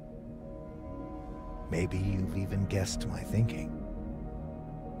 Maybe you've even guessed my thinking.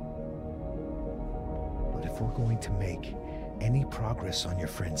 But if we're going to make any progress on your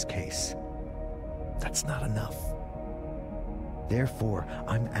friend's case, that's not enough. Therefore,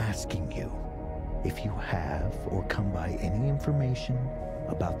 I'm asking you, if you have or come by any information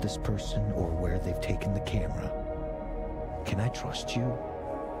about this person or where they've taken the camera, can I trust you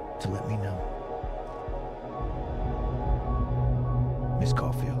to let me know? Miss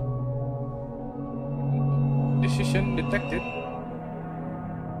Caulfield. Decision detected.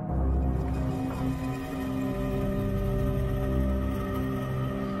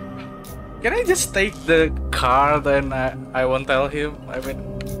 Can I just take the card and I won't tell him? I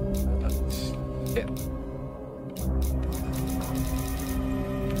mean, shit.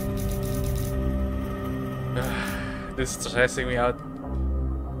 This is stressing me out.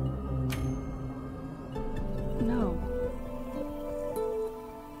 No.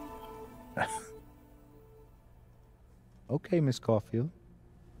 Okay, Miss Caulfield.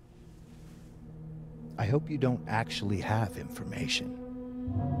 I hope you don't actually have information.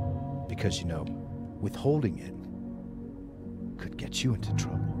 Because, you know, withholding it could get you into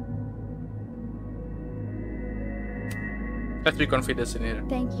trouble. Let's be confident in here.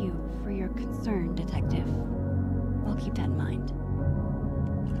 Thank you for your concern, Detective. I'll keep that in mind.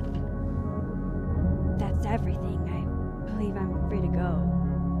 That's everything. I believe I'm free to go,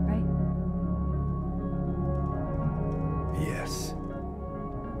 right? Yes.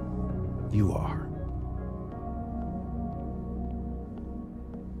 You are.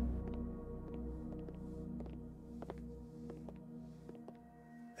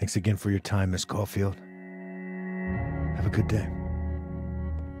 Thanks again for your time, Miss Caulfield. Have a good day.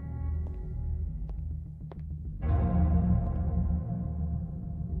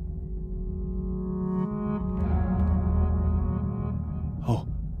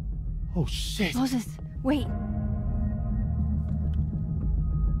 Oh shit. Moses, wait.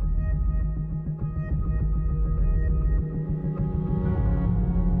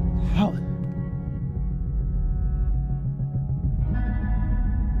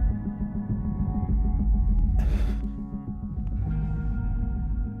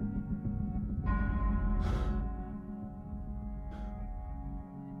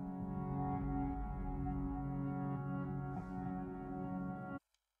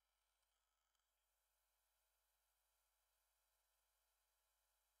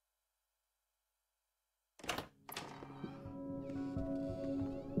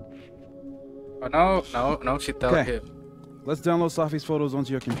 Oh no, no, no, she told Okay. him. Let's download Safi's photos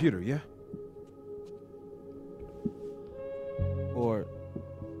onto your computer, yeah? Or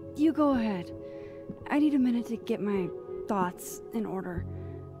You go ahead. I need a minute to get my thoughts in order.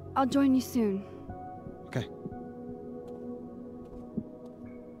 I'll join you soon. okay.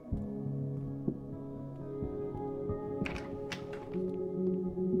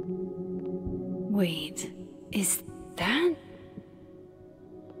 Wait, is that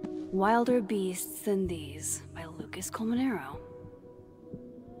Wilder Beasts Than These by Lucas Colmenero?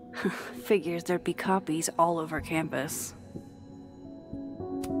 Figures there'd be copies all over campus.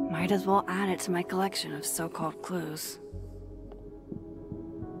 Might as well add it to my collection of so-called clues.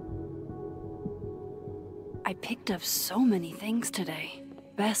 I picked up so many things today.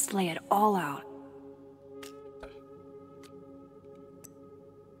 Best lay it all out.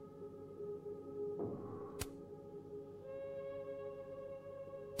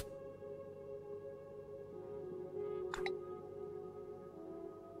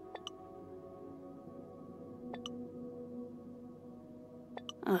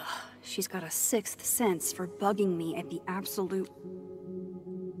 Ugh, she's got a sixth sense for bugging me at the absolute...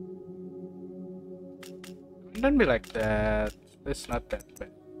 Don't be like that. It's not that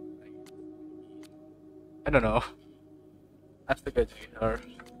bad. I don't know. I think I judging her.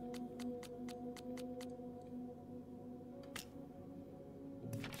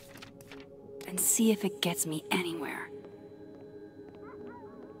 and see if it gets me anywhere.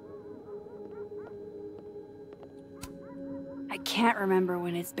 I can't remember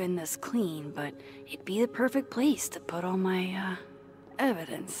when it's been this clean, but it'd be the perfect place to put all my,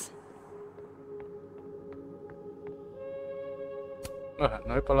 evidence. Wah,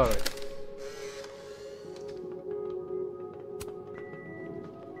 no hay Polaroid.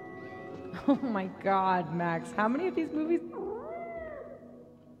 Oh my god, Max. How many of these movies?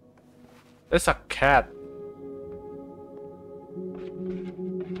 There's a cat.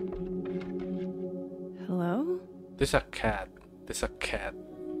 Hello? There's a cat. There's a cat.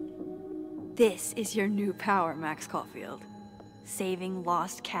 This is your new power, Max Caulfield. Saving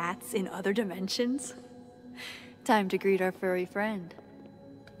lost cats in other dimensions? Time to greet our furry friend.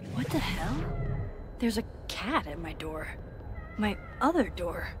 What the hell? There's a cat at my door. My other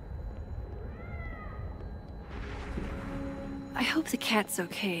door. I hope the cat's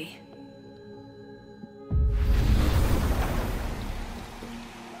okay.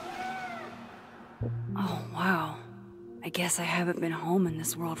 Oh, wow. I guess I haven't been home in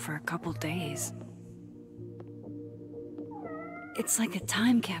this world for a couple days. It's like a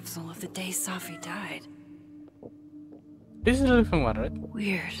time capsule of the day Safi died. This is a living one, right?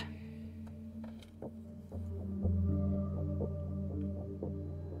 Weird.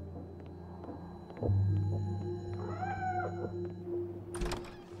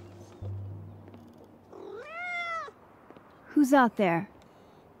 Who's out there?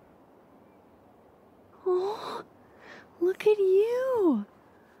 Oh, look at you.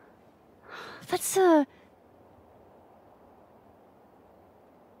 That's a...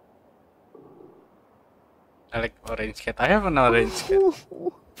 I like orange cat. I have an orange cat.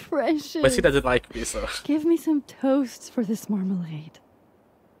 Oh, precious. But she doesn't like me, so. Give me some toast for this marmalade.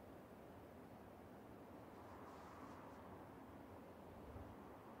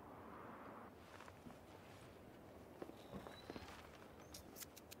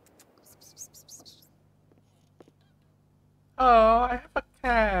 Oh, I have a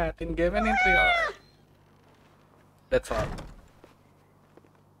cat in game and in real. That's all.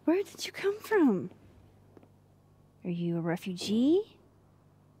 Where did you come from? Are you a refugee?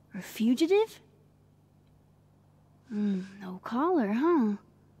 Or a fugitive? No collar, huh?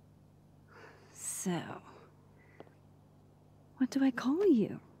 So, what do I call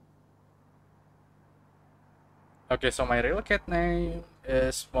you? Okay, so my real cat name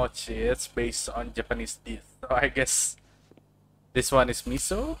is Mochi. It's based on Japanese dish. So I guess this one is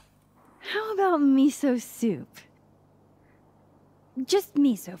miso. How about miso soup? Just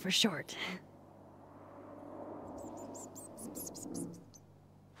miso for short.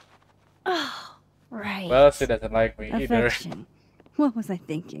 Oh, right. Well, she doesn't like me either. Affection. What was I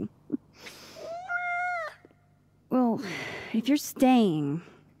thinking? Well, if you're staying,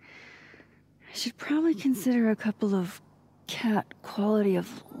 I should probably consider a couple of cat quality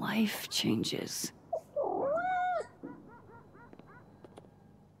of life changes.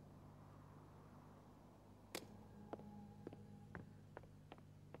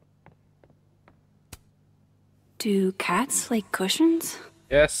 Do cats like cushions?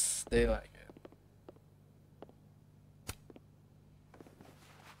 Yes, they like it.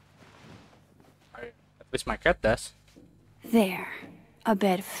 At least my cat does. There. A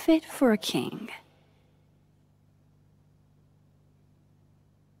bed fit for a king.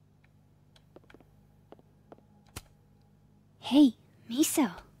 Hey,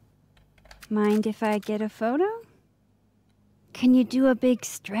 Miso. Mind if I get a photo? Can you do a big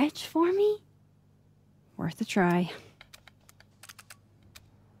stretch for me? Worth a try.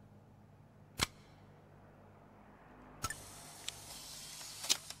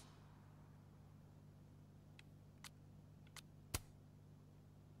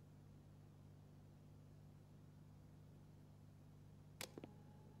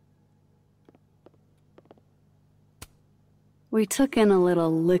 We took in a little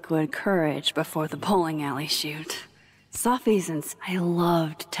liquid courage before the bowling alley shoot. I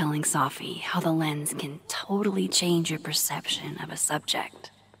loved telling Sophie how the lens can totally change your perception of a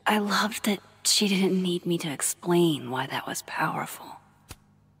subject. I loved that she didn't need me to explain why that was powerful.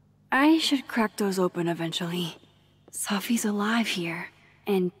 I should crack those open eventually. Sophie's alive here,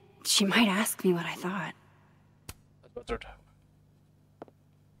 and she might ask me what I thought.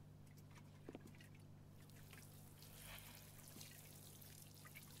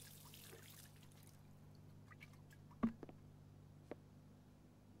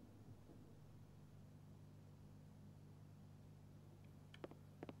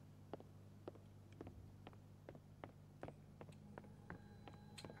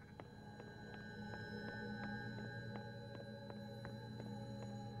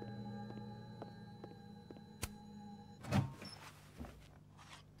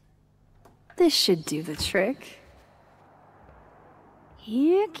 This should do the trick.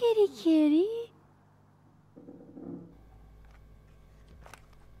 Here, kitty kitty.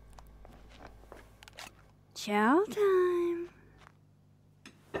 Chow time.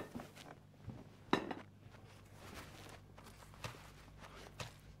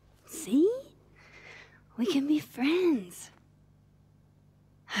 See? We can be friends.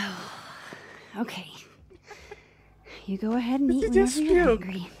 Okay. You go ahead and eat whenever you're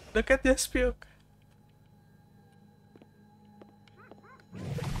hungry. Look at this puke.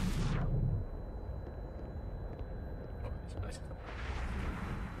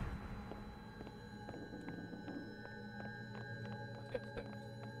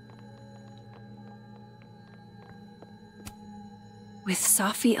 With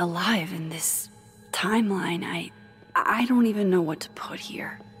Sophie alive in this timeline, I don't even know what to put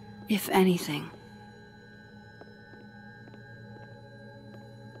here, if anything.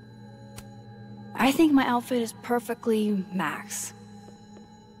 I think my outfit is perfectly Max.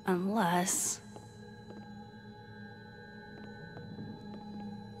 Unless...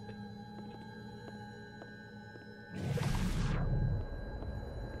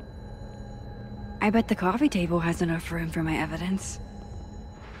 I bet the coffee table has enough room for my evidence.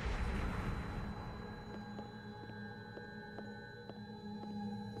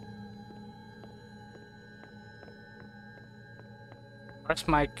 Where's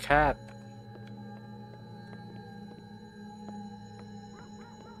my cat?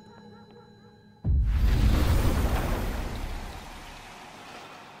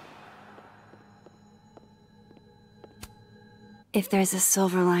 If there's a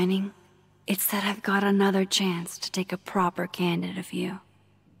silver lining, it's that I've got another chance to take a proper candid view.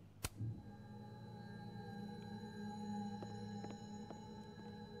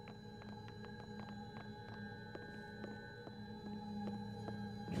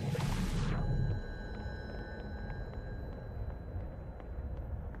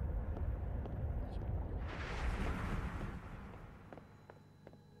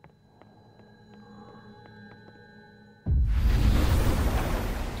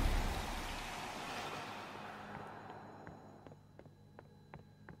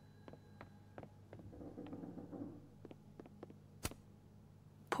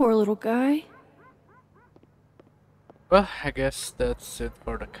 Poor little guy. Well, I guess that's it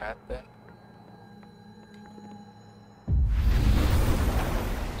for the cat then.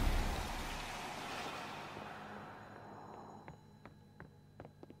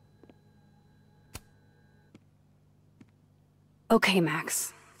 Okay,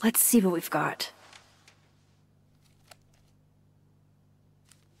 Max. Let's see what we've got.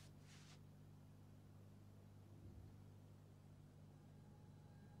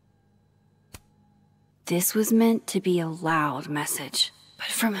 This was meant to be a loud message. But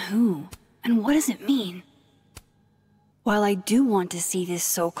from who? And what does it mean? While I do want to see this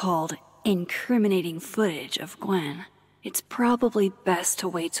so-called incriminating footage of Gwen, it's probably best to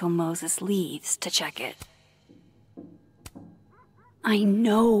wait till Moses leaves to check it. I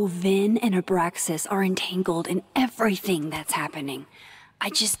know Vin and Abraxas are entangled in everything that's happening. I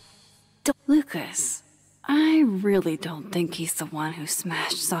just don't... Lucas, I really don't think he's the one who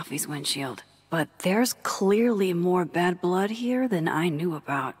smashed Sophie's windshield. But there's clearly more bad blood here than I knew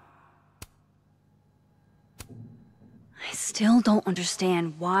about. I still don't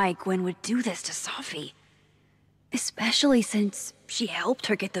understand why Gwen would do this to Sophie. Especially since she helped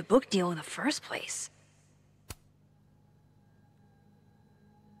her get the book deal in the first place.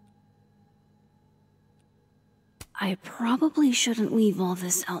 I probably shouldn't leave all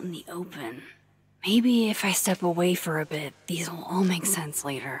this out in the open. Maybe if I step away for a bit, these will all make sense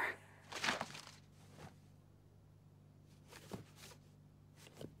later.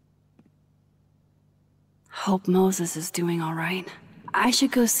 Hope Moses is doing all right. I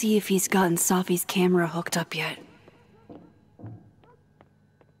should go see if he's gotten Sophie's camera hooked up yet.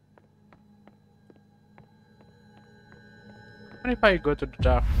 What if I go to the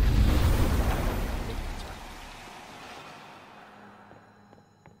dark?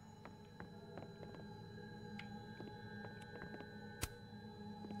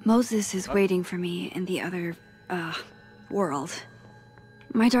 Moses is waiting for me in the other, world.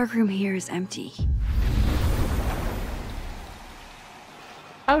 My darkroom here is empty.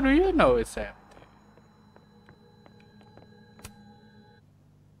 How do you know it's empty?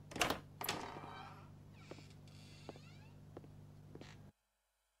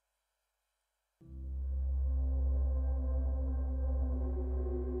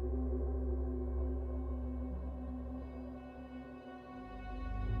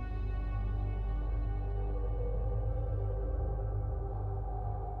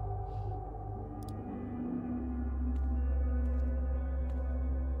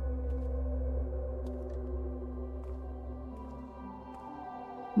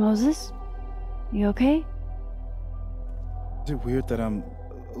 Moses? You okay? Is it weird that I'm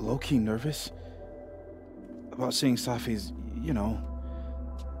low-key nervous about seeing Safi's, you know,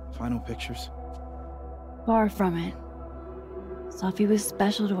 final pictures? Far from it. Sophie was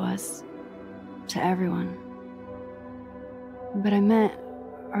special to us. To everyone. But I meant,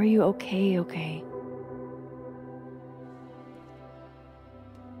 are you okay?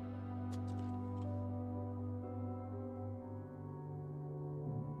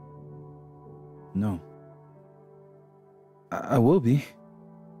 No. I will be.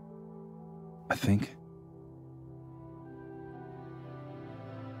 I think.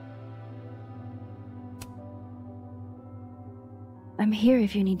 I'm here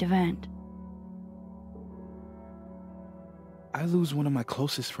if you need to vent. I lose one of my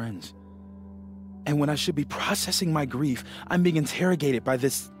closest friends. And when I should be processing my grief, I'm being interrogated by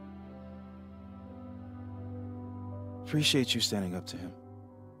this... Appreciate you standing up to him.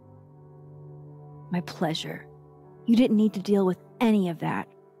 My pleasure. You didn't need to deal with any of that.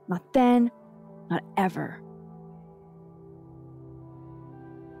 Not then, not ever.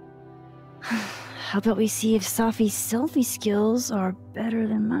 How about we see if Sophie's selfie skills are better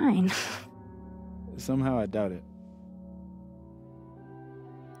than mine? Somehow I doubt it.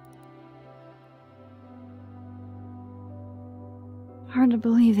 Hard to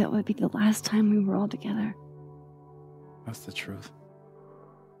believe that would be the last time we were all together. That's the truth.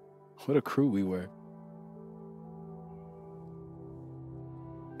 What a crew we were.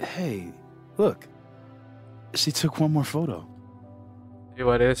 Hey, look. She took one more photo. See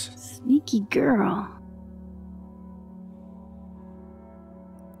what is? Sneaky girl.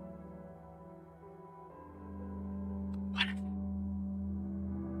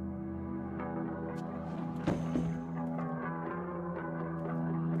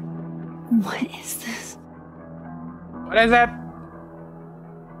 What is this? What is that?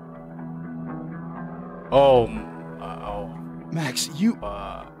 Oh. Max, you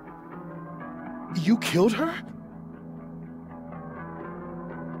killed her?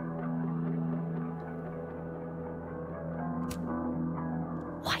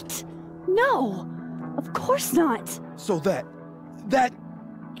 What? No! Of course not! So that...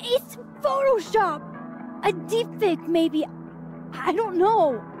 It's Photoshop! A deepfake, maybe. I don't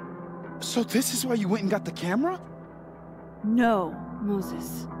know. So this is why you went and got the camera? No,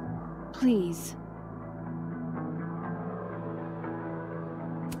 Moses. Please.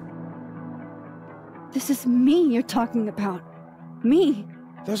 This is me you're talking about. Me.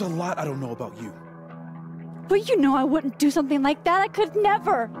 There's a lot I don't know about you. But you know I wouldn't do something like that. I could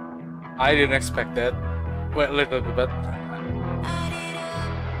never. I didn't expect that. Wait a little bit.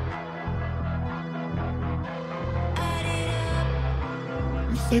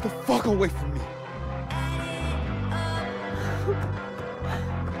 You stay the fuck away from me.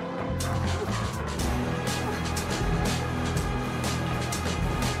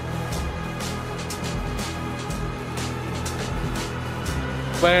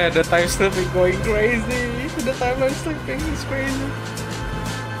 Man, the time slipping going crazy. The timeline slipping is crazy.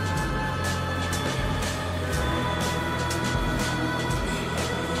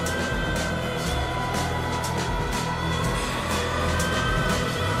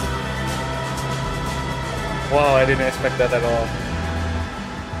 Wow, I didn't expect that at all.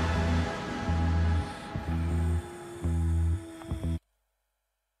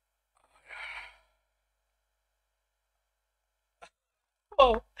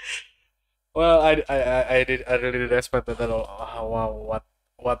 Oh. Well, I really didn't expect that at all. Oh, wow,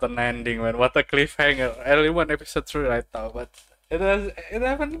 what an ending, man! What a cliffhanger! Only one episode through right now, but it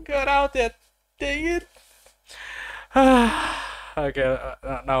haven't got out yet. Dang it! Okay,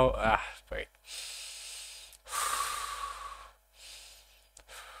 now wait.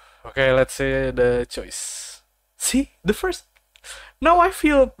 Okay, let's say the choice. See the first. Now I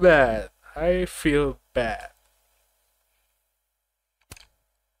feel bad. I feel bad.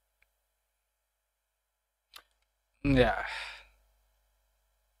 Yeah.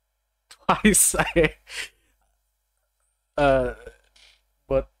 Twice I uh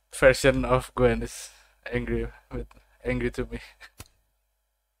both version of Gwen is angry to me.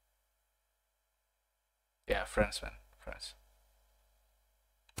 Yeah, friends, man, friends.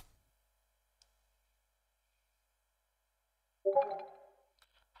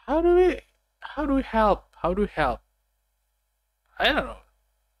 How do we help? How do we help? I don't know.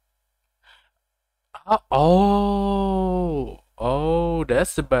 Oh,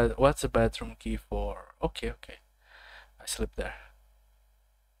 that's the bad. What's the bathroom key for? Okay, okay. I slipped there.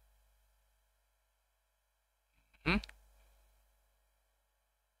 Hmm?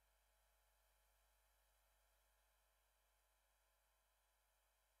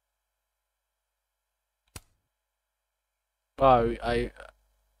 Oh, I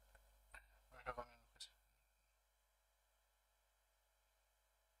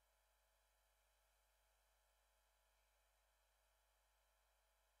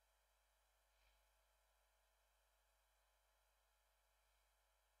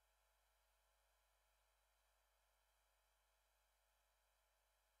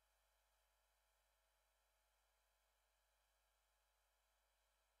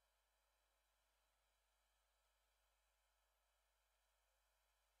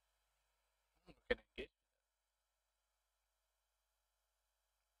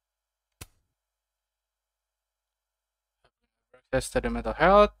access to the mental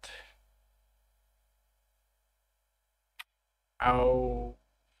health. Oh,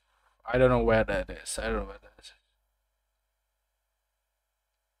 I don't know where that is. I don't know where that is.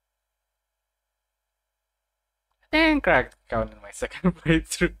 Then cracked count in my second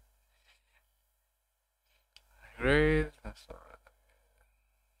playthrough. Great. That's all right.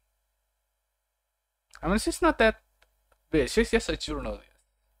 I mean, she's not that big. She's just a journalist.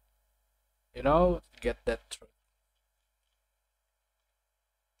 You know, get that truth.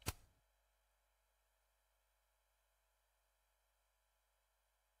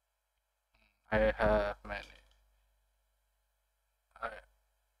 I have many. I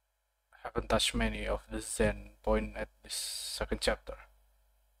haven't touched many of the Zen point at this second chapter.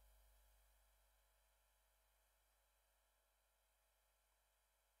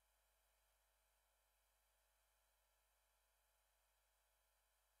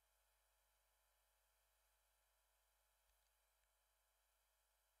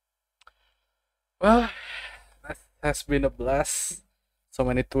 Well, that has been a blast. So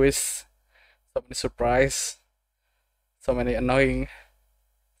many twists, so many surprise, so many annoying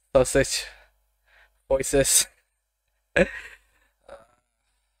sausage voices.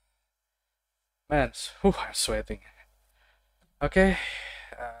 Man, I'm sweating. Okay,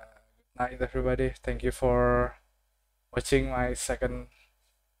 good night, everybody. Thank you for watching my second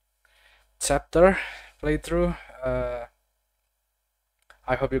chapter playthrough.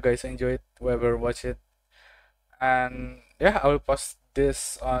 I hope you guys enjoyed, whoever watched it. And yeah, I will post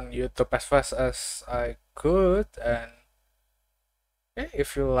this on YouTube as fast as I could. And yeah,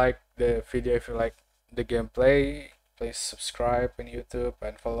 if you like the video, if you like the gameplay, please subscribe on YouTube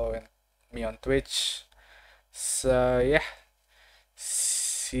and follow me on Twitch. So yeah,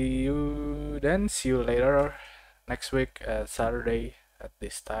 see you then. See you later next week, Saturday at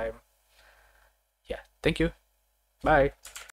this time. Yeah, thank you. Bye.